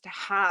supposed to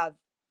have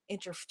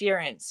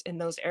interference in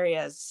those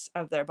areas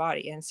of their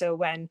body. And so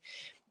when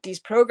these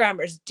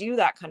programmers do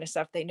that kind of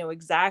stuff, they know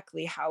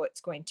exactly how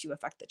it's going to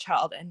affect the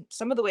child. And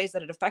some of the ways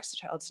that it affects the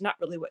child is not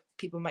really what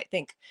people might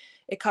think.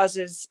 It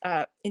causes,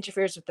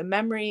 interferes with the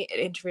memory, it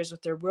interferes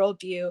with their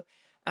worldview,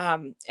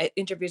 it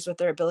interferes with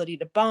their ability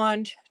to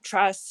bond,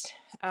 trust.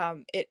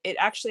 It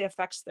actually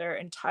affects their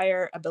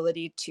entire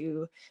ability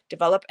to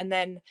develop. And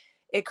then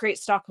it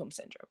creates Stockholm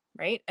syndrome,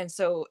 right? And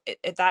so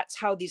that's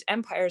how these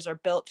empires are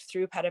built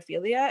through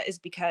pedophilia, is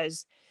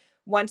because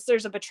once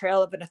there's a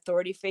betrayal of an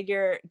authority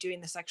figure doing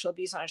the sexual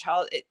abuse on a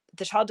child,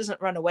 the child doesn't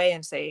run away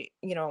and say,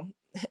 you know,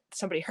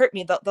 somebody hurt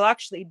me. They'll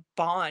actually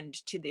bond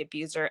to the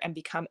abuser and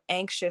become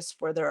anxious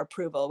for their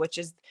approval, which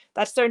is,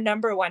 that's their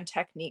number one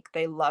technique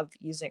they love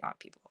using on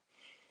people.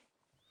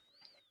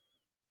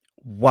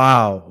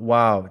 Wow,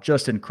 wow,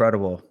 just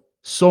incredible.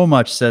 So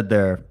much said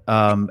there.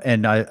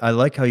 And I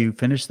like how you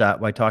finished that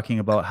by talking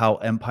about how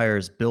empire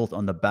is built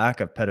on the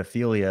back of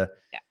pedophilia.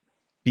 Yeah.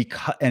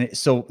 Because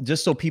so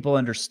just so people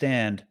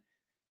understand,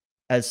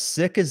 as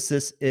sick as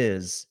this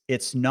is,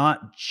 it's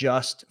not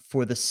just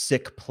for the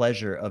sick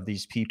pleasure of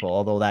these people,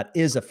 although that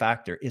is a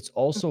factor. It's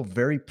also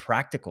very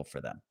practical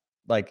for them.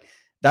 Like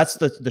that's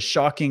the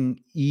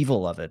shocking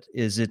evil of it,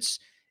 is it's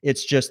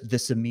just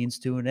this a means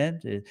to an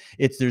end.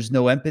 It's there's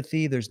no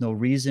empathy, there's no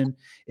reason.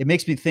 It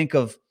makes me think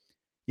of,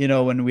 you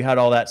know, when we had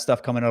all that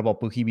stuff coming out about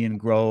Bohemian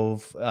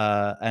Grove,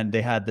 and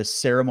they had this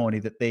ceremony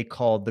that they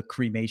called the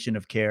cremation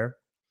of care.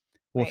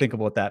 Well, Right. think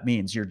about what that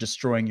means. You're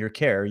destroying your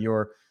care,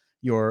 your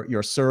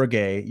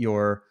surrogate,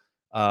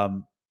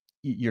 um,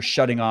 you're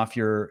shutting off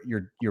your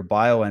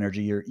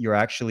bioenergy. You're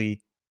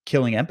actually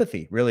killing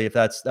empathy, really. If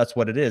that's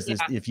what it is Yeah.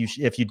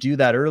 if you do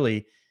that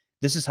early,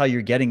 this is how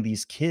you're getting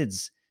these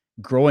kids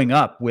growing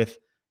up with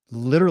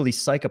literally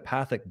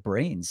psychopathic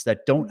brains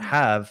that don't Mhm.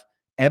 have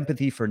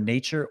empathy for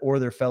nature or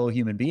their fellow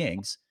human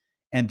beings,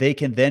 and they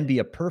can then be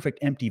a perfect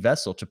empty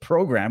vessel to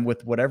program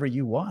with whatever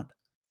you want.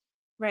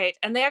 Right.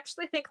 And they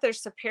actually think they're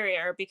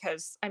superior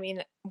because, I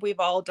mean, we've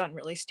all done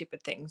really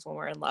stupid things when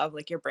we're in love.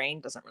 Like your brain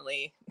doesn't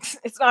really,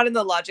 it's not in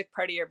the logic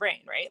part of your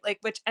brain, right? Like,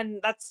 which, and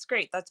that's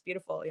great. That's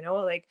beautiful. You know,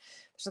 like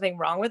there's nothing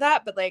wrong with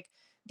that. But like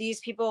these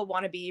people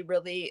want to be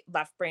really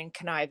left brain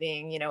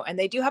conniving, you know, and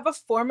they do have a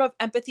form of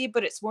empathy,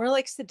 but it's more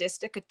like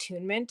sadistic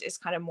attunement is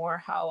kind of more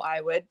how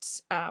I would,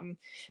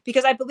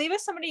 because I believe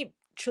if somebody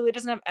truly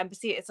doesn't have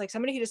empathy, it's like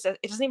somebody who just, it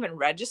doesn't even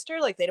register,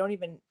 like they don't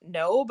even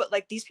know. But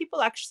like these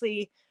people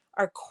actually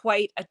are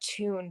quite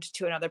attuned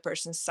to another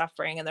person's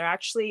suffering, and they're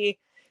actually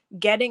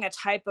getting a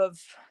type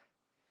of,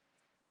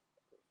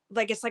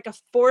 like, it's like a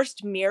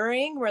forced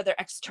mirroring where they're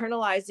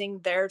externalizing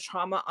their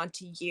trauma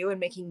onto you and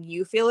making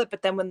you feel it,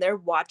 but then when they're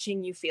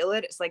watching you feel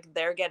it, it's like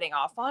they're getting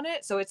off on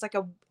it. So it's like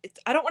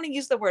I don't want to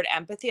use the word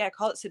empathy, I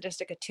call it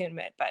sadistic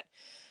attunement, but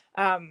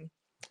I don't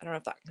know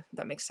if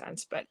that makes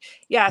sense, but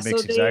yeah, It so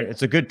makes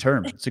it's a good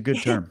term. It's a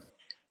good term.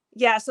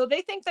 yeah, so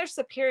they think they're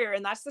superior,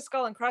 and that's the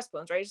skull and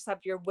crossbones, right? You just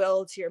have your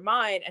will to your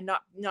mind and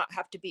not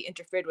have to be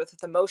interfered with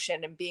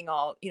emotion and being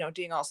all, you know,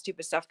 doing all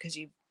stupid stuff because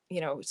you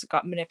know, it's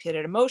got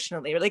manipulated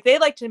emotionally. Or like they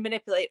like to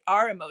manipulate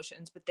our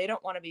emotions, but they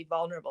don't want to be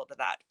vulnerable to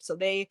that. So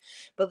they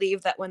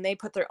believe that when they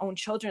put their own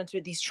children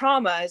through these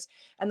traumas,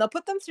 and they'll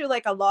put them through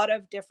like a lot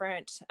of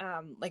different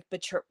like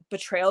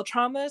betrayal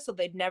traumas, so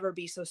they'd never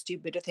be so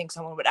stupid to think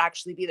someone would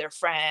actually be their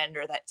friend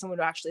or that someone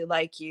would actually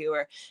like you,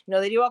 or you know,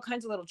 they do all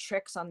kinds of little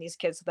tricks on these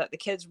kids so that the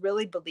kids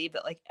really believe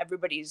that like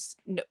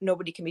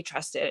nobody can be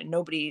trusted and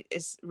nobody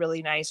is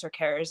really nice or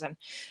cares. And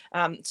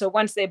so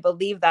once they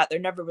believe that, they're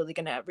never really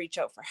going to reach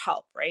out for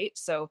help, right?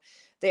 So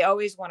they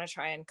always want to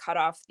try and cut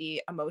off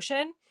the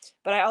emotion.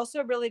 But I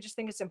also really just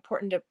think it's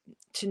important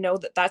to know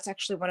that that's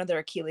actually one of their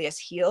Achilles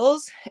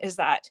heels, is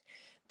that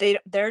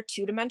they're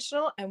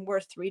two-dimensional and we're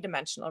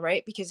three-dimensional,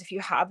 right? Because if you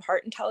have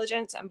heart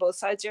intelligence on both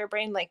sides of your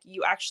brain, like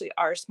you actually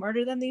are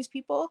smarter than these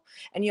people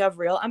and you have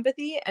real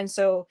empathy. And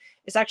so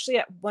it's actually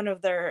one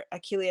of their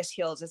Achilles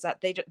heels is that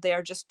they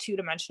are just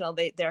two-dimensional.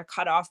 They're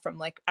cut off from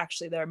like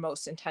actually their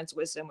most intense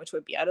wisdom, which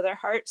would be out of their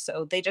heart.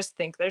 So they just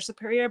think they're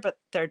superior, but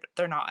they're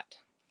not.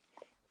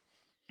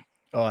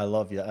 Oh, I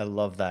love you. I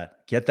love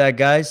that. Get that,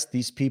 guys?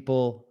 These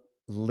people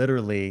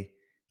literally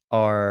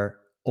are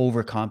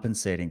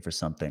overcompensating for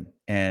something.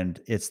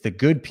 And it's the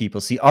good people.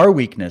 See, our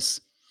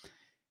weakness,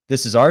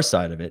 this is our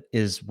side of it,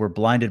 is we're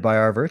blinded by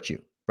our virtue,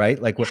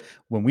 right? Like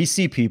when we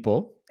see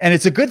people, and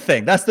it's a good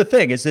thing. That's the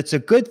thing, is it's a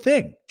good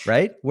thing,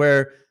 right?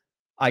 Where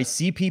I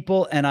see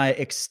people and I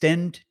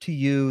extend to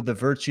you the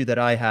virtue that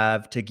I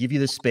have to give you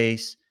the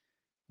space.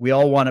 We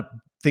all want to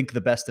think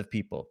the best of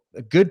people.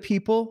 Good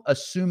people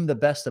assume the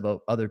best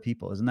about other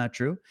people. Isn't that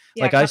true?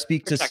 Yeah, Like I kind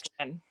speak of to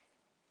protection.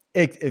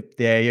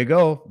 there you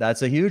go.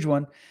 That's a huge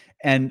one.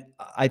 And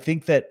I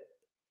think that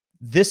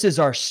this is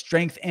our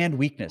strength and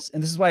weakness.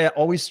 And this is why I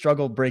always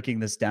struggle breaking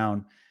this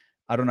down.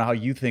 I don't know how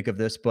you think of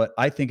this, but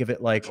I think of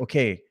it like,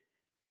 okay,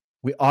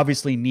 we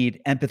obviously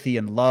need empathy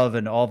and love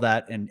and all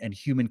that and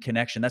human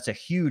connection. That's a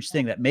huge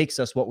thing that makes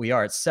us what we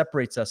are. It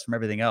separates us from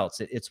everything else.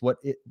 It's what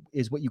it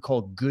is what you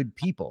call good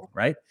people,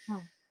 right? Hmm.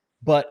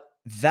 But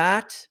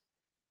that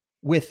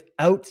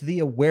without the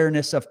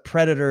awareness of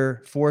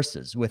predator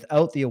forces,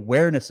 without the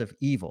awareness of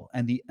evil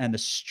and the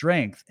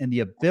strength and the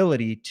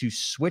ability to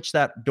switch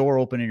that door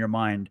open in your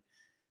mind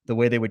the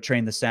way they would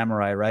train the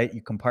samurai, right?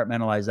 You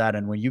compartmentalize that.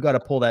 And when you got to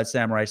pull that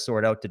samurai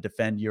sword out to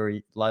defend your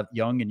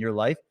young in your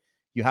life,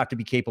 you have to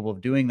be capable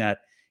of doing that.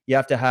 You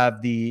have to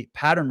have the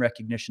pattern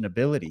recognition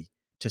ability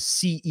to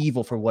see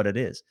evil for what it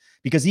is,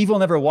 because evil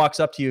never walks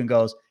up to you and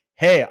goes,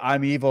 "Hey,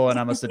 I'm evil and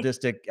I'm a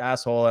sadistic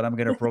asshole and I'm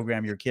going to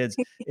program your kids."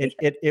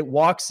 It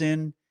walks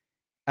in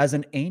as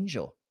an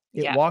angel.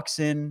 It Yeah. walks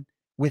in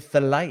with the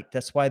light.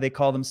 That's why they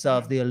call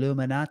themselves the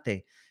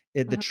Illuminati.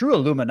 The true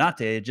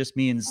Illuminati, it just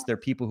means they're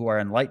people who are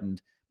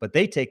enlightened, but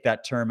they take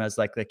that term as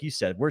like you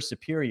said, we're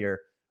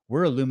superior.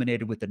 We're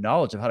illuminated with the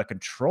knowledge of how to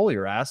control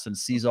your ass and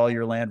seize all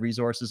your land,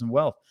 resources, and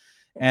wealth.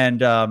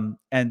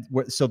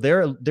 So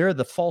they're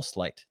the false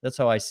light. That's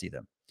how I see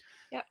them.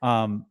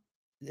 Yeah.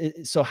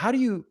 So how do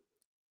you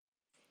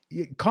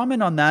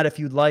comment on that if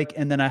you'd like?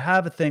 And then I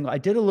have a thing. I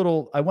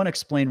want to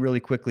explain really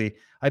quickly.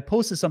 I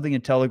posted something in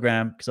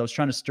Telegram because I was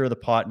trying to stir the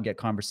pot and get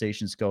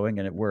conversations going,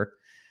 and it worked.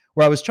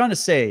 Where I was trying to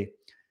say,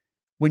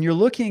 when you're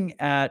looking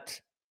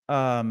at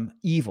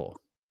evil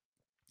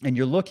and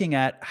you're looking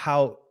at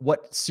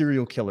what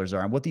serial killers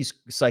are and what these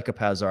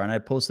psychopaths are, and I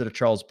posted a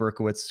Charles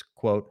Berkowitz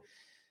quote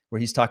where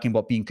he's talking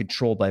about being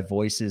controlled by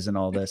voices and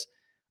all this.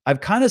 I've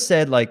kind of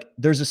said, like,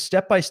 there's a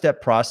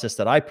step-by-step process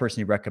that I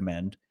personally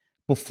recommend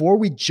before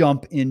we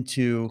jump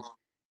into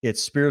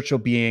its spiritual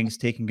beings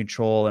taking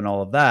control and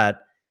all of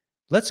that.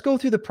 Let's go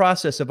through the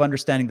process of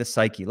understanding the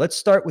psyche. Let's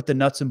start with the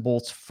nuts and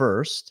bolts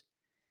first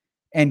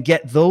and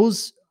get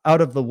those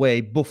out of the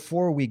way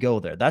before we go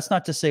there. That's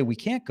not to say we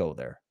can't go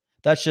there.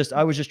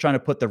 I was just trying to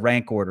put the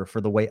rank order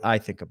for the way I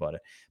think about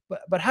it.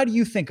 But how do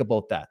you think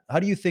about that? How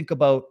do you think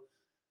about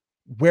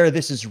where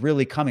this is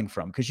really coming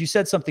from? Because you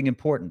said something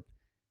important.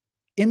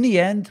 In the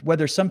end,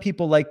 whether some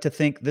people like to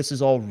think this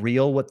is all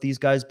real, what these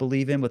guys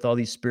believe in with all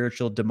these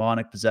spiritual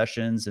demonic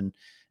possessions and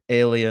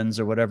aliens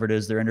or whatever it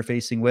is they're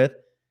interfacing with,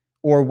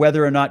 or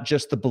whether or not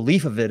just the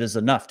belief of it is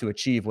enough to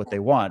achieve what they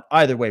want.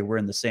 Either way, we're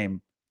in the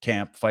same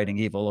camp fighting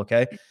evil,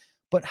 okay?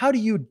 But how do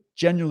you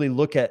genuinely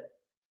look at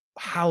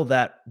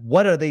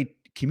what are they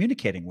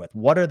communicating with?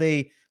 What are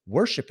they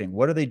worshiping?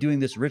 What are they doing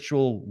this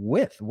ritual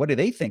with? What do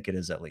they think it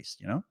is, at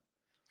least, you know?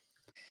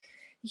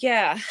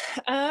 Yeah.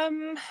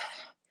 Um,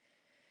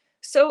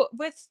 so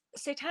with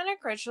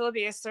satanic ritual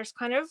abuse, there's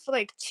kind of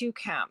like two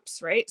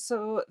camps, right?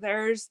 So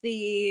there's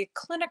the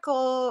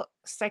clinical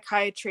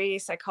psychiatry,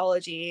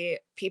 psychology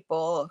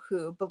people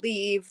who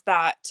believe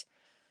that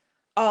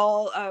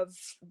all of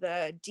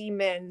the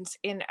demons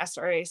in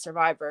SRA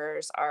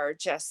survivors are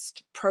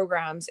just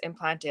programs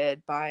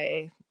implanted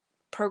by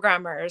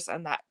programmers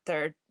and that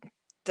they're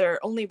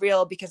only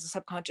real because the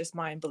subconscious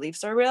mind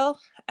believes they're real.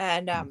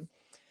 And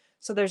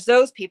so there's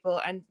those people,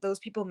 and those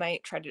people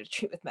might try to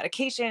treat with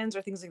medications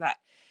or things like that.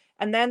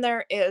 And then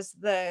there is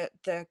the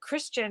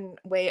Christian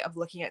way of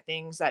looking at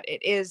things, that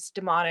it is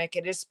demonic,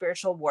 it is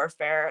spiritual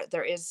warfare.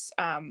 There is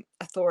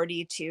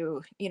authority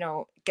to,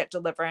 get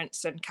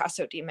deliverance and cast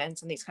out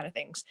demons and these kind of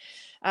things.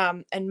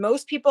 And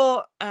most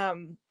people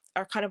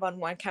are kind of on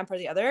one camp or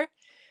the other.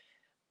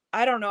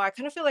 I don't know. I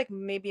kind of feel like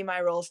maybe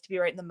my role is to be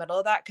right in the middle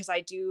of that, because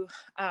I do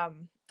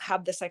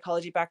have the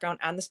psychology background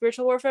and the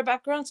spiritual warfare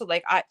background. So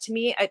like, to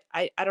me,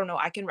 I don't know.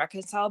 I can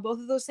reconcile both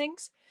of those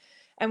things.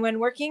 And when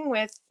working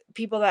with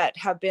people that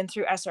have been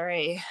through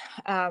SRA,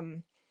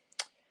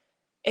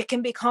 it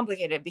can be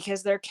complicated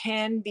because there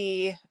can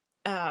be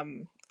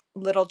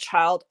little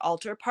child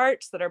alter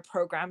parts that are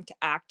programmed to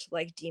act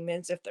like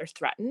demons if they're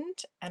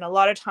threatened. And a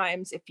lot of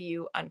times, if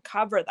you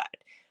uncover that,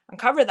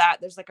 uncover that,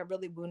 there's like a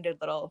really wounded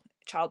little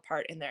child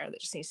part in there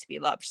that just needs to be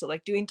loved. So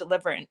like doing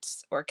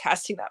deliverance or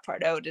casting that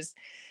part out is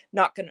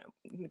not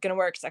gonna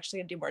work. It's actually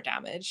gonna do more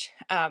damage.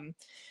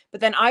 But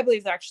then I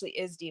believe there actually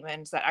is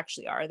demons that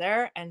actually are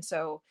there, and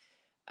so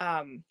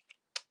um,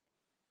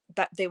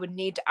 that they would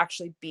need to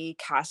actually be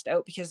cast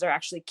out because they're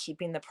actually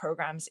keeping the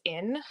programs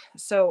in.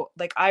 So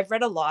like I've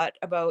read a lot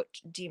about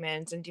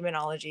demons and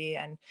demonology,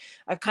 and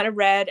I've kind of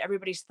read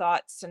everybody's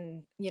thoughts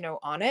and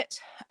on it.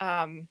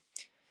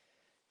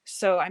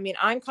 So I mean,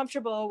 I'm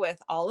comfortable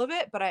with all of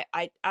it, but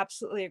I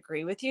absolutely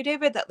agree with you,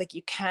 David, that like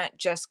you can't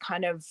just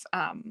kind of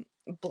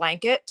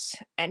blanket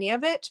any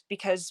of it,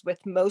 because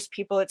with most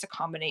people it's a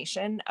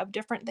combination of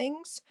different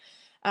things.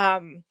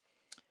 um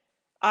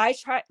I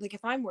try, like,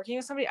 if I'm working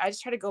with somebody, I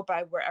just try to go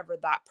by wherever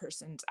that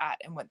person's at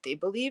and what they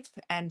believe.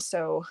 And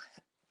so,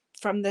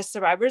 from the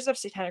survivors of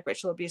satanic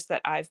ritual abuse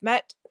that I've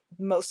met,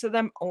 most of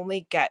them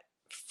only get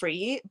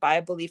free by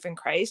a belief in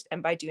Christ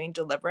and by doing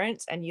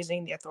deliverance and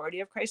using the authority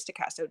of Christ to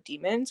cast out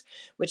demons,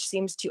 which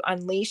seems to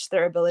unleash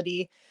their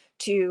ability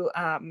to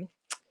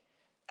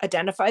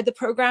identify the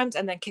programs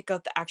and then kick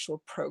out the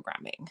actual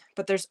programming.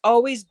 But there's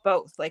always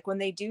both. Like when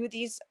they do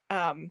these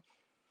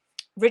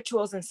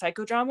rituals and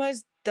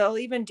psychodramas, they'll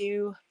even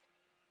do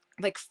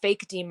like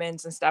fake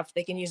demons and stuff.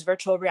 They can use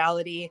virtual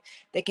reality,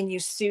 they can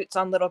use suits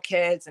on little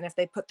kids, and if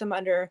they put them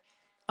on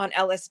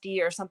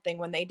LSD or something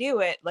when they do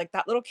it, like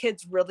that little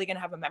kid's really going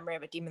to have a memory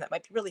of a demon that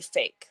might be really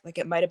fake. Like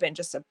it might have been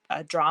just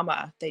a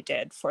drama they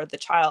did for the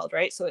child,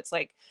 right? So it's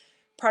like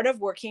part of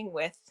working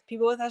with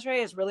people with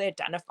SRA is really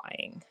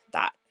identifying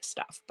that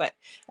stuff. But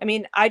I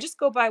mean, I just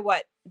go by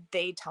what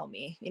they tell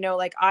me,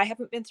 like I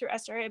haven't been through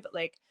SRA, but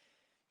like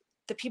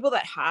the people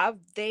that have,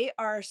 they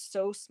are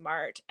so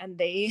smart and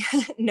they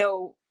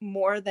know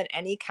more than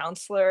any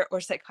counselor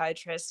or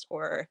psychiatrist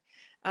or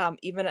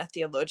even a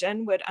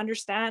theologian would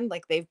understand.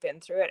 Like they've been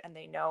through it and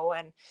they know.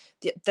 And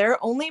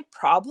their only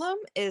problem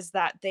is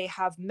that they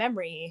have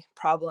memory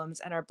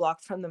problems and are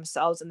blocked from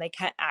themselves and they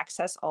can't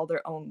access all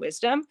their own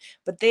wisdom.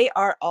 But they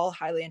are all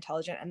highly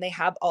intelligent and they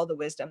have all the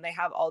wisdom. They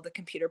have all the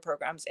computer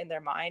programs in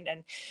their mind.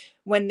 And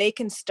when they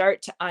can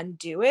start to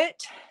undo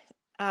it,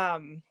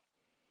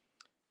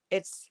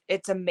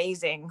 it's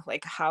amazing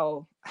like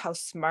how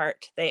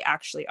smart they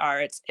actually are.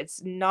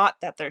 It's not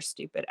that they're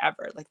stupid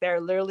ever. Like they're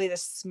literally the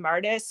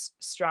smartest,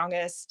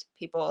 strongest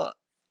people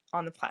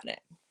on the planet.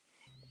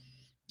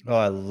 Oh,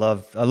 I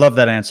love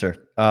that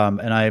answer.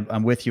 And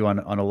I'm with you on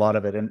a lot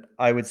of it. And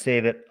I would say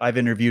that I've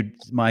interviewed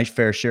my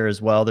fair share as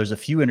well. There's a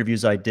few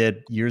interviews I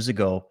did years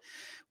ago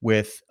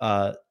with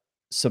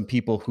some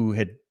people who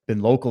had been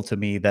local to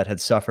me that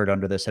had suffered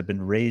under this, had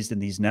been raised in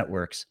these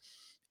networks.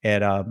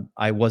 And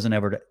I wasn't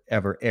ever to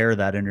ever air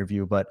that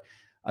interview, but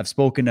I've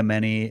spoken to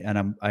many,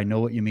 and I know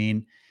what you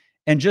mean.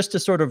 And just to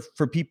sort of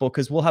for people,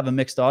 because we'll have a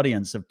mixed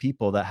audience of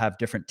people that have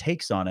different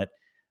takes on it.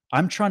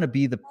 I'm trying to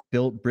be the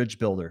bridge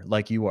builder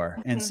like you are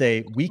and Mhm.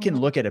 say we can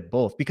Mhm. look at it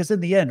both, because in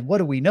the end, what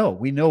do we know?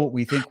 We know what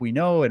we think we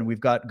know, and we've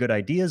got good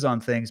ideas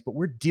on things, but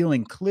we're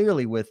dealing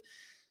clearly with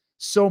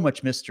so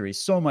much mystery,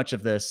 so much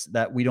of this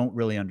that we don't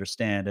really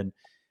understand. And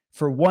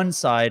for one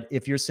side,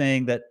 if you're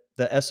saying that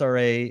the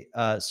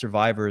SRA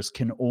survivors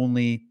can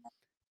only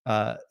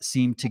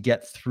seem to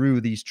get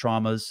through these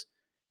traumas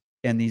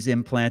and these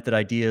implanted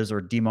ideas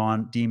or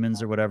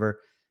demons or whatever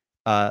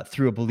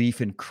through a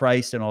belief in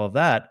Christ and all of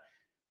that,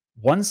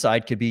 one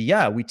side could be,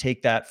 yeah, we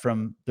take that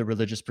from the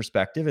religious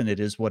perspective and it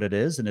is what it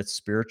is and it's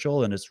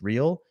spiritual and it's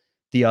real.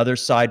 The other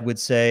side would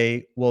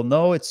say, well,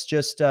 no, it's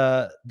just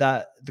that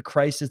the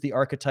Christ is the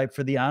archetype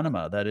for the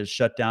anima that is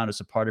shut down as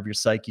a part of your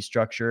psyche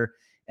structure.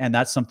 And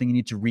that's something you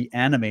need to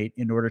reanimate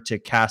in order to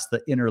cast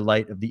the inner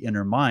light of the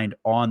inner mind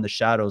on the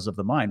shadows of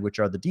the mind, which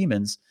are the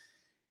demons.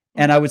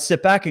 And Mhm. I would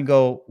sit back and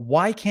go,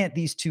 why can't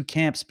these two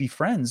camps be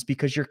friends?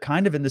 Because you're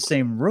kind of in the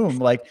same room.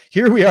 Like,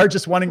 here we are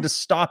just wanting to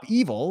stop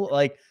evil.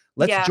 Like,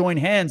 let's Yeah. join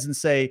hands and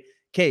say,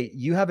 okay,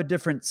 you have a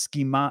different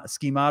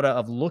schemata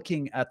of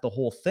looking at the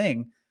whole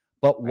thing,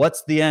 but Right.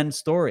 what's the end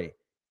story?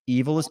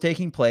 Evil is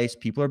taking place.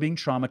 People are being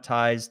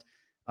traumatized.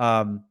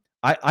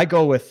 I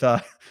go with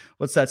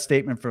what's that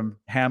statement from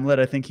Hamlet?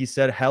 I think he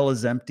said, "Hell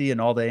is empty and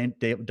all the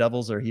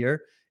devils are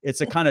here." It's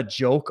a kind of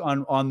joke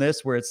on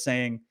this where it's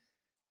saying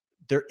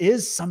there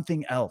is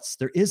something else.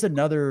 There is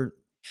another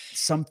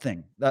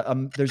something.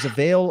 There's a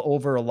veil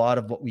over a lot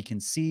of what we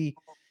can see.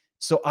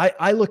 So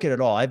I look at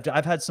it all. I've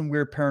had some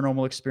weird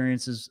paranormal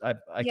experiences. I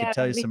could Yeah,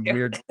 tell you me some too.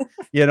 weird,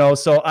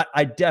 so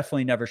I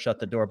definitely never shut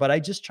the door, but I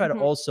just try to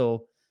Mhm.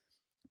 also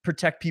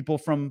protect people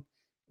from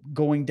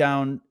going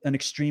down an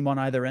extreme on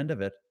either end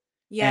of it.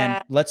 And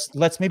Yeah,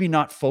 let's maybe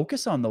not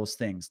focus on those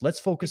things. Let's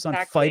focus on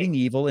exactly. fighting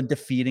evil and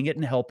defeating it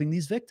and helping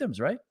these victims,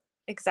 right?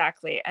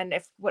 Exactly. And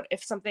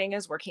if something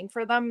is working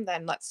for them,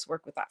 then let's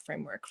work with that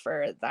framework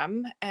for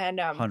them. And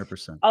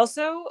 100%.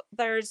 also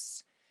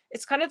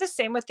it's kind of the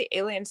same with the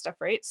alien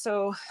stuff, right?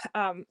 So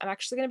I'm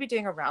actually going to be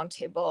doing a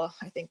roundtable,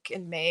 I think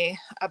in May,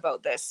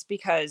 about this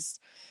because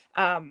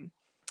um,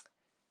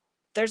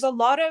 there's a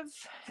lot of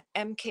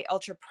MK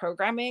Ultra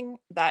programming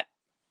that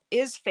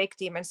is fake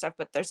demon stuff,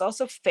 but there's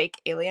also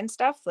fake alien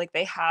stuff. Like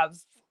they have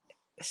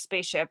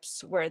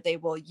spaceships where they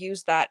will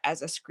use that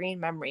as a screen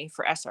memory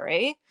for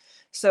SRA.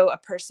 So a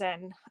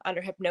person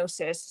under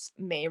hypnosis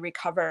may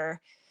recover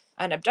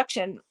an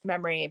abduction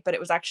memory, but it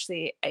was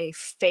actually a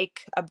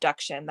fake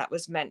abduction that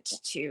was meant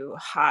to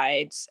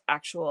hide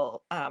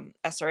actual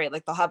SRA.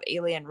 Like they'll have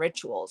alien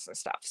rituals and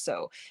stuff.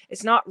 So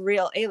it's not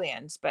real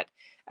aliens, but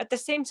at the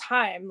same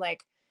time,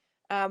 like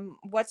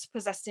what's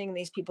possessing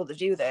these people to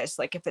do this,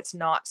 like if it's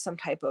not some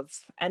type of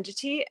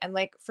entity. And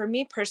like for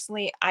me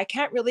personally, I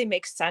can't really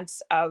make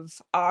sense of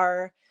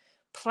our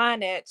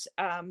planet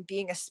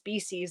being a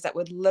species that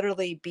would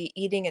literally be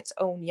eating its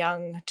own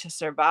young to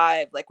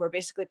survive. Like we're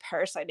basically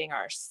parasiting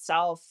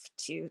ourselves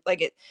to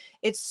like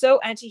it's so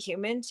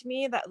anti-human to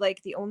me that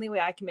like the only way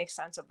I can make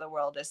sense of the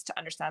world is to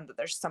understand that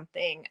there's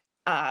something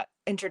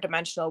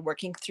interdimensional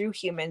working through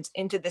humans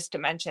into this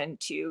dimension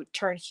to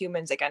turn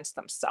humans against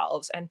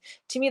themselves. And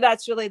to me,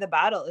 that's really the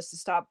battle, is to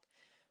stop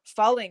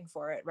falling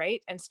for it,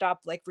 right? And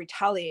stop like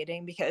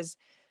retaliating, because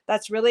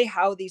that's really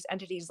how these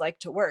entities like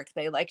to work.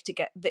 They like to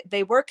get,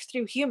 they work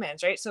through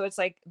humans, right? So it's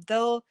like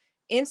they'll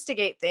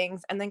instigate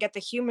things and then get the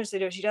humans to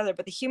do it to each other,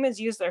 but the humans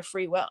use their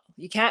free will.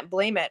 You can't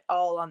blame it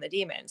all on the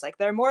demons. Like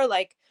they're more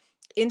like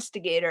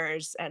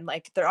instigators, and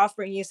like they're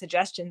offering you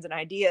suggestions and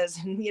ideas,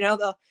 and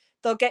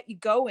they'll get you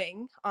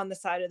going on the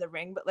side of the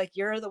ring, but like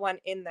you're the one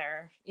in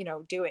there,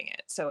 doing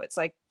it. So it's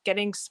like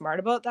getting smart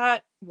about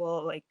that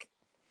will like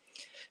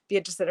be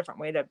just a different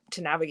way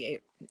to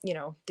navigate,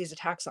 these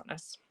attacks on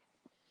us.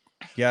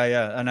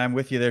 Yeah. And I'm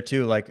with you there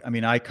too. Like, I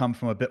mean, I come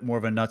from a bit more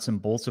of a nuts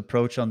and bolts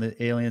approach on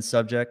the alien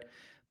subject,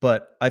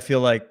 but I feel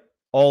like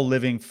all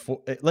living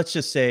let's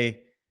just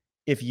say,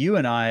 if you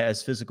and I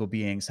as physical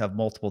beings have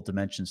multiple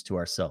dimensions to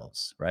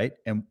ourselves, right?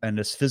 And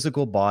this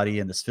physical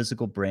body and this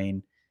physical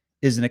brain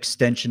is an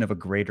extension of a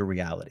greater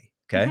reality.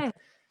 Okay. Mhm.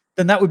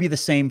 Then that would be the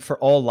same for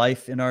all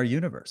life in our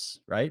universe,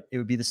 right? It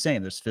would be the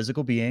same. There's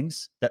physical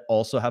beings that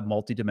also have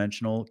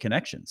multidimensional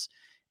connections.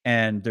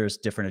 And there's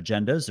different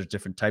agendas, there's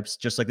different types,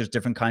 just like there's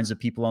different kinds of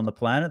people on the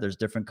planet, there's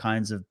different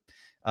kinds of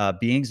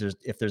beings.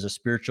 If there's a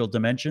spiritual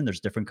dimension, there's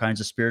different kinds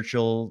of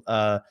spiritual,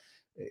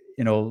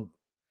 you know,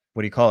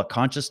 what do you call it?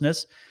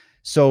 Consciousness.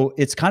 So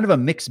it's kind of a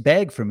mixed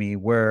bag for me,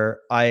 where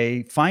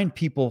I find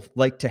people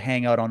like to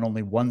hang out on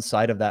only one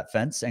side of that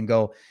fence and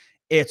go,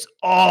 it's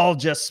all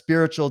just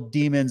spiritual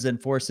demons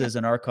and forces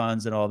and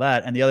archons and all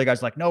that. And the other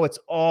guy's like, no, it's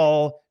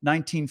all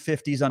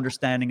 1950s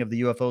understanding of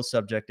the UFO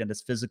subject and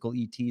it's physical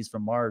ETs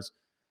from Mars.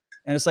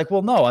 And it's like,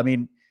 well, no, I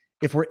mean,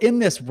 if we're in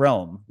this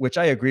realm, which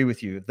I agree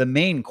with you, the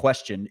main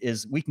question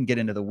is, we can get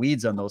into the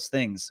weeds on those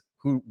things.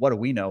 What do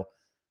we know?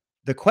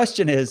 The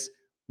question is,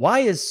 why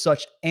is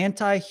such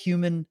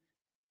anti-human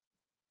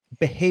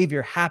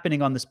behavior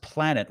happening on this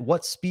planet?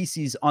 What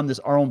species on this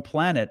our own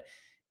planet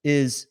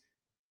is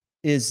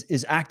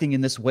acting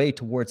in this way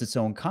towards its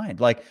own kind?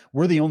 Like,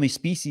 we're the only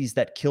species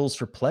that kills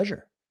for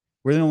pleasure.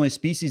 We're the only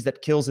species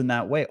that kills in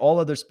that way. All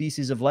other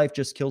species of life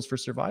just kills for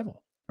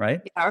survival,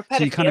 right? Yeah, or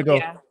So you kind of go,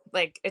 pedophilia,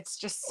 like it's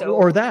just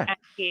or so that.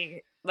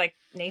 anti like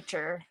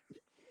nature.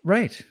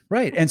 Right.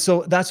 And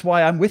so that's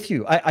why I'm with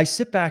you. I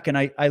sit back and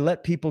I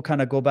let people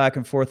kind of go back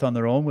and forth on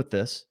their own with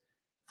this.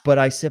 But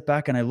I sit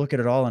back and I look at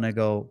it all and I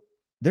go,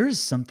 there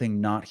is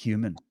something not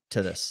human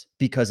to this,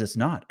 because it's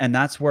not. And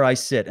that's where I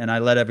sit and I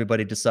let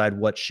everybody decide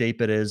what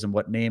shape it is and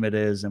what name it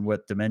is and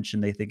what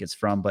dimension they think it's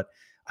from. But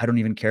I don't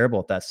even care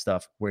about that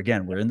stuff. We're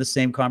in the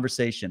same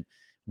conversation.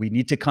 We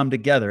need to come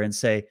together and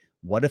say,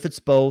 what if it's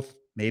both?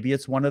 Maybe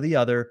it's one or the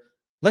other.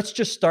 Let's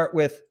just start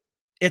with,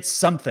 it's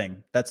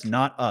something that's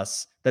not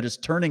us that is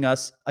turning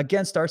us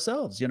against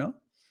ourselves,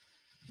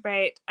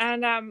 Right.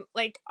 And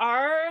like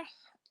our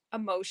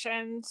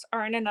emotions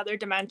are in another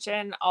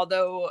dimension,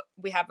 although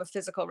we have a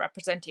physical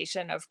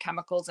representation of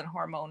chemicals and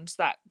hormones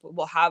that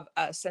will have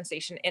a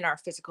sensation in our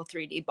physical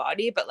 3D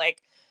body, but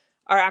like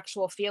our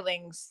actual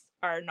feelings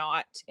are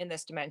not in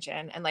this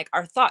dimension, and like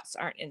our thoughts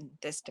aren't in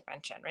this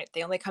dimension, right?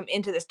 They only come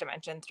into this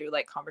dimension through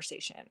like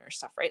conversation or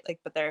stuff, right? Like,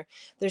 but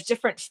there's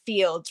different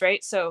fields,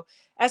 right? So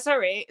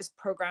SRA is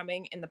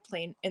programming in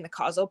the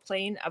causal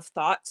plane of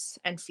thoughts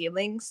and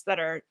feelings that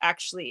are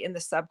actually in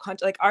the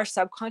subconscious. Like our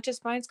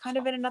subconscious mind's kind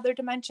of in another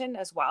dimension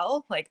as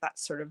well. Like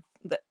that's sort of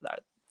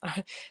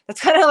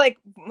that's kind of like,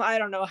 I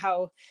don't know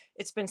how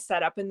it's been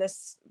set up in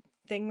this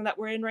thing that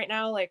we're in right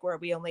now, like where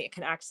we only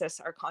can access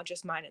our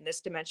conscious mind in this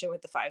dimension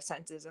with the five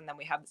senses, and then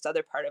we have this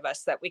other part of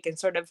us that we can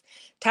sort of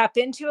tap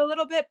into a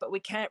little bit, but we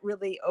can't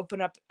really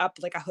open up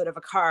like a hood of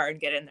a car and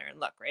get in there and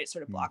look, right? It's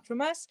sort of blocked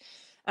from us.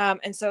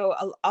 And so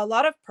a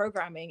lot of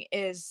programming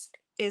is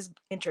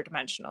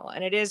interdimensional,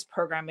 and it is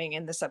programming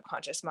in the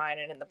subconscious mind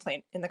and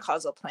in the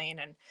causal plane.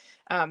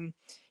 And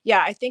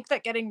yeah, I think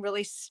that getting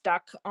really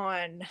stuck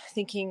on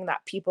thinking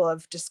that people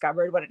have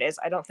discovered what it is,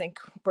 I don't think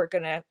we're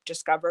going to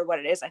discover what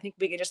it is. I think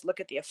we can just look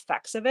at the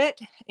effects of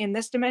it in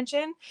this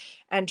dimension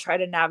and try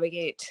to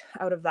navigate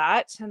out of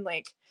that. And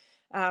like,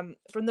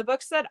 from the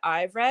books that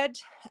I've read,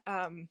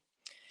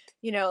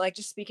 like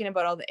just speaking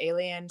about all the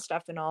alien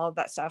stuff and all of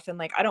that stuff. And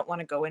like, I don't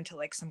want to go into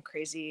like some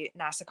crazy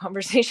NASA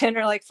conversation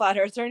or like flat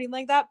earth or anything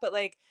like that, but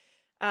like,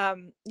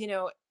 you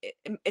know,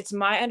 it's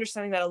my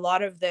understanding that a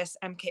lot of this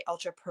MK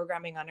Ultra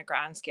programming on a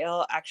grand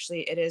scale,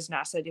 actually, it is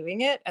NASA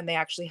doing it, and they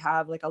actually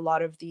have like a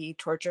lot of the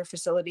torture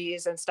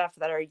facilities and stuff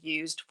that are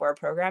used for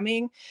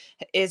programming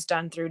is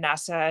done through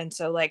NASA, and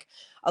so like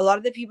a lot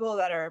of the people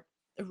that are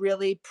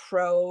really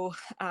pro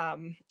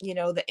you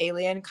know, the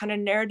alien kind of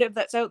narrative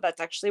that's out,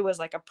 that's actually was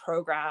like a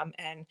program.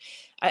 And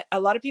a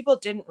lot of people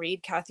didn't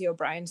read Kathy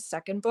O'Brien's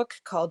second book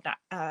called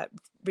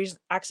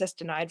Access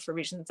Denied for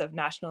Reasons of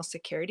National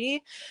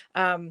Security.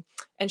 um,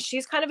 and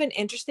she's kind of an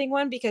interesting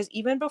one because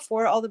even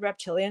before all the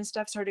reptilian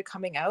stuff started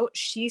coming out,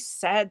 she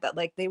said that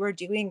like they were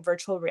doing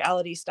virtual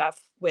reality stuff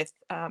with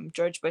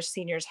George Bush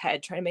Sr.'s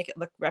head, trying to make it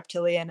look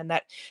reptilian, and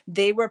that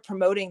they were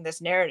promoting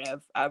this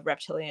narrative of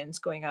reptilians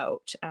going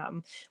out,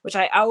 which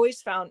I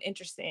always found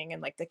interesting,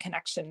 and like the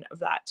connection of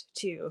that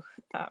to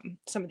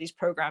some of these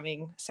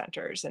programming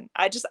centers. And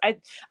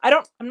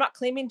I'm not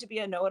claiming to be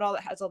a know-it-all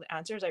that has all the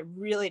answers. I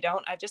really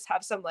don't. I just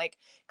have some like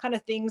kind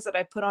of things that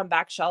I put on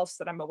back shelves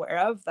that I'm aware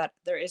of, that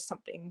there is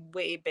something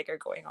way bigger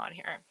going on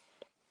here.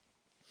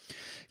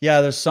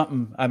 Yeah, there's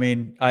something. I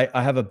mean,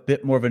 I have a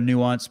bit more of a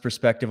nuanced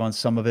perspective on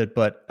some of it,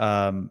 but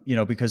you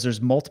know, because there's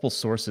multiple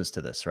sources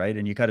to this, right?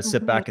 And you got to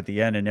sit Mhm. back at the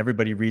end and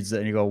everybody reads it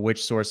and you go,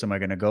 which source am I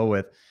going to go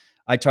with?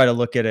 I try to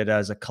look at it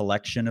as a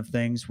collection of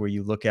things where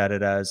you look at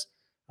it as,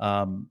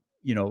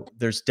 you know,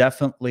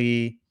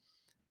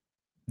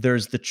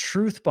 there's the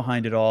truth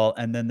behind it all,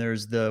 and then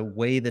there's the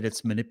way that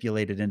it's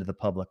manipulated into the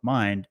public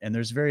mind, and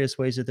there's various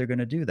ways that they're going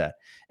to do that.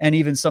 And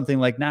even something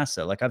like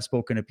NASA, like I've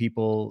spoken to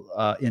people,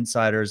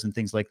 insiders and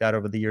things like that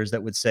over the years,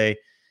 that would say,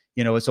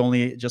 you know, it's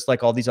only just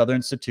like all these other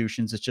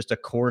institutions, it's just a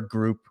core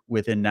group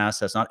within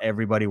NASA. It's not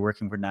everybody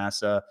working for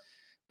NASA,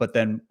 but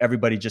then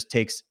everybody just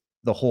takes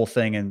the whole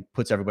thing and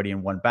puts everybody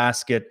in one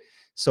basket.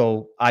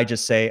 So I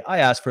just say, I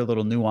ask for a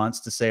little nuance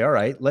to say, all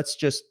right, let's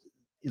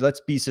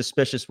be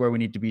suspicious where we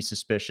need to be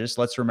suspicious.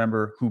 Let's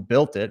remember who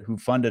built it, who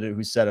funded it,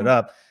 who set it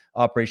up.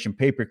 Operation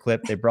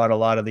Paperclip, they brought a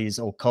lot of these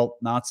occult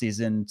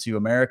Nazis into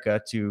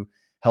America to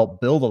help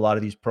build a lot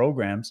of these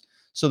programs.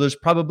 So there's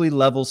probably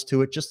levels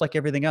to it, just like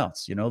everything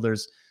else. You know,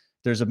 there's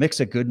a mix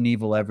of good and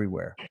evil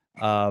everywhere.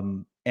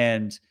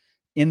 And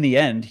in the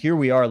end, here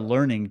we are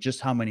learning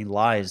just how many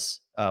lies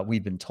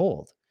we've been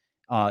told,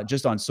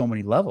 just on so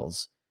many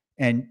levels.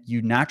 And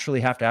you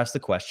naturally have to ask the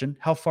question,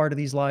 how far do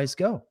these lies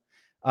go?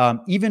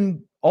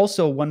 Even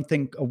also, one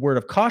thing, a word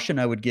of caution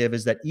I would give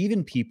is that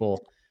even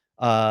people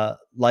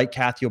like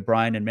Kathy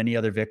O'Brien and many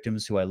other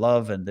victims who I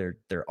love, and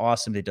they're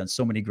awesome. They've done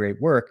so many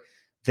great work.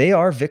 They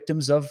are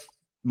victims of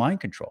mind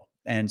control,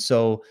 and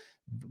so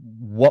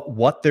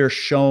what they're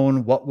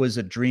shown, what was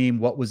a dream,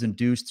 what was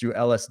induced through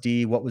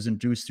LSD, what was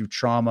induced through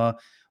trauma,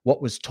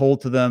 what was told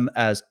to them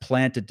as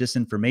planted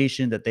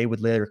disinformation that they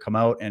would later come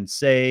out and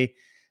say.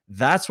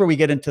 That's where we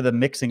get into the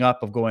mixing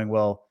up of going,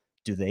 well,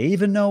 do they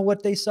even know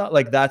what they saw?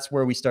 Like that's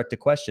where we start to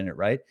question it,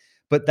 right?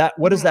 But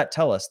what does that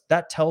tell us?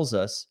 That tells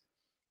us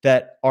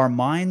that our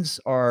minds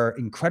are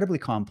incredibly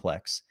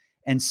complex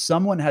and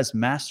someone has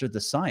mastered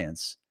the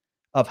science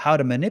of how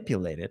to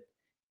manipulate it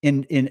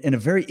in a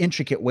very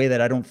intricate way that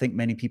I don't think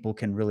many people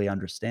can really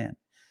understand.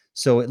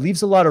 So it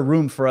leaves a lot of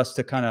room for us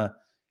to kind of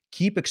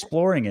keep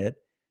exploring it,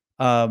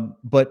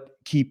 but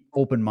keep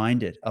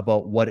open-minded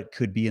about what it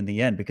could be in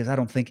the end, because I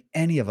don't think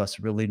any of us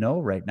really know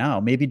right now.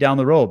 Maybe down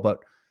the road, but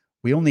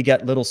we only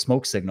get little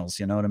smoke signals.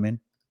 You know what I mean?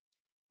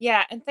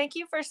 Yeah, and thank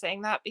you for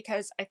saying that,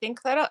 because I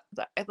think that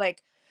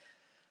like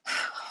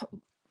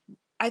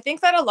I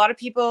think that a lot of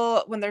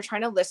people, when they're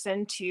trying to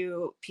listen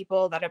to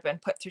people that have been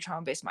put through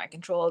trauma-based mind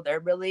control, they're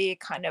really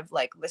kind of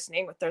like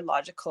listening with their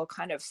logical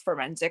kind of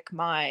forensic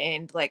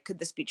mind. Like, could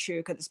this be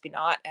true? Could this be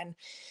not? And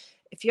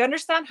if you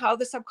understand how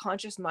the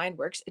subconscious mind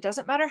works, it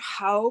doesn't matter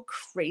how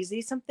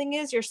crazy something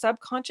is, your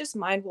subconscious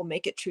mind will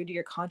make it true to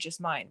your conscious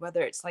mind,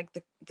 whether it's like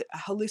the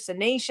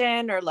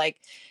hallucination or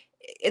like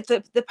it's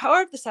the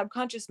power of the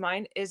subconscious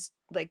mind is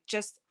like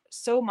just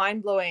so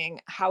mind-blowing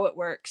how it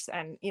works.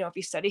 And you know, if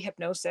you study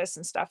hypnosis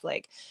and stuff,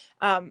 like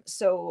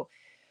so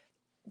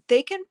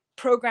they can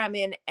program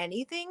in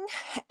anything,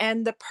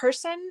 and the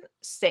person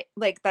say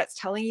like that's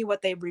telling you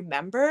what they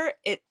remember,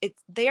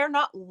 they are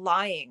not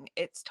lying.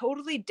 It's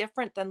totally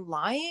different than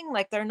lying.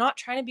 Like, they're not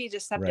trying to be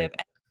deceptive.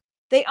 Right.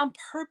 They on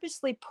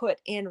purposely put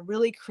in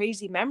really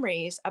crazy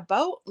memories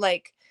about,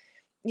 like,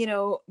 you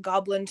know,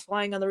 goblins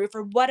flying on the roof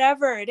or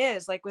whatever it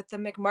is, like with the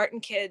McMartin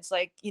kids,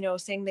 like, you know,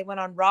 saying they went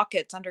on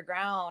rockets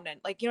underground,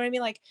 and like, you know what I mean?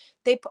 Like,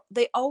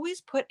 they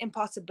always put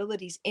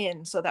impossibilities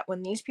in so that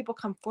when these people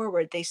come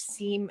forward, they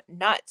seem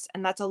nuts.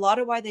 And that's a lot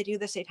of why they do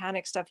the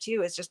satanic stuff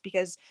too, is just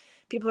because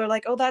people are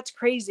like, oh, that's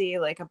crazy.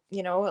 Like,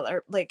 you know,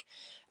 or like,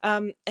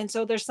 and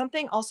so there's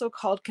something also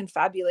called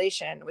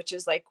confabulation, which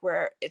is like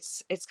where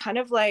it's kind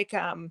of like,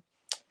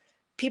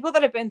 people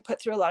that have been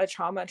put through a lot of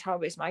trauma and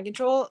trauma-based mind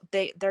control,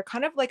 they're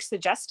kind of like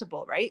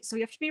suggestible, right? So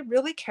you have to be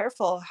really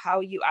careful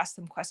how you ask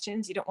them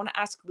questions. You don't want to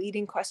ask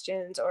leading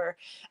questions or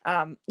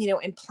you know,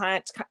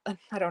 implant.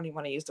 I don't even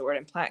want to use the word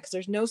implant, because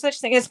there's no such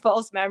thing as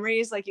false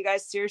memories. Like, you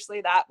guys, seriously,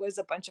 that was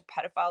a bunch of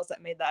pedophiles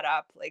that made that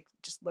up. Like,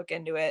 just look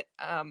into it.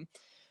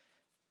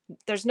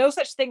 there's no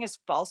such thing as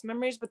false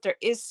memories, but there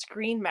is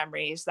screen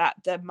memories that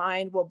the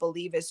mind will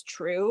believe is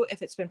true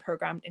if it's been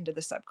programmed into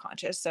the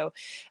subconscious. So,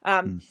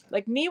 Mm.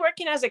 like me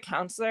working as a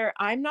counselor,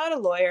 I'm not a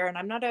lawyer and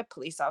I'm not a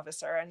police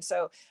officer. And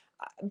so,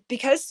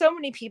 because so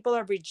many people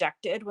are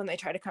rejected when they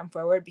try to come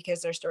forward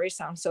because their stories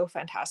sound so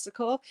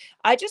fantastical,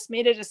 I just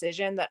made a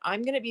decision that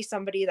I'm going to be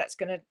somebody that's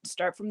going to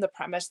start from the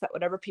premise that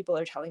whatever people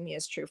are telling me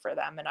is true for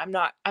them, and I'm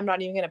not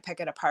even going to pick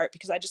it apart,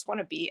 because I just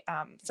want to be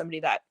somebody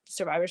that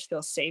survivors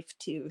feel safe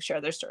to share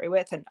their story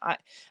with. And I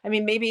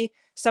mean, maybe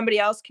somebody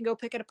else can go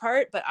pick it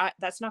apart, but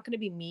that's not going to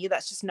be me.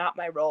 That's just not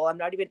my role. I'm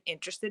not even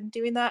interested in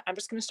doing that. I'm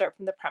just going to start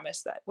from the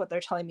premise that what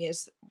they're telling me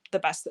is the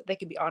best that they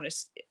can be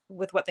honest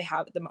with what they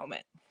have at the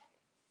moment.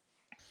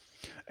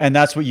 And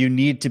that's what you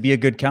need to be a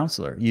good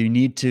counselor. You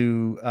need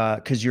to,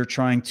 because you're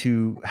trying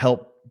to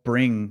help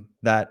bring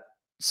that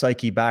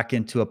psyche back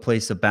into a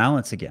place of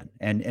balance again.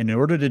 And in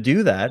order to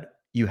do that,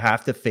 you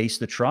have to face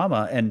the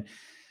trauma. And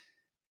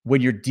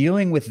when you're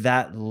dealing with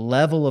that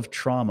level of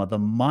trauma, the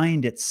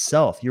mind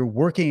itself, you're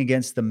working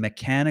against the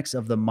mechanics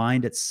of the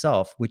mind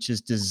itself, which is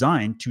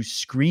designed to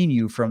screen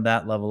you from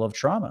that level of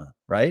trauma,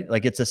 right?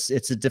 Like it's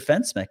a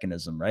defense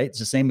mechanism, right? It's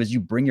the same as you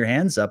bring your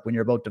hands up when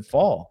you're about to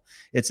fall.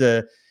 It's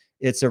a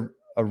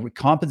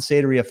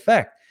compensatory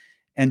effect.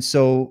 And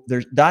so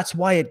that's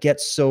why it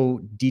gets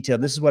so detailed.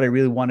 This is what I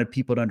really wanted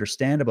people to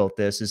understand about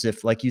this is,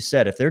 if, like you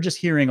said, if they're just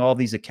hearing all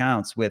these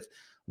accounts with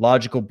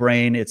logical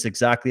brain, it's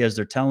exactly as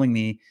they're telling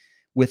me,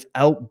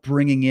 without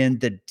bringing in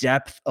the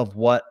depth of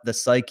what the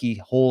psyche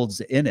holds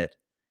in it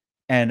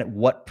and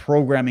what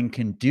programming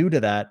can do to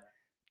that,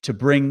 to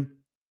bring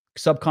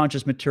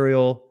subconscious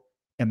material,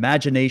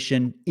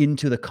 imagination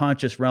into the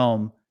conscious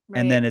realm,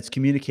 and Right. then it's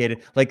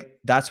communicated. Like,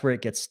 that's where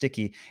it gets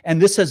sticky.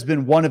 And this has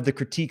been one of the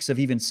critiques of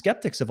even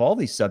skeptics of all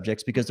these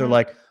subjects, because they're Mhm.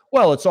 like,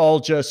 well, it's all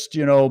just,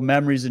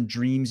 memories and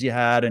dreams you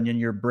had, and in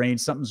your brain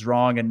something's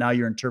wrong and now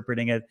you're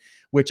interpreting it,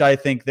 which I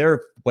think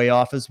they're way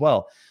off as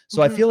well.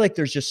 So I Mhm. feel like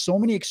there's just so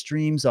many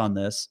extremes on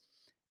this,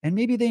 and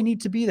maybe they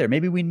need to be there.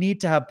 Maybe we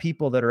need to have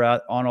people that are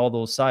out on all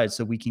those sides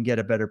so we can get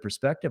a better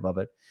perspective of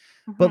it.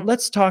 But Mhm.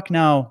 let's talk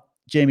now,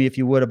 Jaymee, if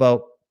you would,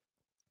 about,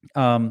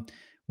 um,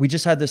 we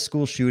just had this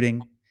school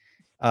shooting.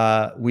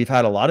 We've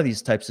had a lot of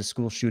these types of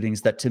school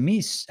shootings that, to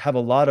me, have a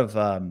lot of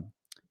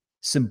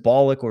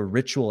symbolic or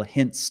ritual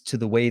hints to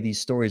the way these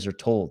stories are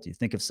told. You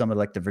think of some of,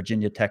 like, the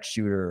Virginia Tech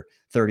shooter,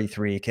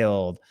 33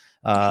 killed,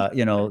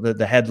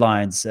 the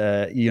headlines,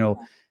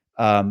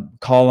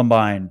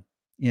 Columbine,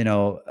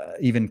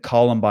 even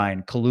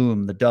Columbine,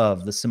 Kaloum, the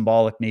dove, the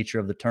symbolic nature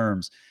of the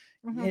terms.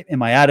 Mhm.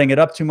 Am I adding it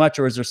up too much,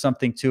 or is there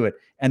something to it?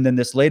 And then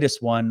this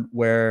latest one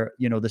where,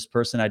 this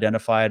person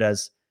identified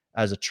as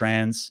a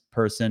trans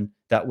person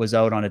that was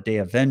out on a day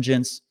of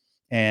vengeance,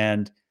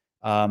 and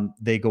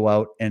they go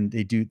out and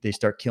they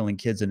start killing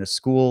kids in a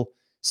school.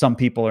 Some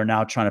people are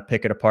now trying to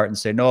pick it apart and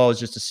say, no, it's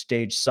just a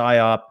stage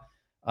psyop.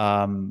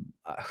 Um,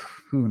 uh,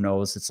 who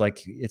knows? It's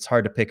like, it's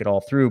hard to pick it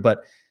all through,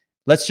 but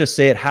let's just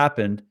say it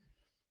happened.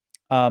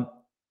 Um,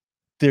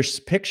 there's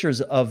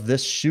pictures of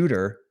this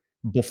shooter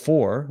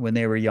before, when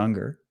they were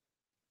younger,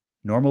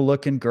 normal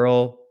looking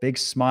girl, big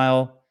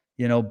smile,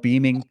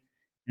 beaming.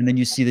 And then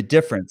you see the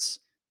difference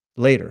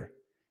later.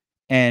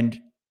 And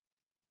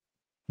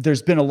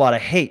there's been a lot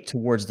of hate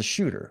towards the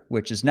shooter,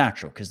 which is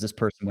natural because this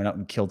person went out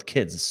and killed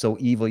kids. It's so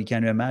evil, you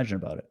can't even imagine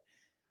about it.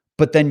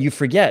 But then you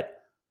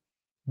forget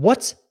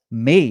what's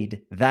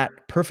made that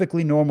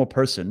perfectly normal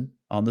person,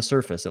 on the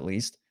surface at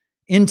least,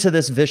 into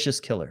this vicious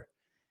killer,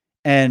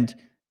 and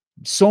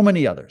so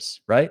many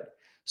others, right?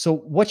 So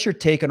what's your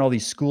take on all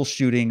these school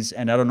shootings?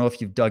 And I don't know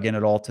if you've dug in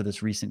at all to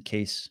this recent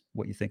case,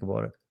 what you think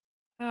about it.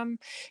 Um,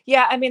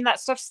 yeah, I mean, that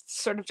stuff's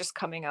sort of just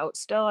coming out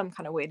still. I'm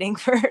kind of waiting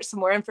for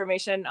some more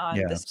information on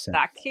Yeah, this same.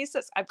 exact case.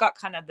 I've got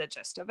kind of the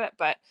gist of it,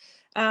 but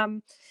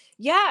um,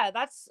 yeah,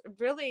 that's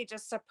really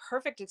just a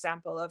perfect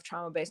example of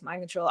trauma-based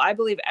mind control. I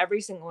believe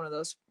every single one of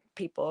those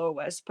people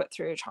was put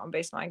through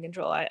trauma-based mind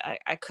control. I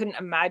couldn't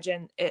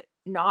imagine it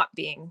not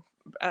being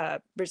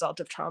a result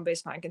of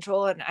trauma-based mind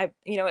control. And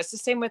it's the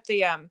same with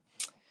the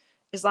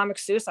Islamic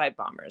suicide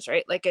bombers,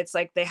 right? Like, it's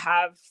like they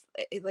have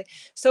like,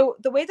 so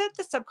the way that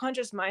the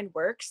subconscious mind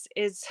works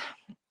is,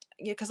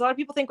 because a lot of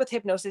people think with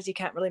hypnosis you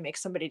can't really make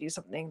somebody do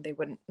something they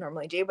wouldn't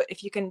normally do, but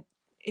if you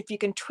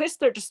can twist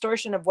their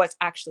distortion of what's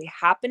actually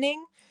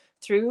happening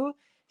through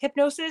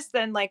hypnosis,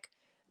 then, like,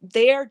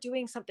 they are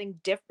doing something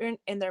different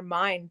in their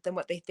mind than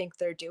what they think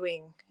they're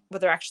doing, what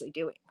they're actually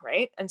doing,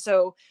 right? And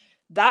so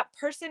that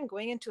person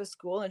going into a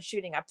school and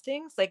shooting up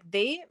things, like,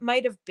 they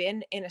might have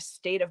been in a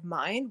state of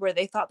mind where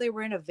they thought they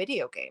were in a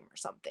video game or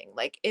something.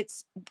 Like,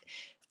 it's,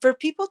 for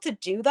people to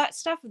do that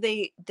stuff,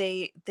 they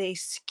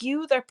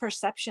skew their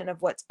perception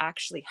of what's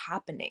actually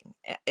happening.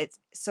 It's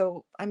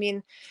so, I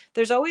mean,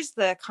 there's always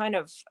the kind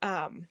of,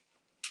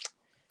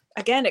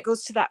 again, it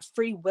goes to that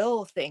free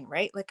will thing,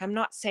 right? Like, I'm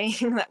not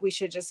saying that we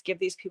should just give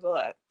these people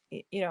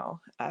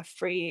a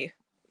free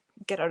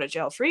get out of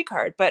jail free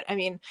card. But I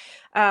mean,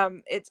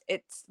 it's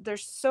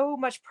there's so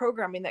much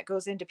programming that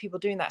goes into people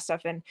doing that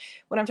stuff. And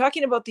when I'm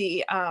talking about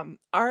the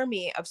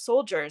army of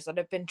soldiers that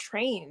have been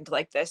trained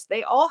like this,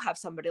 they all have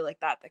somebody like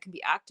that can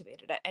be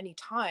activated at any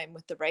time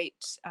with the right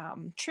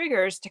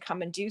triggers to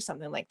come and do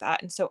something like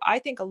that. And so I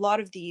think a lot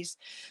of these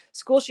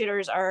school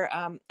shooters are,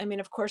 I mean,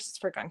 of course it's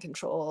for gun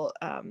control,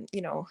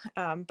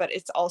 but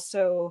it's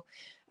also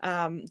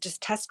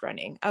just test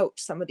running out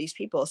some of these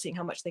people, seeing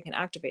how much they can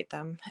activate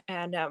them.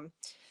 And a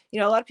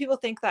lot of people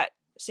think that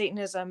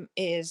Satanism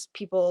is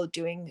people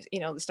doing,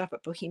 the stuff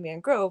at Bohemian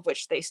Grove,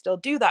 which they still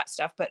do that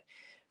stuff, but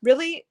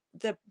really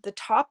the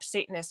top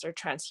Satanists are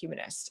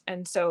transhumanists.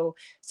 And so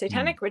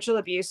satanic ritual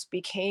abuse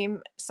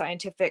became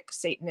scientific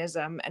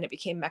Satanism, and it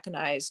became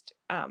mechanized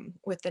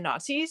with the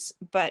Nazis,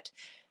 but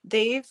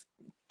they've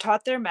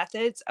taught their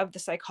methods of the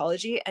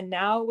psychology, and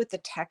now with the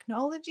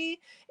technology,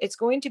 it's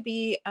going to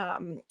be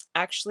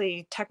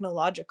actually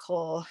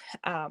technological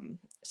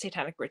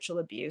satanic ritual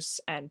abuse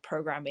and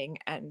programming,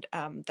 and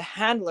the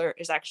handler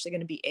is actually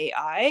going to be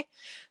AI.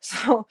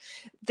 So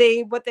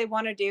what they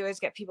want to do is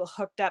get people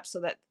hooked up so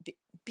that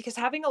because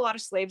having a lot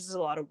of slaves is a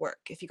lot of work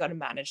if you got to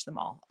manage them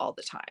all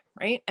the time,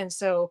 right? And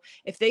so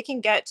if they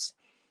can get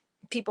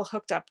people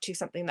hooked up to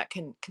something that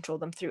can control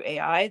them through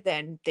AI,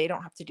 then they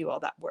don't have to do all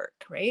that work,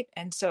 right?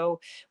 And so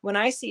when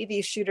I see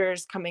these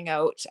shooters coming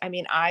out, I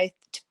mean, I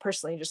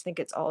personally just think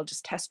it's all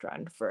just test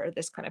run for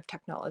this kind of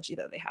technology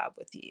that they have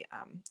with the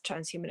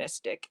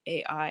transhumanistic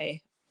AI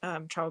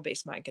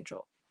trauma-based mind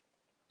control.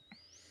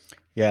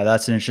 Yeah,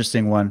 that's an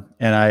interesting one,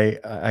 and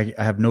I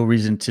have no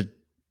reason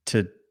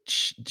to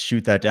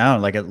shoot that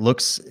down. Like, it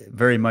looks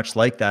very much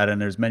like that,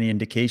 and there's many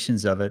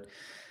indications of it.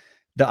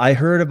 I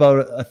heard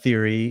about a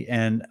theory,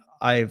 and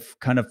I've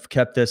kind of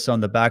kept this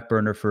on the back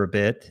burner for a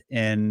bit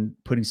and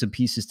putting some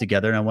pieces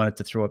together. And I wanted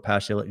to throw it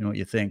past you, let you know what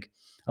you think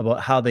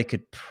about how they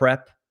could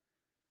prep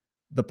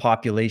the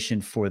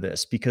population for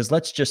this. Because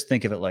let's just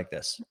think of it like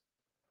this.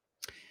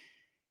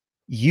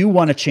 You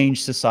want to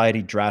change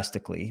society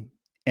drastically.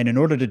 And in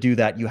order to do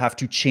that, you have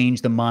to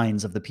change the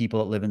minds of the people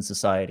that live in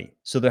society.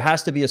 So there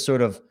has to be a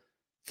sort of,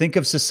 think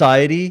of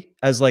society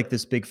as like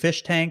this big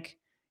fish tank.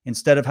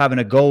 Instead of having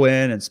to go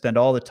in and spend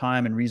all the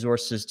time and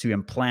resources to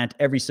implant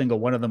every single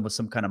one of them with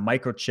some kind of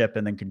microchip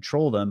and then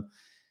control them,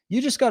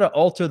 you just got to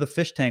alter the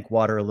fish tank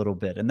water a little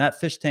bit. And that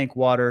fish tank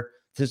water,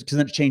 because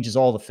then it changes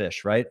all the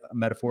fish, right?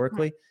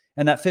 Metaphorically.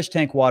 And that fish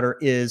tank water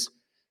is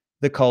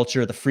the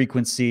culture, the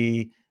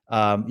frequency,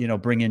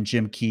 bring in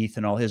Jim Keith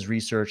and all his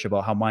research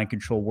about how mind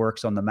control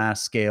works on the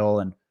mass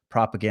scale and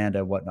propaganda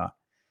and whatnot.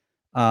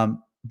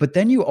 But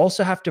then you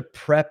also have to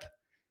prep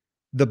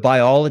the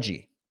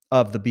biology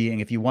of the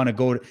being if you want to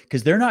go to,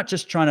 because they're not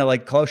just trying to,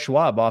 like Klaus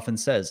Schwab often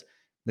says,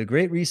 the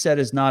Great Reset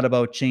is not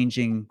about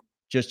changing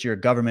just your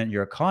government,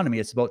 your economy.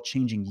 It's about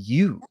changing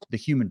you, the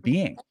human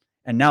being.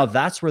 And now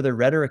that's where their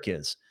rhetoric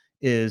is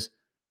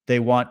they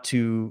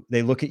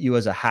look at you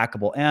as a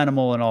hackable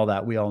animal and all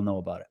that. We all know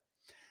about it.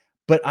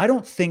 But I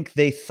don't think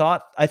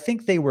I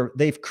think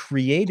they've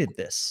created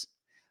this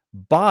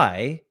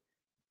by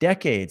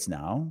decades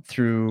now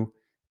through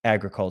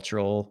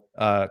agricultural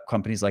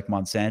companies like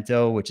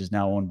Monsanto, which is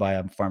now owned by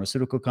a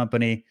pharmaceutical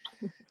company,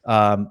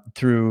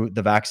 through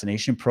the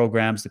vaccination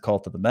programs, the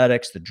cult of the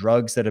medics, the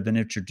drugs that have been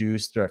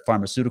introduced, the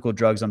pharmaceutical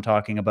drugs I'm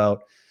talking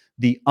about,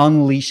 the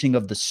unleashing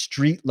of the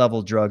street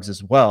level drugs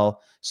as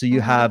well. So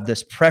you have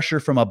this pressure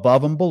from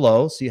above and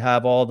below. So you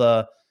have all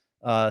the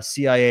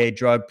CIA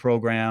drug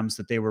programs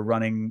that they were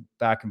running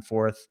back and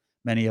forth.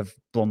 Many have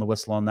blown the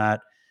whistle on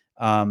that.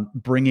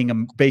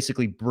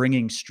 Basically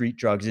bringing street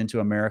drugs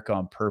into America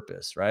on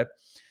purpose, right?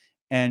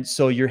 And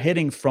so you're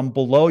hitting from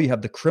below. You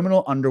have the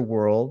criminal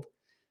underworld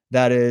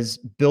that is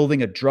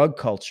building a drug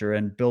culture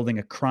and building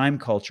a crime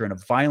culture and a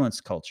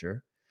violence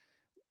culture.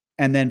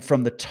 And then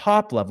from the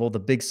top level, the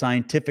big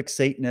scientific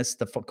Satanists,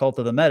 the cult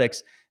of the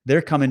medics,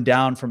 they're coming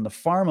down from the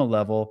pharma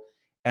level.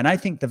 And I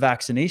think the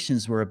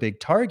vaccinations were a big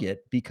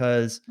target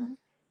because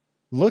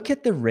look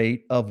at the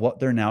rate of what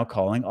they're now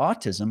calling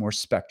autism or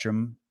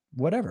spectrum,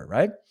 whatever,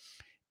 right?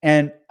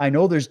 And I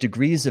know there's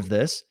degrees of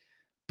this,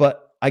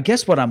 but I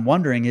guess what I'm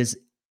wondering is,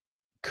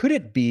 could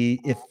it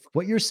be, if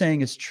what you're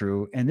saying is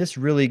true, and this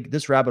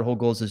rabbit hole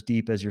goes as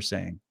deep as you're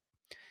saying,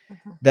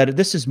 that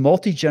this is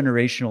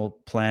multi-generational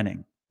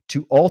planning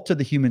to alter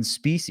the human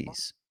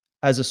species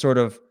as a sort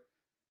of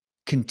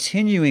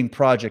continuing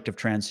project of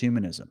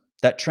transhumanism?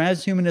 That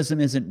transhumanism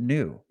isn't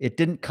new. It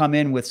didn't come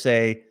in with,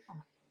 say,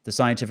 the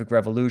scientific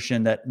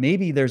revolution, that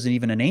maybe there's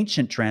even an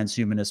ancient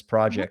transhumanist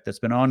project that's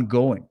been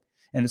ongoing.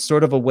 And it's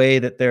sort of a way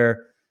that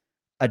they're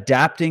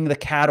adapting the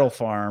cattle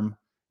farm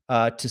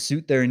to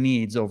suit their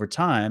needs over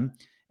time.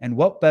 And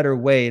what better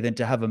way than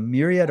to have a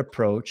myriad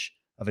approach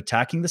of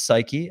attacking the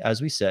psyche, as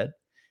we said,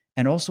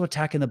 and also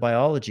attacking the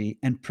biology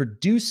and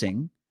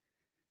producing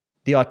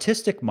the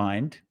autistic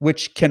mind,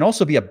 which can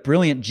also be a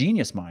brilliant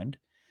genius mind.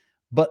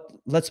 But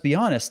let's be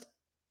honest,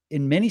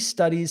 in many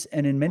studies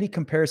and in many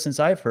comparisons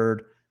I've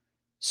heard,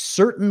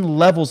 certain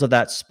levels of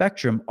that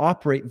spectrum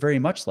operate very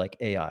much like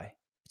AI.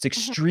 It's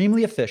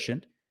extremely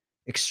efficient.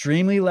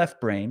 extremely left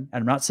brain.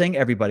 And I'm not saying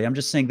everybody, I'm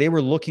just saying they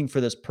were looking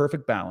for this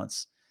perfect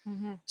balance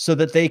Mm-hmm. so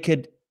that they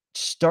could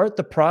start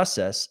the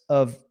process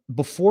of,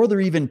 before they're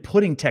even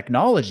putting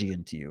technology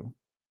into you,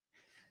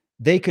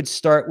 they could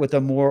start with a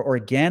more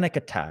organic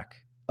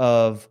attack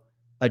of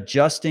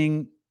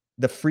adjusting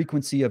the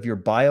frequency of your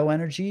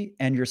bioenergy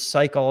and your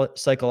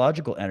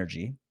psychological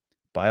energy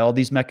by all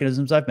these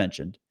mechanisms I've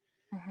mentioned,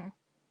 Mm-hmm.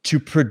 to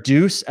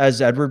produce,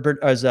 as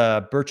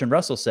Bertrand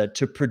Russell said,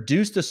 to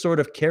produce the sort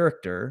of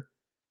character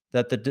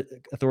that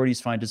the authorities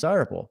find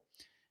desirable.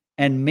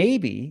 And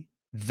maybe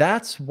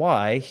that's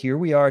why here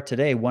we are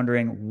today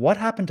wondering what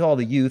happened to all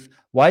the youth.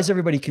 Why is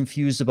everybody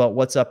confused about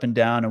what's up and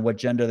down and what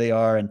gender they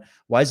are? And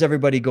why is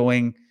everybody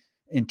going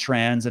in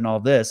trans and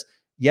all this?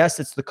 Yes,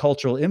 it's the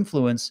cultural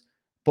influence,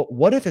 but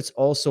what if it's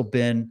also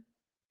been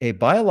a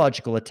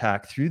biological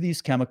attack through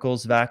these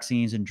chemicals,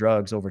 vaccines, and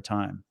drugs over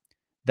time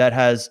that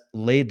has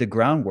laid the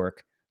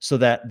groundwork so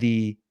that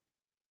the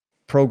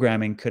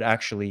programming could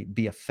actually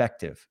be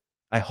effective?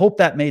 I hope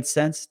that made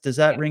sense. Does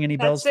that Yeah, ring any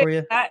bells that's it. for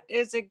you? That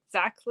is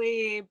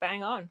exactly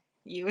bang on.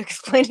 You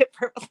explained it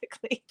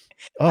perfectly.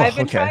 I've Oh,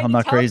 been okay. trying I'm to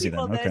not tell crazy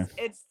people then. Okay. this.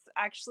 It's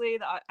actually,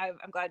 I'm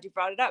glad you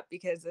brought it up,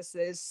 because this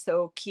is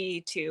so key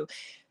to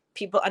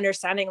people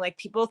understanding. Like,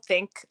 people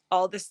think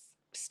all this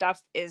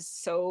stuff is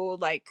so,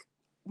 like,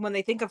 when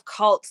they think of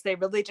cults, they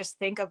really just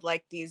think of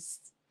like these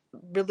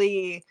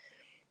really,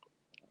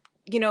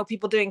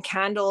 people doing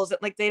candles.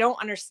 Like, they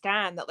don't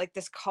understand that, like,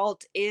 this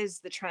cult is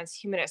the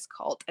transhumanist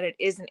cult, and it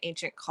is an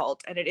ancient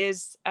cult, and it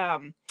is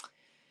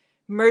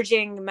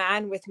merging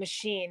man with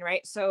machine,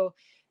 right? So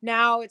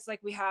now it's like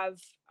we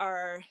have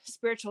our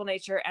spiritual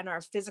nature and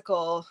our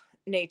physical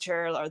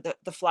nature, or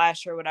the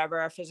flesh or whatever,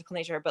 our physical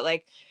nature. But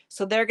like,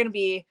 so they're going to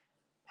be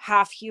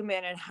half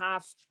human and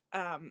half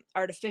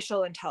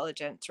artificial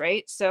intelligence,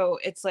 right? So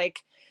it's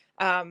like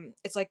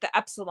the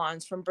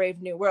epsilons from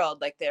Brave New World.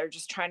 Like, they're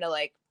just trying to,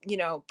 like,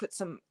 put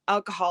some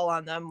alcohol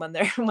on them when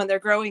they're when they're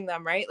growing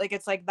them, right? Like,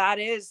 it's like that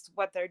is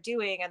what they're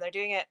doing, and they're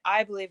doing it,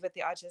 I believe, with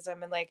the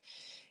autism. And like,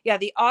 yeah,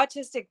 the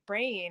autistic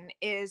brain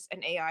is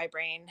an AI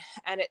brain,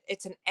 and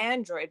it's an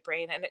android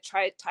brain, and it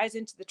ties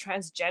into the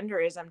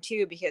transgenderism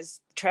too, because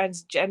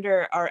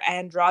transgender are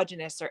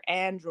androgynous or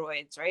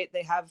androids, right?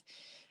 They have,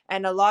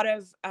 and a lot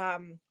of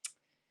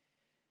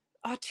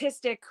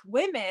autistic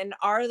women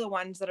are the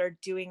ones that are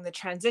doing the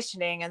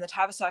transitioning, and the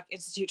Tavistock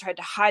Institute tried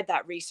to hide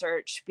that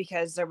research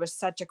because there was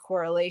such a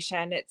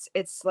correlation.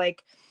 It's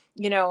like,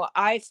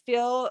 I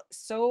feel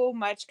so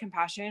much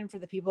compassion for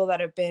the people that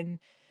have been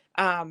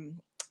um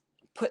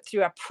put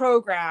through a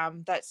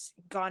program that's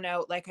gone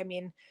out. Like, I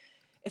mean,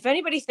 if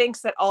anybody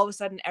thinks that all of a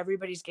sudden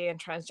everybody's gay and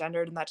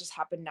transgendered and that just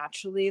happened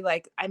naturally,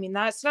 like, I mean,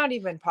 that's not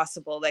even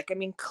possible. Like, I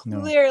mean,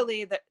 No.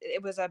 clearly that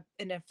it was an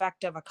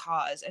effect of a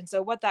cause. And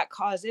so what that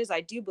cause is,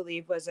 I do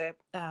believe, was a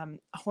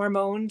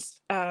hormones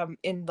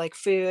in like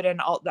food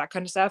and all that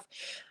kind of stuff.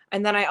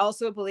 And then I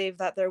also believe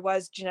that there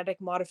was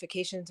genetic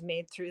modifications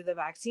made through the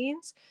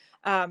vaccines.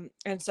 And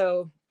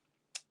so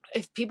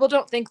if people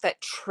don't think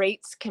that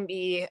traits can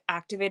be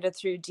activated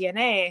through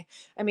DNA,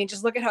 I mean,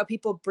 just look at how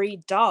people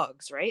breed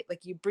dogs, right?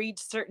 Like, you breed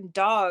certain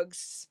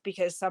dogs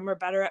because some are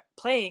better at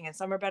playing, and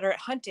some are better at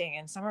hunting,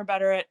 and some are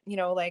better at,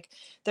 like,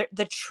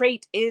 the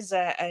trait is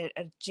a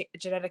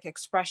genetic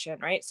expression,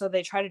 right? So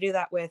they try to do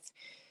that with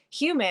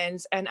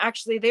humans, and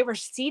actually they were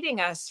seeding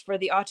us for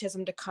the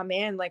autism to come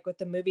in, like with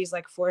the movies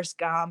like Forrest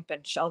Gump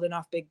and Sheldon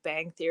off Big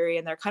Bang Theory,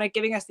 and they're kind of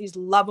giving us these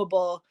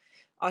lovable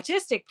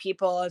autistic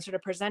people and sort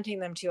of presenting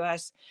them to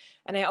us.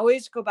 And I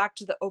always go back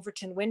to the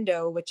Overton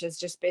window, which is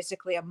just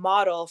basically a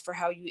model for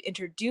how you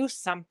introduce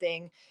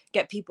something,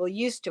 get people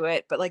used to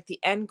it. But like,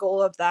 the end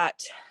goal of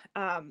that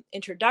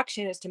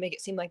introduction is to make it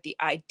seem like the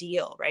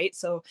ideal, right?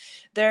 So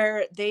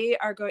they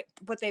are going,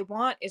 what they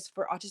want is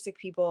for autistic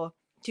people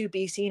to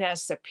be seen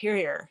as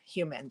superior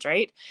humans,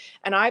 right?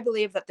 And I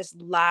believe that this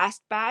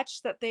last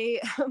batch that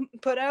they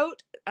put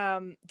out,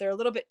 they're a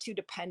little bit too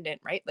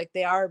dependent, right? Like,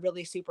 they are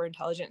really super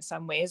intelligent in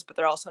some ways, but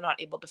they're also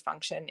not able to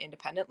function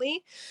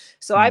independently.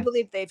 So I Mm.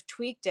 believe they've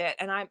tweaked it,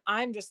 and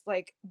I'm just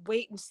like,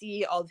 wait and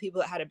see all the people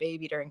that had a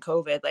baby during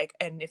COVID, like,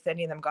 and if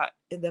any of them got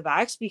the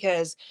vax,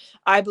 because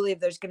I believe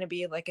there's going to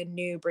be like a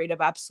new breed of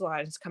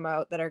epsilons come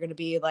out that are going to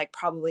be like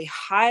probably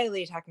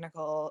highly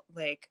technical,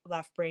 like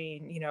left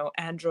brain,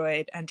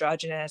 android,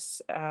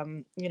 androgynous,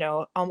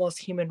 almost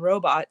human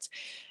robots.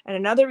 And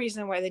another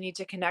reason why they need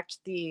to connect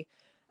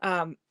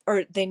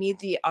or they need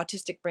the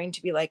autistic brain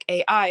to be like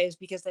AI is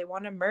because they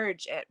want to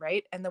merge it,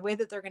 right? And the way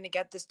that they're going to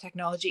get this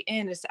technology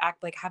in is to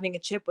act like having a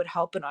chip would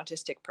help an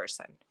autistic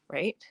person,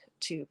 right?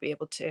 To be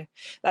able to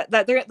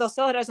they'll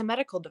sell it as a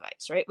medical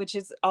device, right? Which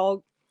is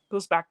all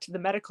goes back to the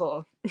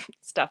medical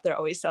stuff they're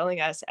always selling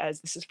us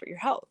as, this is for your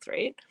health,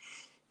 right?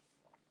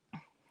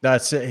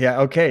 That's it. Yeah.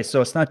 Okay.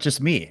 So it's not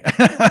just me.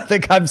 I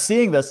think I'm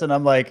seeing this and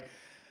I'm like,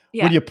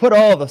 when Yeah. you put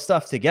all the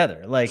stuff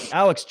together, like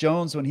Alex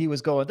Jones, when he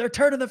was going, they're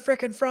turning the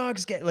freaking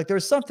frogs gay. Like,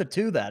 there's something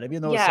to that,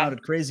 even though it Yeah.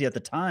 sounded crazy at the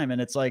time. And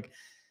it's like,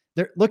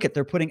 they're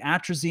putting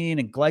atrazine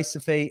and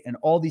glyphosate and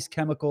all these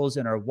chemicals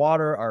in our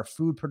water, our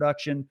food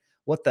production.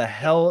 What the Yeah.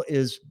 hell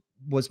is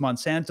was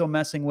Monsanto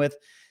messing with?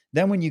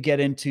 Then when you get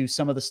into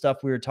some of the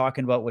stuff we were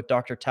talking about with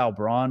Dr. Tal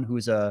Braun,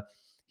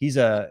 he's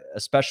a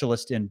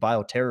specialist in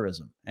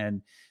bioterrorism,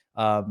 and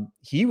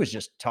he was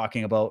just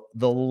talking about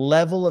the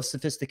level of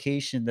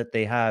sophistication that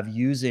they have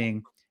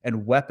using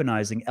and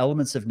weaponizing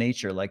elements of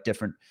nature, like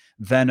different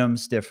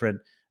venoms, different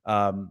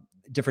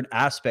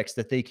aspects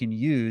that they can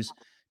use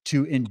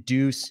to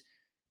induce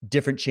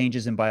different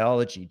changes in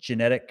biology,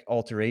 genetic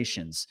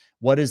alterations.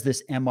 What is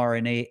this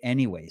mRNA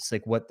anyways?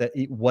 Like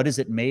what is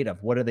it made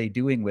of? What are they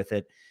doing with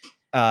it?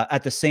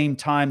 At the same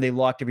time, they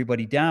locked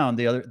everybody down.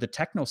 The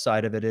techno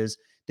side of it is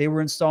they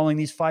were installing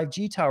these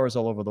 5G towers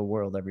all over the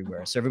world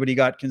everywhere. So everybody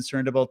got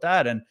concerned about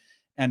that,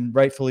 and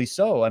rightfully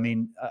so. I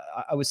mean,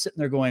 I was sitting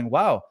there going,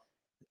 wow,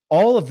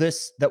 all of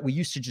this that we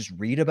used to just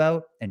read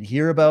about and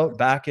hear about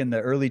back in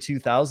the early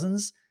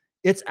 2000s,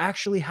 it's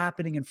actually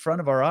happening in front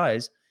of our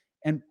eyes.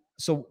 And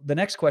so the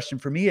next question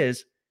for me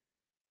is,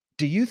 what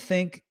do you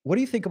think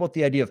about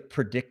the idea of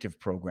predictive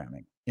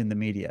programming in the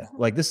media?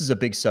 Like, this is a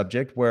big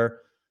subject where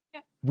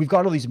Yeah. we've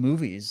got all these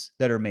movies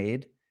that are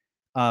made,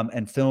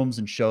 and films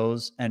and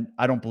shows. And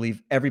I don't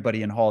believe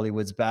everybody in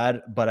Hollywood's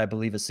bad, but I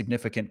believe a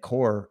significant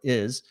core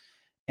is,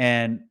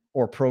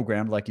 or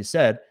programmed, like you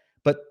said.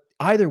 But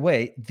either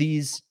way,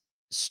 these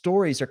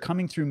stories are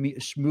coming through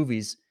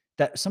movies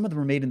that some of them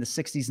were made in the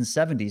 60s and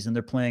 70s, and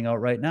they're playing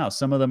out right now.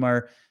 Some of them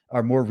are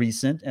more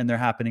recent, and they're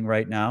happening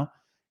right now.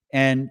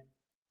 And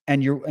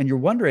you're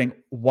wondering,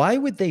 why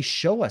would they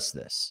show us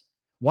this?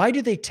 Why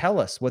do they tell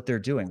us what they're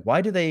doing?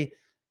 Why do they?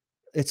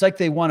 It's like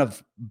they want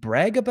to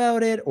brag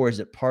about it, or is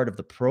it part of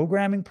the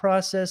programming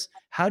process?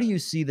 How do you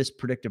see this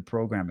predictive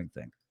programming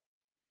thing?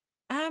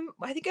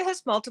 I think it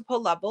has multiple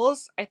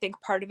levels. I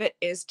think part of it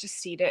is to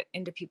seed it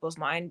into people's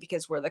mind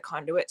because we're the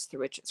conduits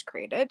through which it's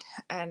created.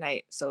 And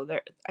I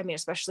mean,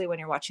 especially when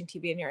you're watching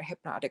TV and you're in a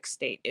hypnotic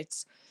state,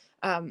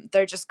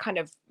 they're just kind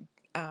of,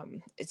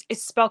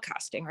 it's spell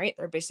casting, right?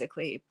 They're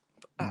basically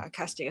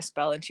casting a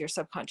spell into your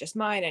subconscious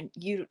mind, and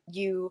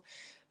you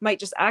might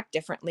just act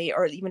differently,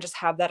 or even just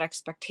have that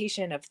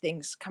expectation of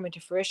things coming to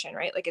fruition,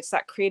 right? Like, it's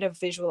that creative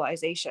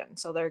visualization.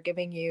 So they're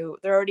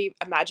already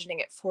imagining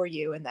it for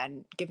you and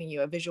then giving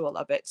you a visual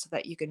of it so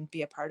that you can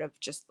be a part of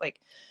just like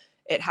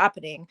it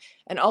happening.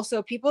 And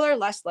also, people are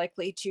less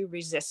likely to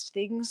resist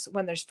things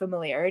when there's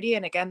familiarity.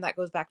 And again, that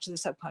goes back to the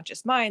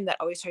subconscious mind that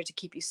always tries to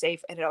keep you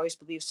safe, and it always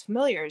believes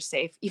familiar is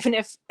safe, even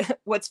if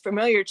what's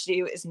familiar to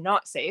you is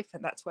not safe.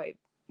 And that's why,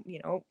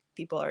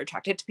 people are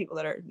attracted to people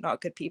that are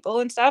not good people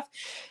and stuff,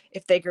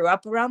 if they grew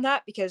up around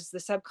that, because the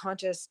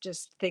subconscious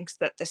just thinks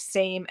that the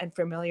same and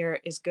familiar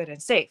is good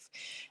and safe.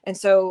 And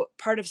so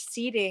part of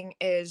seeding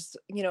is,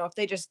 if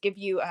they just give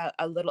you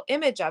a little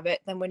image of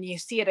it, then when you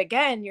see it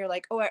again, you're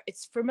like, oh,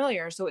 it's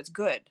familiar, so it's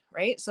good,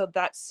 right? So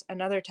that's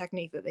another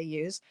technique that they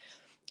use.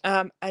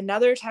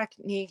 Another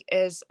technique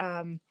is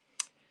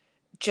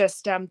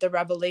just the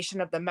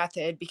revelation of the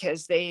method,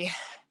 because they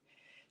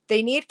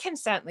need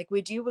consent. Like,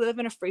 we do live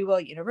in a free will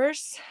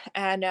universe,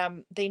 and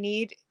they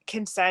need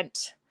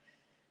consent,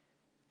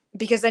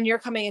 because then you're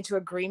coming into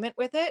agreement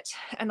with it.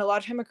 And a lot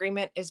of time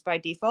agreement is by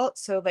default.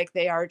 So like,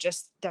 they are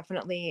just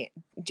definitely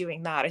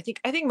doing that. I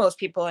think most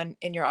people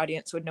in your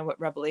audience would know what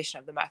revelation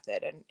of the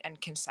method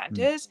and consent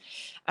is.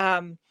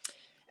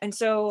 And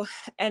so,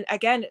 and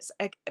again, it's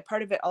a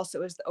part of it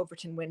also is the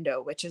Overton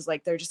window, which is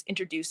like, they're just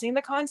introducing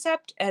the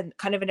concept and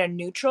kind of in a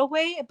neutral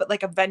way, but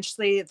like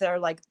eventually they're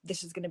like,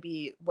 this is going to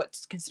be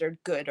what's considered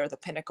good, or the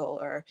pinnacle,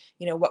 or,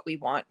 what we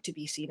want to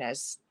be seen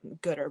as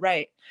good or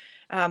right.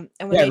 And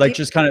when Yeah, they like, do,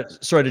 just kind of,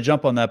 sorry to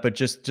jump on that, but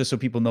just so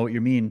people know what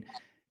you mean,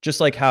 just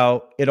like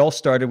how it all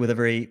started with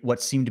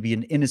what seemed to be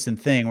an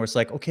innocent thing, where it's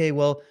like, okay,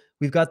 well,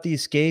 we've got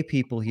these gay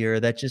people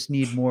here that just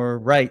need more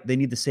right. They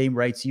need the same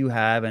rights you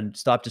have, and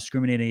stop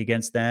discriminating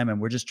against them.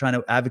 And we're just trying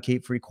to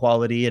advocate for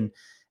equality and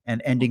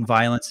ending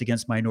violence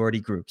against minority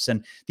groups.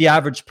 And the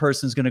average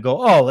person is going to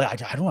go, oh, I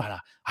don't want to,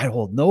 I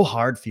hold no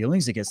hard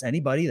feelings against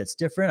anybody that's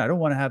different. I don't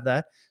want to have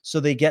that. So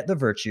they get the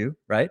virtue,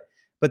 right?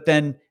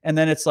 And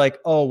then it's like,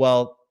 oh,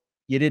 well,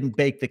 you didn't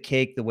bake the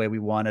cake the way we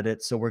wanted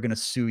it, so we're going to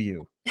sue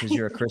you because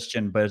you're a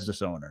Christian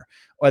business owner.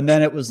 And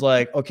then it was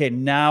like, okay,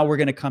 now we're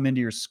going to come into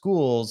your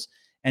schools,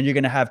 and you're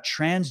going to have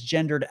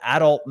transgendered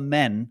adult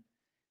men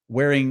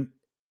wearing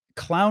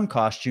clown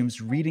costumes,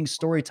 reading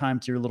story time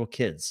to your little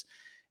kids.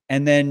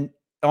 And then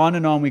on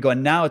and on we go.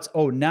 And now it's,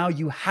 oh, now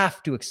you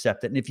have to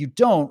accept it. And if you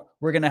don't,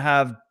 we're going to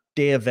have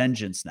Day of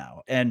Vengeance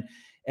now. And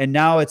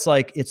now it's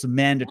like, it's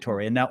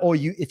mandatory. And now, oh,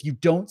 if you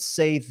don't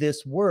say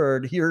this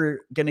word,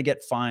 you're going to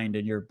get fined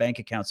and your bank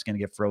account's going to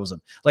get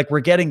frozen. Like, we're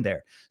getting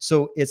there.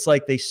 So it's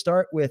like they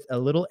start with a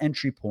little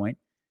entry point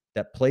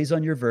that plays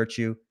on your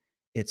virtue.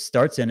 It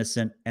starts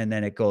innocent, and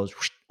then it goes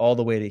all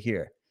the way to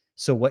here.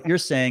 So what you're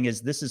saying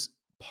is this is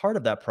part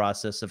of that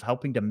process of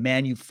helping to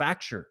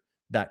manufacture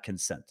that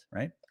consent,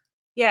 right?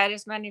 yeah, it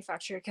is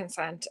manufactured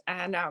consent.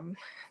 And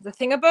the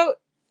thing about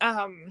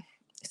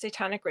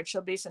satanic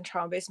ritual based and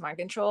trauma based mind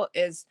control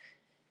is,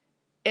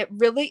 it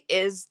really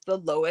is the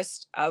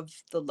lowest of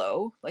the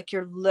low. Like,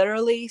 you're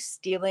literally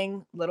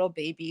stealing little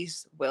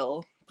babies'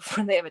 will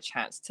before they have a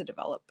chance to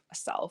develop a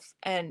self.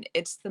 And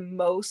it's the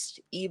most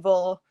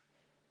evil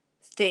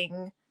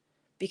thing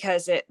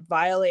because it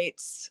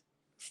violates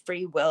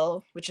free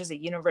will, which is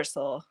a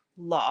universal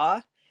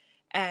law.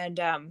 And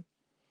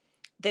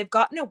they've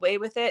gotten away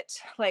with it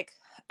like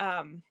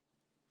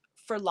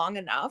for long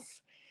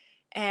enough.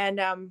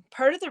 And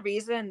part of the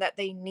reason that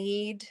they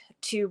need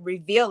to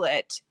reveal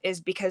it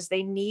is because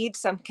they need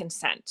some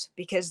consent,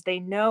 because they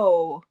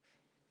know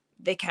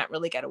they can't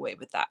really get away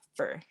with that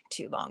for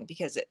too long,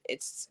 because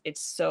it's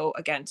so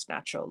against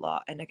natural law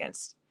and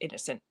against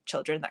innocent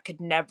children that could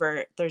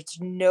never, there's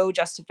no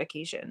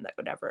justification that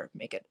would ever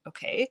make it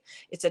okay.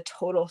 It's a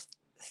total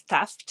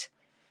theft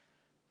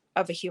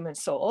of a human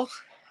soul.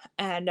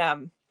 And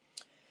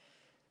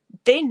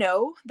they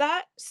know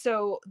that,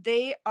 so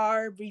they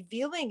are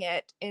revealing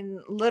it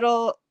in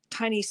little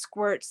tiny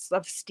squirts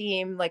of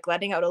steam, like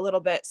letting out a little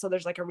bit, so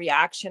there's like a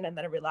reaction and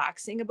then a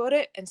relaxing about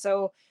it. And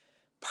so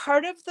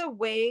part of the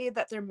way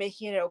that they're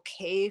making it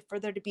okay for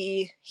there to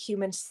be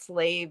human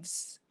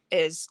slaves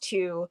is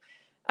to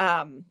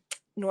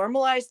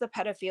normalize the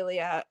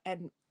pedophilia,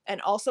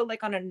 and also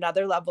like on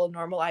another level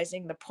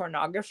normalizing the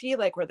pornography,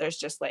 like where there's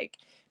just like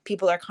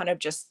people are kind of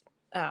just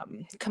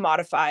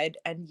commodified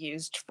and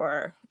used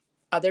for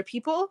other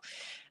people.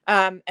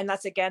 And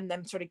that's again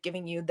them sort of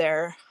giving you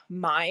their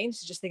mind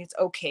to just think it's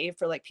okay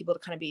for like people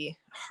to kind of be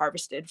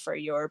harvested for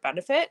your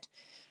benefit,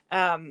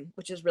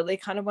 which is really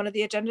kind of one of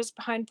the agendas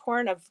behind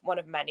porn, of one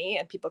of many.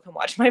 And people can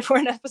watch my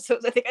porn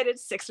episodes. I think I did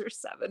 6 or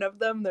 7 of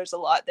them. There's a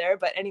lot there,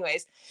 but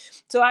anyways,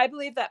 so I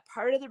believe that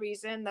part of the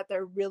reason that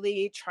they're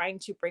really trying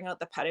to bring out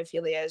the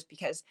pedophilia is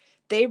because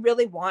they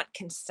really want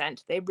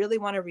consent. They really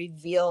want to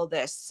reveal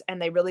this, and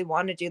they really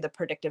want to do the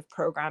predictive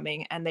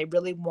programming, and they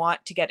really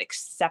want to get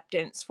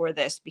acceptance for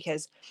this,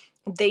 because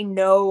they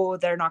know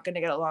they're not going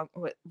to get along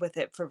with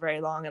it for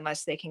very long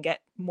unless they can get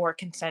more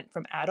consent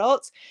from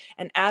adults,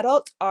 and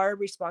adults are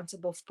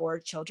responsible for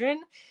children.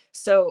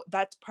 So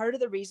that's part of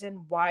the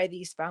reason why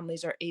these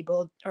families are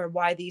able, or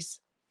why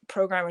these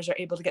programmers are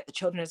able to get the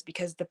children, is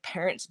because the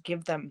parents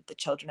give them the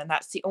children, and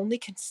that's the only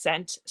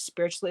consent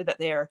spiritually that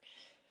they are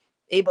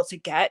able to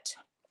get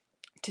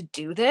to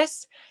do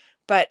this.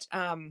 But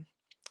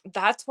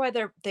that's why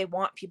they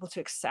want people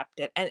to accept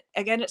it. And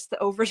again, it's the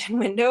Overton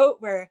window,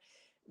 where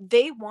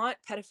they want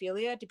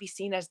pedophilia to be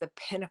seen as the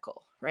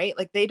pinnacle, right?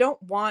 Like they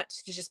don't want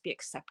to just be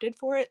accepted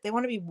for it. They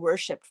want to be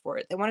worshipped for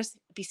it. They want to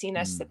be seen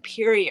as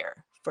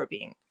superior for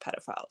being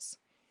pedophiles.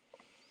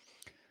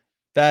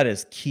 That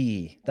is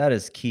key. That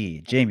is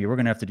key. Jaymee, we're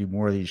going to have to do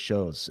more of these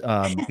shows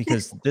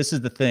because this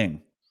is the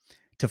thing.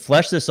 To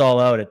flesh this all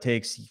out, it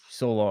takes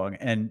so long,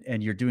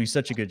 and you're doing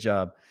such a good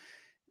job.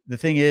 The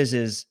thing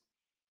is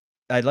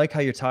I like how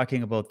you're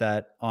talking about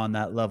that on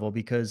that level,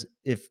 because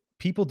if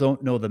people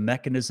don't know the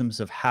mechanisms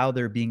of how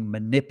they're being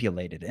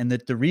manipulated, and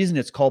that the reason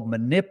it's called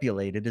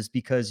manipulated is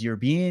because you're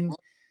being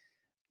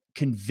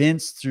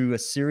convinced through a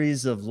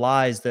series of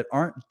lies that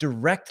aren't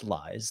direct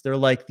lies. They're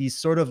like these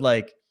sort of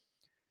like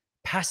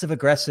passive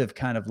aggressive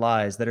kind of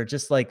lies that are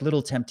just like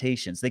little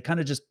temptations. They kind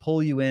of just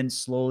pull you in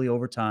slowly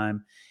over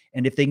time.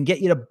 And if they can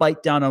get you to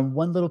bite down on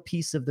one little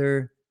piece of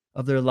their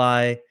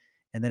lie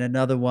and then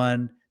another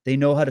one, they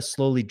know how to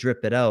slowly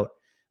drip it out.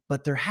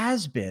 But there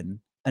has been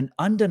an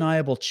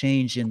undeniable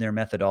change in their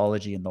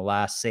methodology in the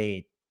last,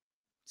 say,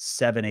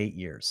 7, 8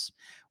 years,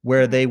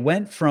 where they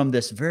went from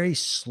this very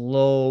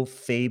slow,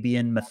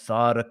 Fabian,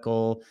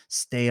 methodical,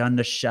 stay on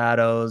the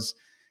shadows,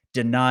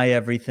 deny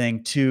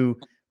everything, to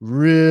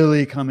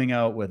really coming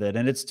out with it.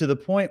 And it's to the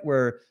point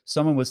where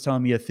someone was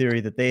telling me a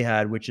theory that they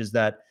had, which is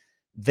that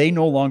they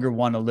no longer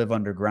want to live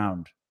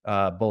underground,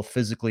 both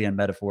physically and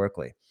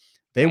metaphorically.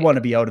 They want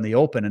to be out in the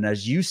open. And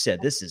as you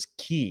said, this is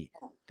key.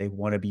 They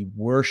want to be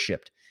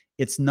worshipped.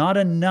 It's not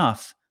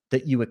enough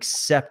that you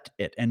accept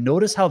it. And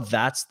notice how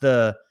that's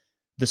the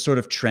sort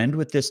of trend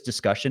with this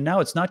discussion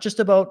now. It's not just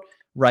about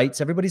rights.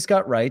 Everybody's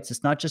got rights.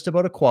 It's not just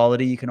about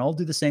equality. You can all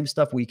do the same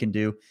stuff we can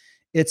do.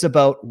 It's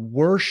about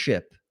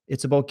worship.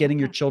 It's about getting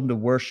your children to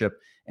worship.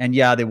 And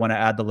yeah, they want to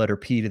add the letter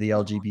P to the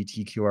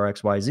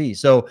LGBTQRXYZ.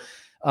 So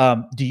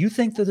do you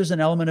think that there's an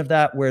element of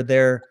that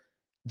where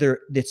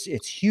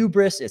it's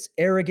hubris, it's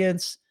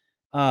arrogance,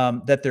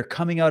 that they're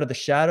coming out of the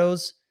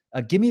shadows?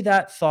 Give me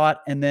that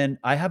thought. And then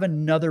I have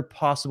another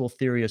possible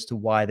theory as to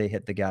why they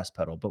hit the gas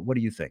pedal. But what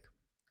do you think?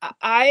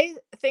 I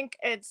think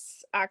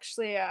it's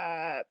actually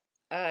a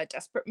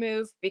desperate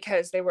move,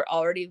 because they were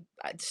already,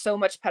 so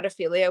much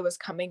pedophilia was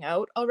coming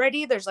out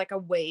already. There's like a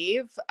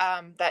wave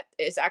that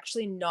is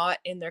actually not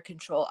in their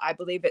control. I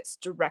believe it's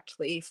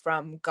directly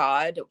from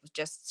God. It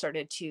just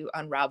started to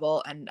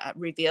unravel and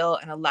reveal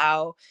and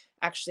allow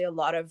actually a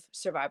lot of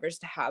survivors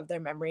to have their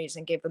memories,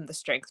 and gave them the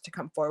strength to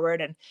come forward.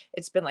 And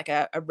it's been like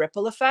a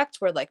ripple effect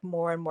where like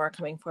more and more are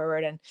coming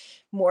forward, and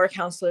more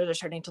counselors are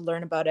starting to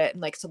learn about it.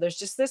 And like, so there's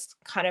just this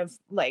kind of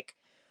like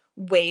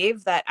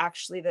wave that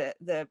actually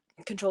the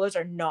controllers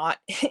are not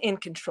in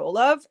control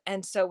of.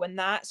 And so when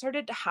that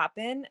started to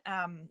happen,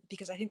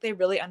 because I think they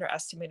really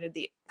underestimated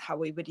how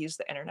we would use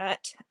the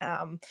internet,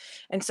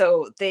 and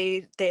so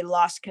they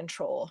lost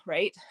control,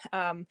 right?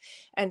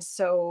 And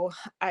so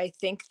I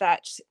think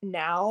that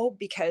now,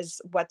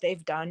 because what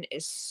they've done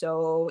is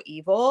so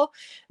evil,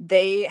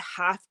 they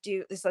have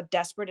to. It's a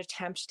desperate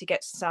attempt to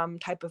get some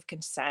type of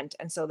consent,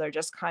 and so they're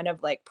just kind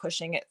of like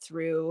pushing it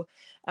through.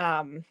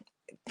 Um,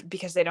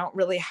 because they don't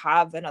really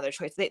have another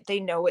choice. They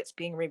know it's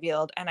being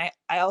revealed. And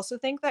I also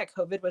think that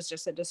COVID was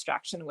just a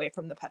distraction away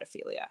from the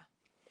pedophilia,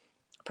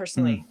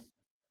 personally.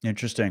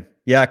 Interesting.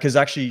 Yeah, because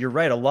actually you're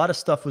right. A lot of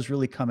stuff was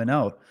really coming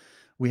out.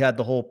 We had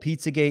the whole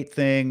Pizzagate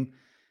thing.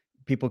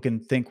 People can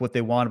think what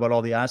they want about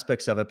all the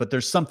aspects of it, but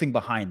there's something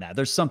behind that.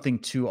 There's something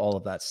to all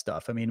of that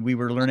stuff. I mean, we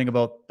were learning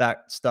about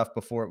that stuff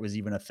before it was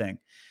even a thing.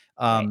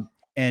 Right.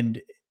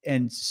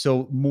 And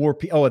so more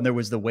oh, and there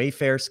was the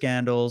Wayfair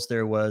scandals.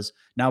 There was,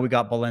 now we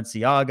got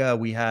Balenciaga.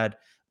 We had,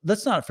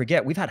 let's not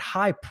forget, we've had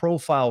high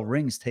profile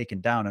rings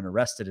taken down and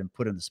arrested and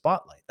put in the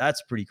spotlight.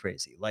 That's pretty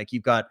crazy. Like,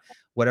 you've got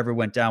whatever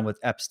went down with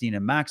Epstein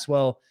and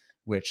Maxwell,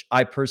 which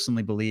I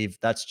personally believe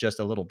that's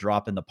just a little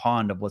drop in the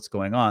pond of what's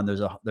going on.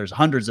 There's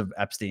hundreds of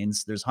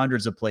Epsteins. There's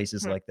hundreds of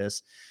places like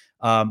this.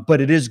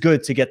 But it is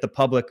good to get the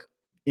public,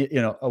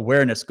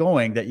 awareness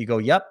going, that you go,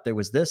 yep, there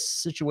was this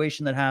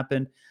situation that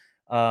happened.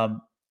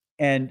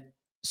 And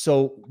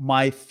so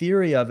my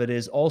theory of it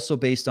is also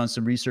based on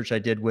some research I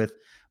did with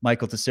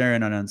Michael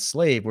Tessarian on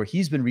Enslaved, where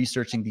he's been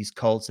researching these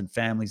cults and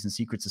families and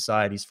secret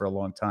societies for a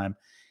long time.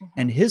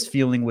 And his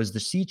feeling was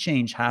the sea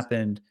change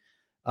happened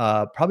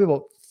probably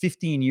about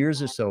 15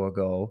 years or so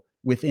ago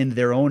within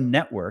their own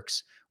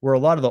networks, where a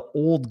lot of the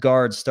old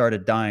guards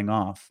started dying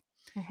off.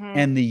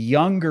 And the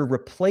younger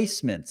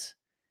replacements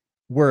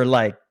were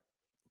like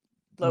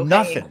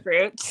nothing.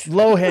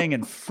 Low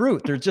hanging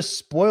fruit. They're just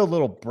spoiled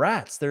little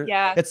brats.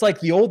 It's like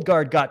the old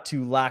guard got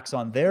too lax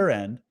on their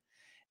end.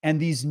 And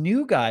these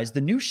new guys,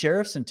 the new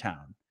sheriffs in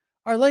town,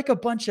 are like a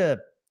bunch of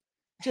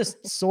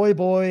just soy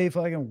boy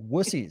fucking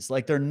wussies.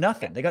 Like, they're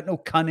nothing. They got no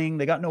cunning.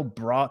 They got no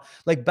bra.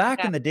 Like,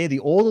 back in the day, the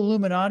old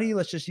Illuminati,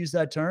 let's just use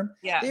that term.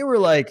 They were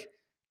like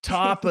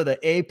top of the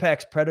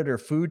apex predator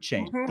food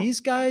chain.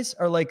 These guys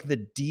are like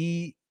they're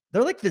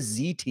like the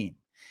Z team.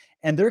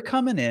 And they're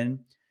coming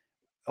in.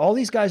 All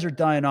these guys are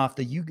dying off.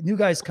 The new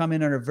guys come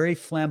in and are very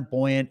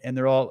flamboyant, and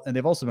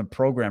they've also been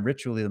programmed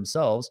ritually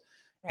themselves.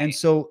 Right. And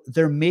so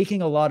they're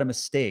making a lot of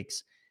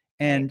mistakes.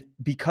 And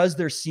because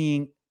they're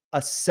seeing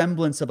a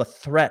semblance of a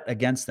threat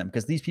against them,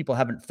 because these people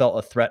haven't felt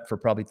a threat for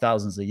probably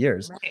thousands of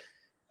years.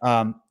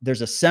 Right.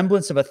 There's a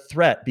semblance of a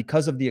threat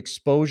because of the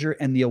exposure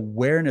and the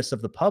awareness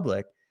of the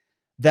public,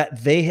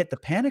 that they hit the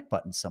panic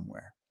button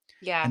somewhere.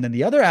 Yeah. And then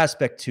the other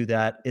aspect to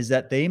that is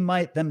that they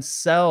might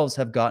themselves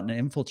have gotten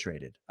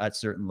infiltrated at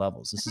certain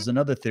levels. This is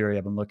another theory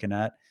I've been looking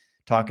at,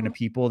 talking to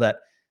people, that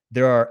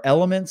there are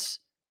elements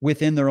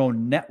within their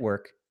own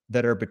network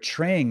that are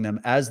betraying them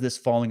as this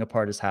falling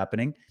apart is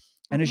happening.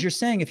 And as you're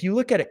saying, if you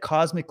look at it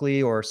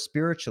cosmically or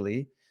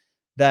spiritually,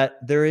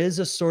 that there is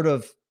a sort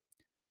of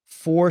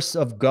force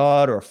of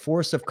God or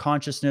force of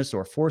consciousness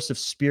or force of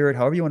spirit,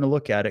 however you want to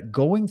look at it,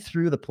 going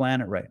through the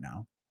planet right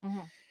now.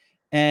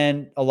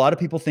 And a lot of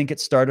people think it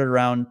started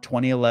around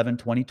 2011,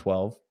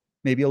 2012,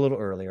 maybe a little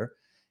earlier.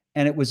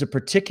 And it was a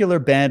particular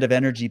band of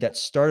energy that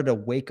started a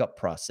wake-up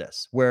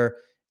process where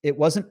it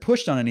wasn't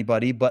pushed on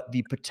anybody, but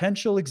the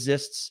potential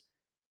exists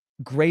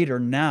greater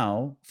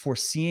now for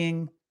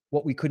seeing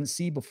what we couldn't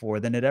see before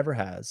than it ever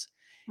has.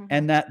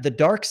 And that the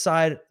dark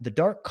side, the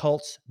dark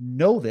cults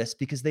know this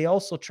because they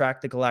also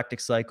track the galactic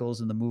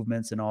cycles and the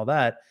movements and all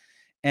that.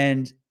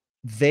 And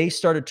they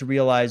started to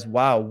realize,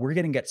 wow, we're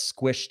going to get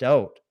squished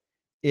out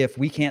if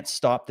we can't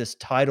stop this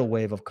tidal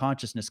wave of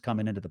consciousness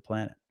coming into the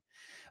planet.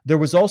 There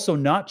was also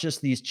not just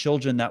these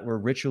children that were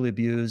ritually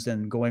abused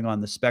and going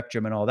on the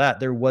spectrum and all that.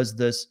 There was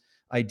this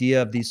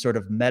idea of these sort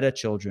of meta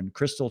children,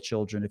 crystal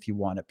children, if you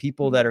want it,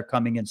 people that are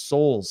coming in,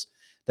 souls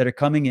that are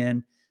coming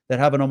in that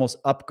have an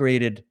almost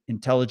upgraded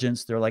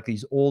intelligence. They're like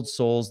these old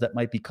souls that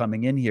might be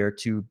coming in here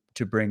to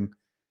bring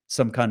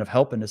some kind of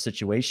help in a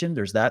situation.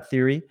 There's that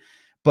theory.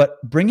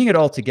 But bringing it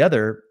all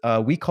together,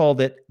 we called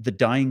it the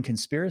dying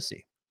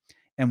conspiracy.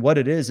 And what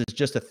it is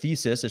just a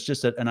thesis. It's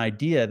just an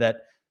idea that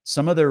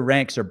some of their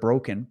ranks are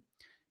broken.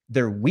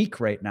 They're weak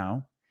right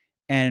now.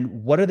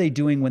 And what are they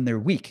doing when they're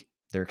weak?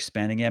 They're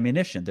expanding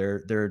ammunition.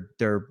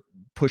 They're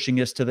pushing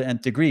this to the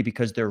nth degree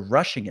because they're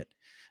rushing it.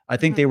 I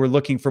think they were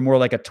looking for more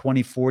like a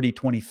 2040,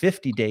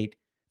 2050 date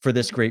for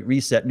this great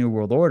reset, New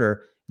World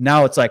Order.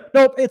 Now it's like,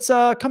 nope, it's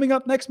coming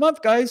up next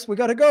month, guys. We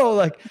got to go.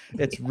 Like,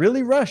 it's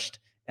really rushed.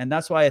 And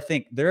that's why I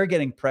think they're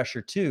getting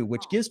pressure too,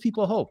 which gives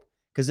people hope.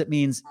 Because it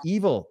means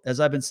evil, as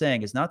I've been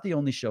saying, is not the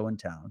only show in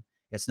town.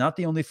 It's not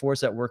the only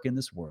force at work in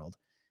this world.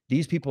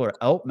 These people are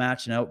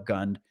outmatched and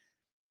outgunned.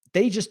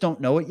 They just don't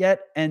know it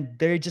yet, and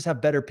they just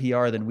have better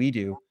PR than we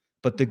do.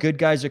 But the good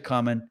guys are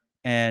coming,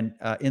 and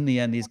in the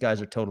end, these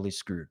guys are totally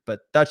screwed.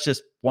 But that's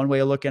just one way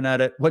of looking at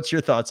it. What's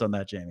your thoughts on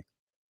that, Jaymee?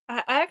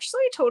 I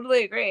actually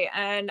totally agree.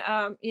 And,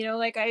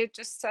 like I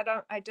just said,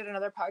 I did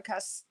another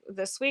podcast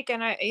this week,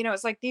 and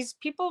it's like these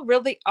people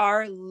really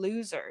are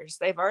losers.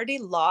 They've already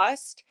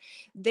lost.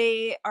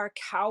 They are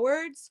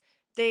cowards.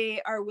 They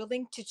are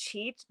willing to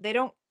cheat.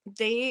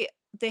 They,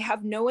 they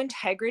have no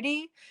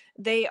integrity.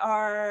 They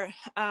are,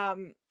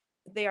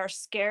 they are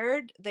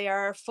scared. They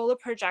are full of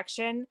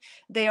projection.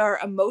 They are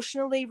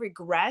emotionally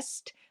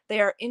regressed. They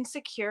are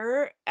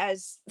insecure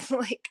as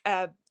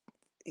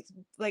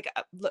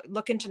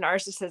look into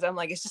narcissism,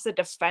 like it's just a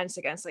defense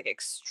against like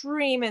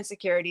extreme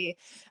insecurity.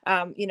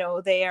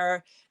 They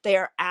are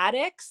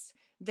addicts.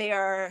 They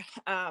are,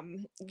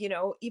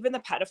 even the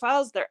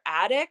pedophiles, they're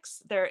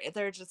addicts.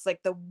 They're just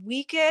like the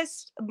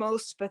weakest,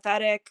 most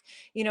pathetic,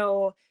 you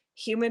know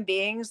human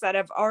beings that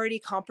have already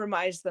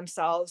compromised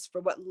themselves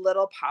for what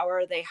little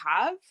power they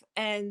have.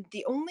 And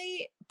the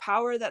only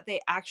power that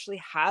they actually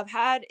have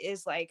had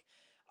is like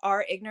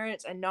our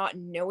ignorance and not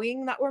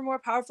knowing that we're more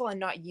powerful, and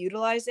not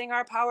utilizing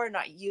our power,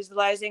 not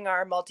utilizing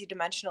our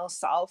multidimensional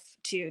self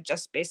to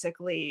just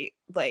basically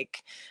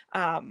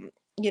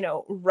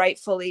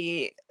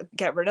rightfully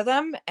get rid of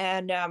them.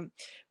 And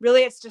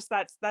really, it's just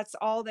that's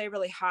all they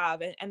really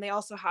have. And they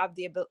also have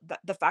the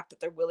fact that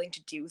they're willing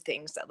to do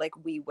things that like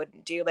we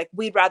wouldn't do. Like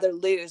we'd rather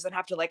lose than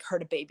have to like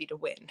hurt a baby to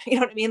win. You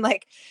know what I mean?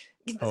 Like,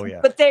 Oh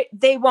yeah. but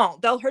they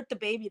won't. They'll hurt the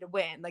baby to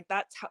win. Like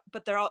that's how.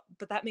 But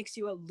that makes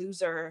you a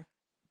loser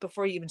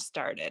before you even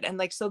started. And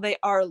like, so they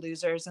are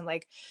losers. And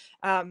like,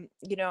 I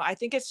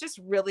think it's just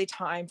really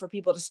time for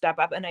people to step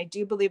up. And I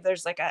do believe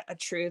there's like a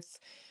truth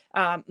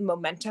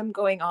momentum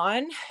going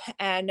on.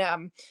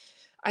 And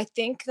I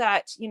think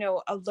that,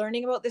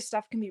 learning about this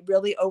stuff can be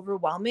really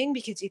overwhelming,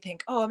 because you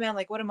think, oh man,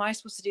 like, what am I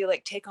supposed to do?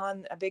 Like take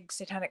on a big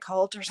satanic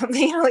cult or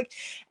something, like,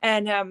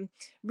 and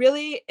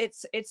really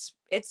it's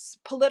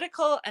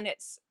political, and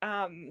it's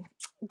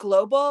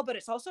global, but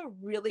it's also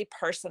really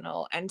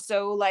personal. And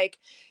so like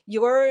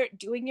you're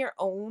doing your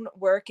own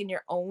work in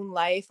your own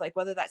life, like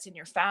whether that's in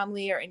your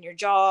family or in your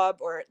job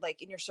or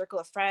like in your circle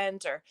of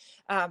friends, or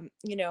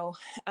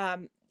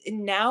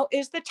now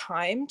is the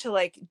time to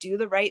like do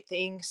the right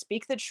thing,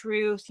 speak the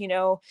truth,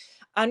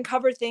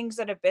 uncover things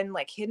that have been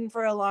like hidden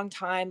for a long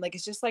time. Like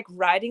it's just like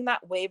riding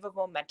that wave of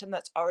momentum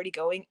that's already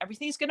going.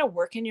 Everything's going to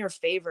work in your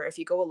favor if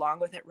you go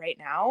along with it right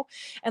now.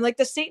 And like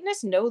the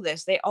Satanists know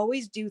this. They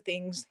always do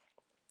things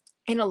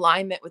in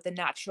alignment with the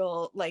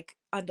natural like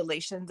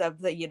undulations of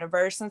the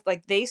universe. And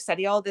like they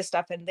study all this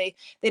stuff, and they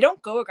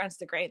don't go against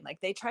the grain. Like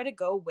they try to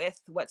go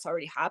with what's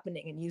already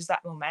happening and use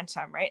that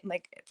momentum, right? And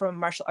like from a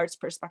martial arts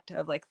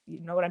perspective, like you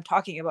know what I'm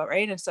talking about,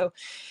 right? And so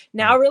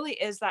now really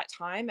is that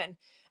time. And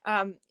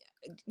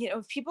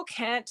if people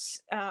can't,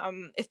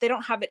 if they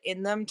don't have it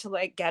in them to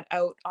like get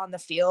out on the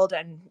field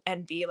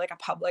and be like a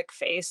public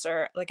face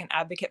or like an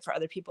advocate for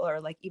other people, or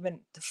like even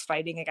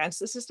fighting against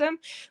the system,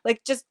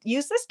 like just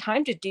use this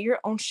time to do your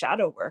own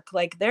shadow work.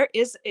 Like there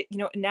is,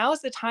 now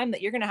is the time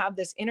that you're going to have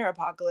this inner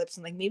apocalypse,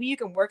 and like maybe you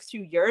can work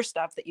through your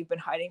stuff that you've been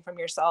hiding from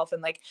yourself,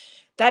 and like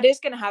that is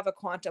going to have a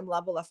quantum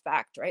level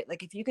effect, right?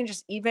 Like if you can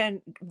just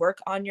even work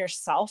on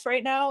yourself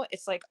right now,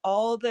 it's like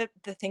all the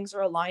things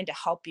are aligned to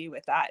help you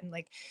with that. And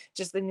like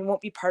just then you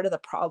won't be part of the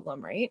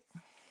problem, right?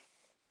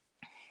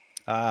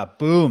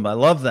 Boom. I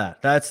love that.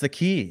 That's the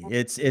key.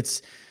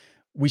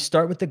 We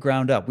start with the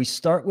ground up. We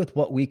start with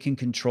what we can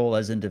control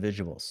as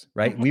individuals,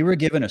 right? Mhm. We were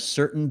given a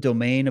certain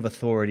domain of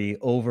authority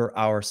over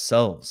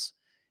ourselves.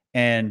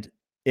 And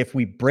if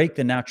we break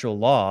the natural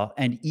law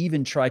and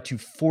even try to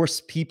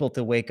force people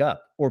to wake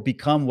up or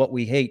become what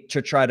we hate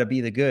to try to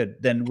be the good,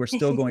 then we're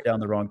still going down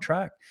the wrong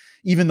track.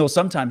 Even though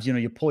sometimes,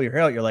 you pull your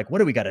hair out, you're like, what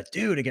do we got to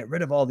do to get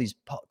rid of all these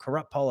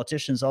corrupt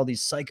politicians, all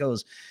these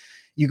psychos?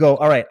 You go,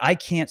 all right, I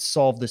can't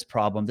solve this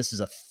problem. This is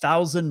a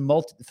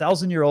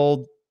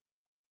thousand-year-old,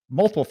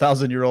 multiple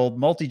thousand-year-old,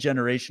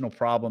 multi-generational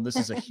problem. This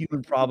is a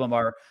human problem.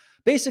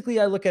 Basically,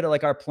 I look at it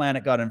like our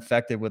planet got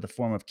infected with a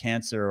form of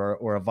cancer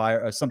or a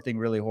virus or something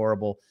really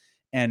horrible,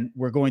 and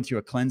we're going through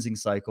a cleansing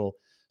cycle.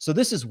 So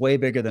this is way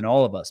bigger than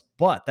all of us.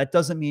 But that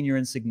doesn't mean you're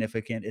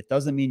insignificant. It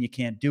doesn't mean you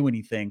can't do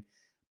anything.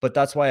 But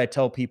that's why I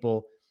tell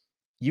people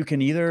you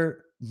can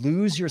either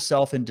lose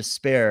yourself in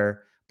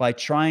despair by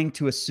trying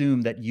to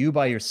assume that you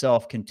by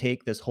yourself can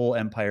take this whole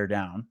empire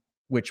down,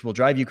 which will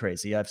drive you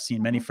crazy. I've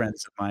seen many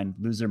friends of mine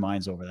lose their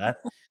minds over that.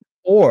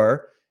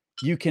 Or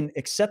you can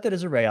accept it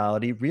as a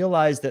reality,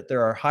 realize that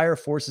there are higher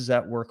forces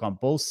at work on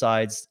both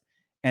sides,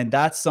 and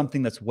that's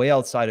something that's way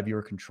outside of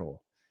your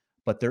control.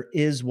 But there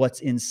is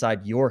what's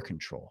inside your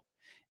control.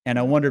 And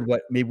I wondered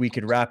what maybe we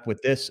could wrap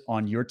with this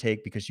on your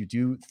take, because you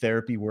do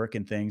therapy work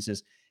and things,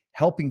 is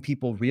helping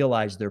people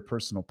realize their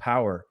personal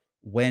power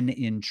when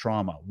in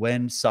trauma,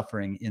 when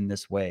suffering in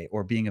this way,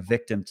 or being a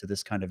victim to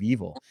this kind of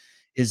evil,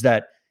 is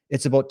that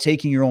it's about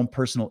taking your own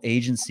personal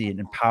agency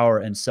and power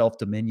and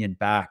self-dominion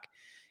back.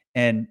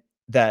 And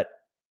that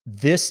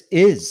this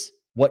is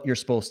what you're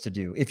supposed to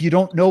do. If you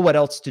don't know what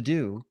else to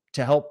do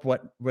to help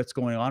what's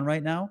going on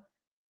right now,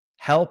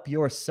 help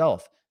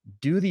yourself.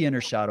 Do the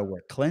inner shadow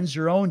work, cleanse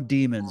your own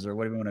demons, or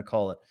whatever you want to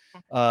call it.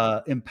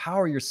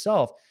 Empower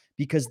yourself,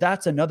 because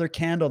that's another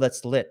candle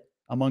that's lit.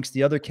 amongst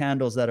the other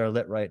candles that are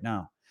lit right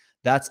now.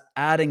 That's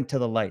adding to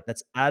the light.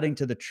 That's adding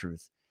to the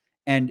truth.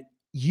 And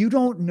you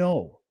don't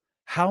know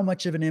how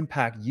much of an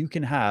impact you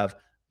can have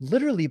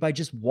literally by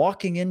just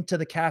walking into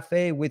the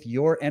cafe with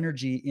your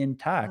energy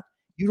intact.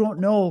 You don't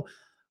know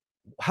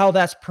how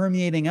that's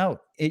permeating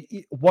out.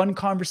 One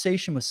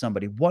conversation with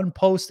somebody, one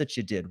post that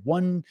you did,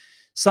 one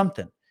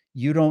something,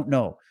 you don't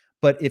know.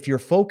 But if you're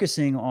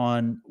focusing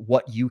on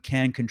what you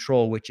can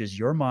control, which is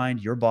your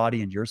mind, your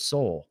body, and your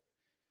soul,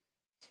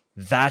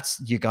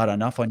 you got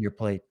enough on your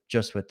plate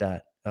just with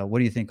that. What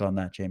do you think on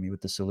that, Jaymee,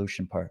 with the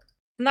solution part?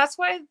 And that's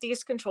why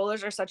these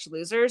controllers are such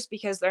losers,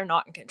 because they're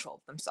not in control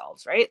of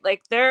themselves, right?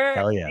 Like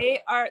Hell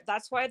yeah.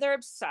 that's why they're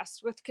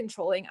obsessed with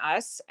controlling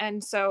us.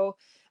 And so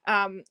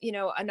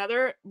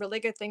another really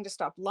good thing to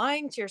stop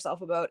lying to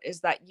yourself about is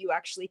that you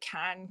actually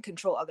can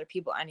control other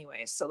people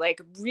anyways. So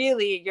like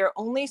really your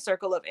only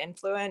circle of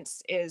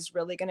influence is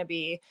really going to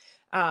be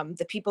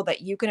the people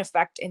that you can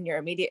affect in your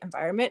immediate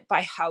environment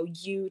by how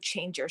you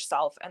change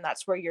yourself. And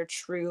that's where your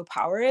true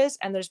power is.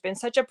 And there's been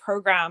such a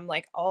program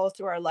like all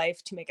through our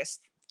life to make us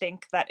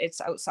think that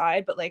it's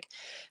outside, but like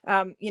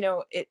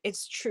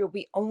it's true,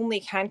 we only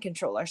can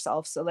control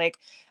ourselves. So like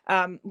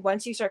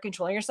once you start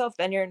controlling yourself,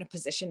 then you're in a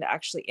position to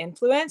actually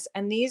influence,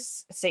 and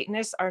these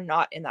Satanists are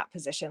not in that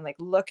position. Like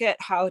look at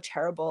how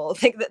terrible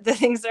like the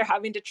things they're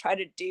having to try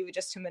to do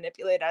just to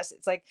manipulate us.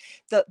 It's like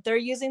they're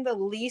using the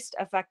least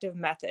effective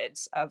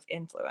methods of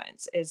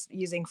influence, is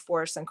using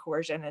force and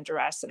coercion and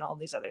duress and all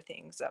these other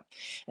things.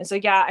 And so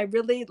yeah, I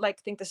really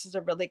think this is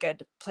a really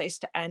good place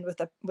to end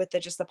with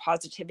just the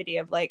positivity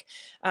of like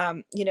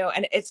and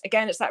it's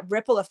that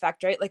ripple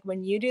effect, right? Like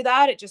when you do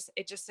that, it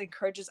just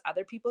encourages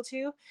other people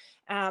to.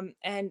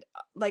 And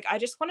like I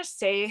just want to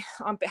say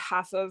on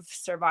behalf of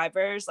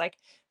survivors, like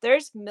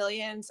there's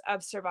millions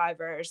of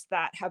survivors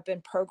that have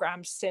been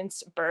programmed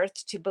since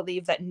birth to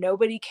believe that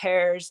nobody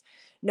cares,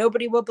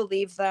 nobody will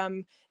believe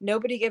them,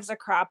 nobody gives a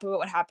crap about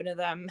what happened to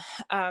them.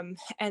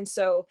 And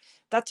so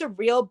that's a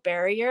real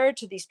barrier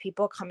to these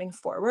people coming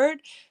forward.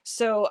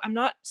 So I'm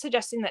not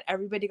suggesting that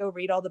everybody go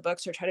read all the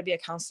books or try to be a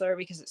counselor,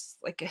 because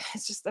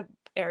it's just an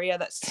area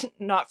that's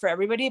not for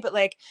everybody. But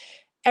like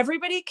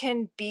everybody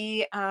can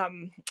be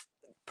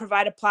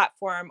provide a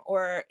platform,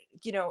 or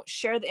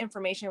share the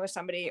information with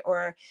somebody,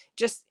 or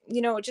just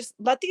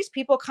let these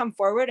people come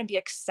forward and be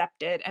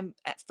accepted and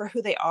for who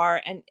they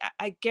are. And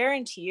I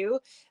guarantee you,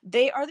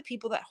 they are the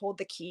people that hold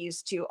the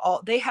keys to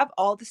all. They have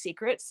all the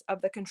secrets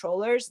of the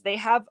controllers. They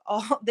have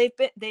all. They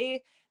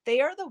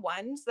are the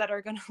ones that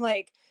are going to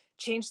like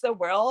change the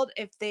world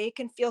if they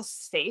can feel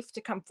safe to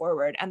come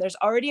forward. And there's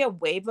already a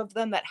wave of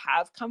them that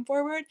have come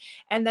forward,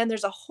 and then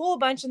there's a whole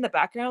bunch in the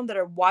background that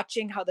are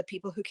watching how the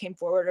people who came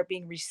forward are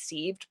being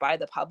received by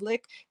the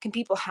public. Can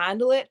people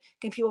handle it?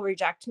 Can people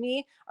reject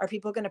me? Are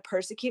people going to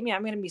persecute me?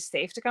 I'm going to be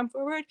safe to come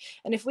forward.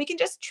 And if we can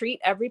just treat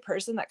every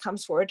person that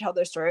comes forward to tell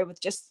their story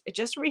with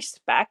just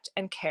respect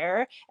and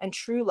care and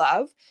true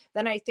love,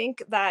 then I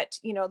think that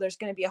there's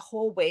going to be a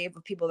whole wave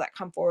of people that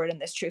come forward in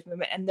this truth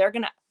movement, and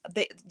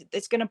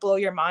it's going to blow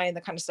your mind, the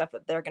kind of stuff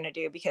that they're going to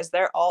do, because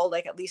they're all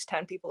like at least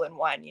 10 people in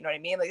one. You know what I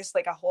mean? Like it's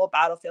like a whole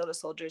battlefield of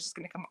soldiers is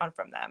going to come on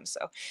from them.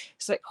 So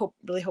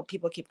really hope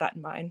people keep that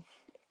in mind.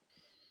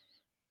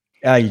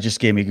 Yeah, you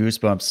just gave me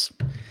goosebumps.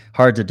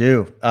 Hard to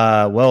do.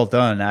 Well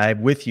done.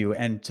 I'm with you.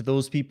 And to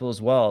those people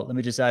as well, let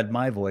me just add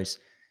my voice.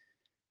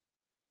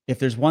 If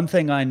there's one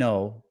thing I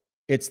know,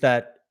 it's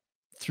that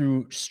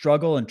through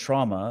struggle and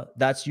trauma,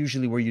 that's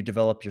usually where you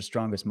develop your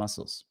strongest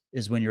muscles,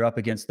 is when you're up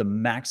against the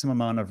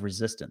maximum amount of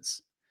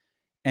resistance.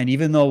 And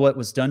even though what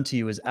was done to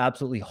you is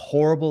absolutely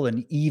horrible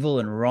and evil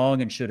and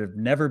wrong and should have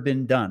never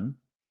been done,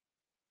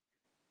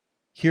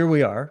 here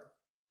we are.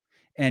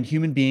 And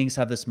human beings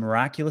have this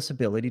miraculous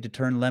ability to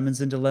turn lemons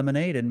into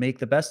lemonade and make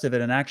the best of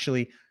it. And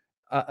actually,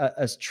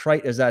 as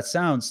trite as that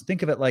sounds,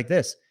 think of it like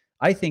this.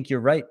 I think you're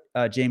right,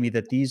 Jaymee,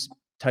 that these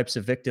types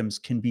of victims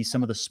can be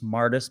some of the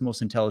smartest,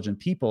 most intelligent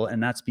people.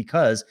 And that's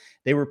because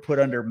they were put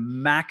under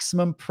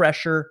maximum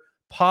pressure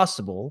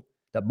possible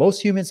that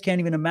most humans can't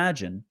even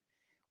imagine,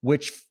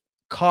 which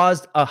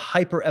caused a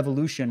hyper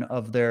evolution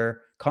of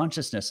their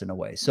consciousness in a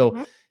way.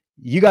 So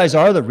you guys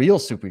are the real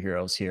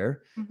superheroes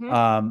here.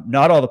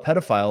 Not all the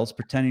pedophiles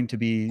pretending to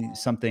be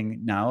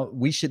something now.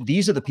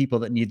 These are the people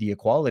that need the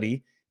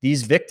equality,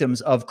 these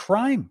victims of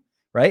crime,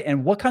 right?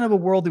 And what kind of a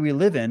world do we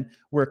live in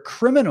where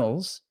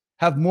criminals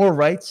have more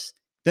rights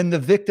than the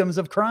victims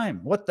of crime?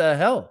 What the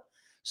hell?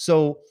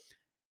 So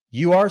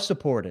you are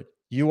supported.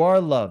 You are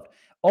loved.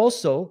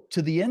 Also,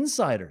 to the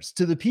insiders,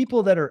 to the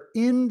people that are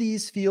in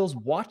these fields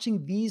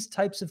watching these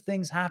types of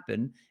things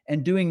happen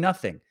and doing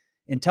nothing.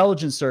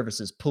 Intelligence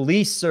services,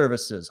 police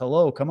services.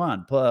 Hello, come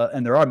on.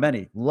 And there are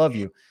many. Love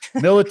you.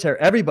 Military,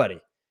 everybody.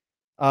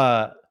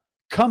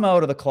 Come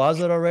out of the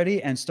closet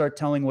already and start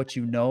telling what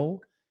you know,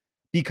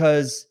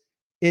 because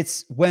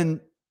it's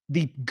when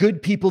the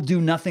good people do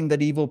nothing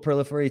that evil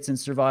proliferates and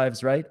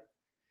survives, right?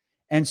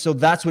 And so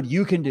that's what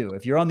you can do.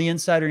 If you're on the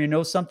inside or you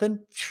know something,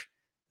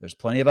 there's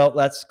plenty of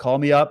outlets. Call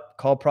me up,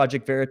 call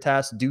Project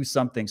Veritas, do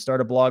something, start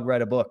a blog,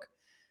 write a book.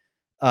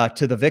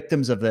 to the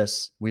victims of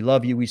this, we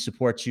love you. We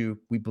support you.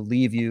 We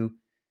believe you.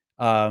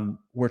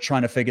 We're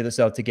trying to figure this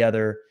out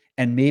together.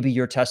 And maybe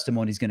your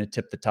testimony is going to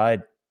tip the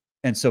tide.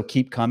 And so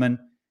keep coming.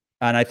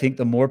 And I think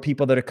the more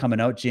people that are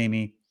coming out,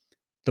 Jaymee,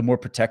 the more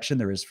protection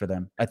there is for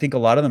them. I think a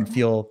lot of them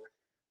feel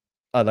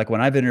like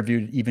when I've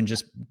interviewed even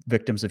just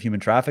victims of human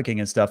trafficking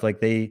and stuff,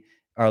 like they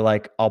are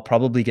like, I'll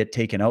probably get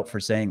taken out for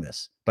saying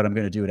this, but I'm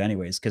going to do it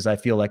anyways because I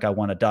feel like I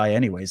want to die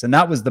anyways. And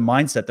that was the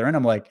mindset there. And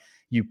I'm like,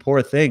 you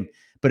poor thing.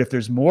 But if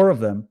there's more of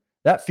them,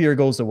 that fear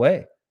goes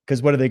away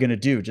because what are they going to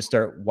do? Just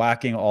start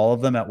whacking all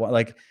of them at one?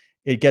 Like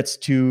it gets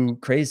too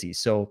crazy.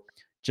 So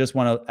just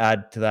want to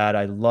add to that.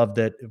 I loved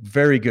it.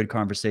 Very good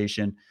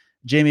conversation.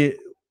 Jaymee,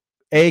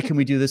 A, can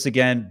we do this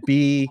again?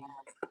 B,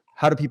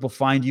 how do people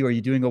find you? Are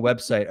you doing a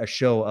website, a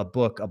show, a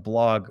book, a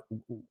blog?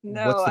 What's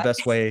No, the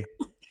best way?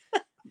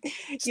 you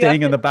have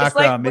Staying in to, the it's like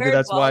background. Maybe Where's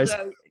that's wise.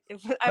 Waldo?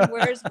 I'm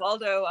Where's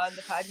Waldo on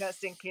the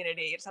podcasting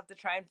community. You just have to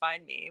try and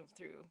find me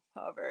through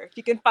however. If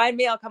you can find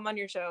me, I'll come on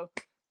your show.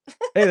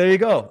 Hey, there you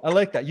go. I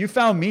like that. You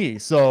found me.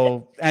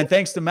 So, and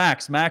thanks to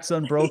Max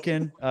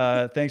Unbroken.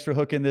 Thanks for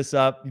hooking this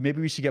up.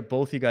 Maybe we should get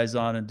both you guys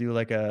on and do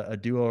like a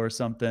duo or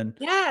something.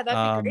 Yeah,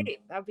 that'd be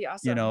great. That'd be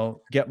awesome. You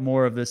know, get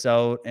more of this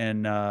out.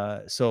 And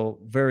so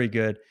very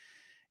good.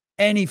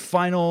 Any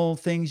final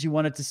things you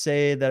wanted to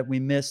say that we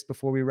missed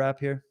before we wrap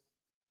here?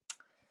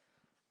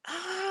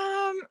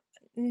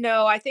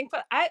 No, I think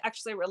that I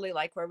actually really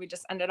like where we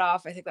just ended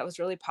off. I think that was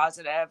really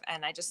positive,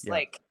 and I just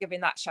like giving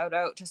that shout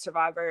out to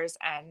survivors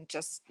and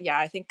just, yeah,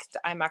 I think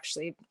I'm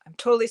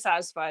totally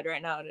satisfied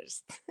right now.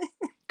 Just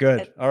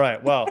Good. All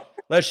right. Well,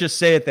 let's just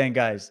say it then,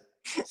 guys.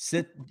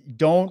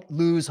 Don't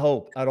lose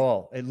hope at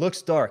all. It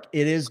looks dark.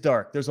 It is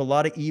dark. There's a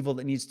lot of evil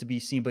that needs to be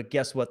seen, but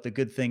guess what? The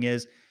good thing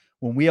is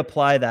when we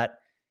apply that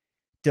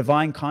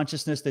divine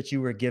consciousness that you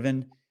were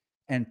given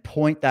and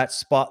point that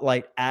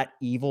spotlight at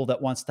evil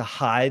that wants to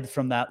hide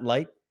from that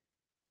light,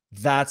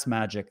 that's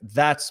magic.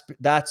 That's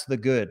the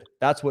good.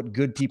 That's what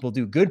good people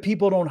do. Good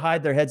people don't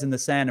hide their heads in the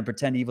sand and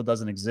pretend evil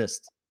doesn't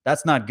exist.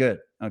 That's not good.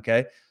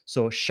 Okay.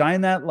 So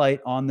shine that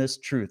light on this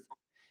truth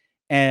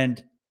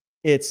and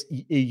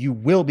you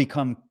will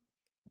become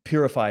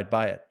purified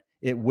by it.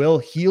 It will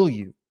heal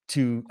you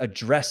to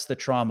address the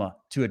trauma,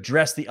 to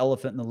address the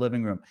elephant in the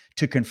living room,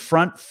 to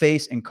confront,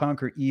 face, and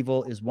conquer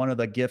evil is one of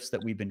the gifts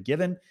that we've been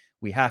given.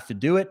 We have to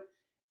do it,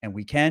 and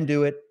we can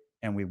do it,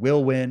 and we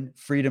will win.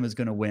 Freedom is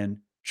going to win.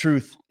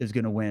 Truth is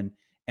going to win,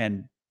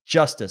 and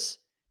justice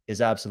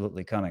is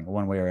absolutely coming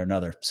one way or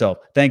another. So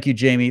thank you,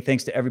 Jaymee.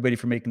 Thanks to everybody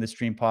for making this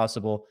stream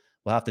possible.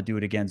 We'll have to do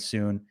it again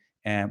soon,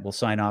 and we'll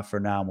sign off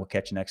for now, and we'll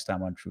catch you next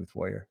time on Truth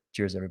Warrior.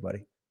 Cheers,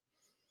 everybody.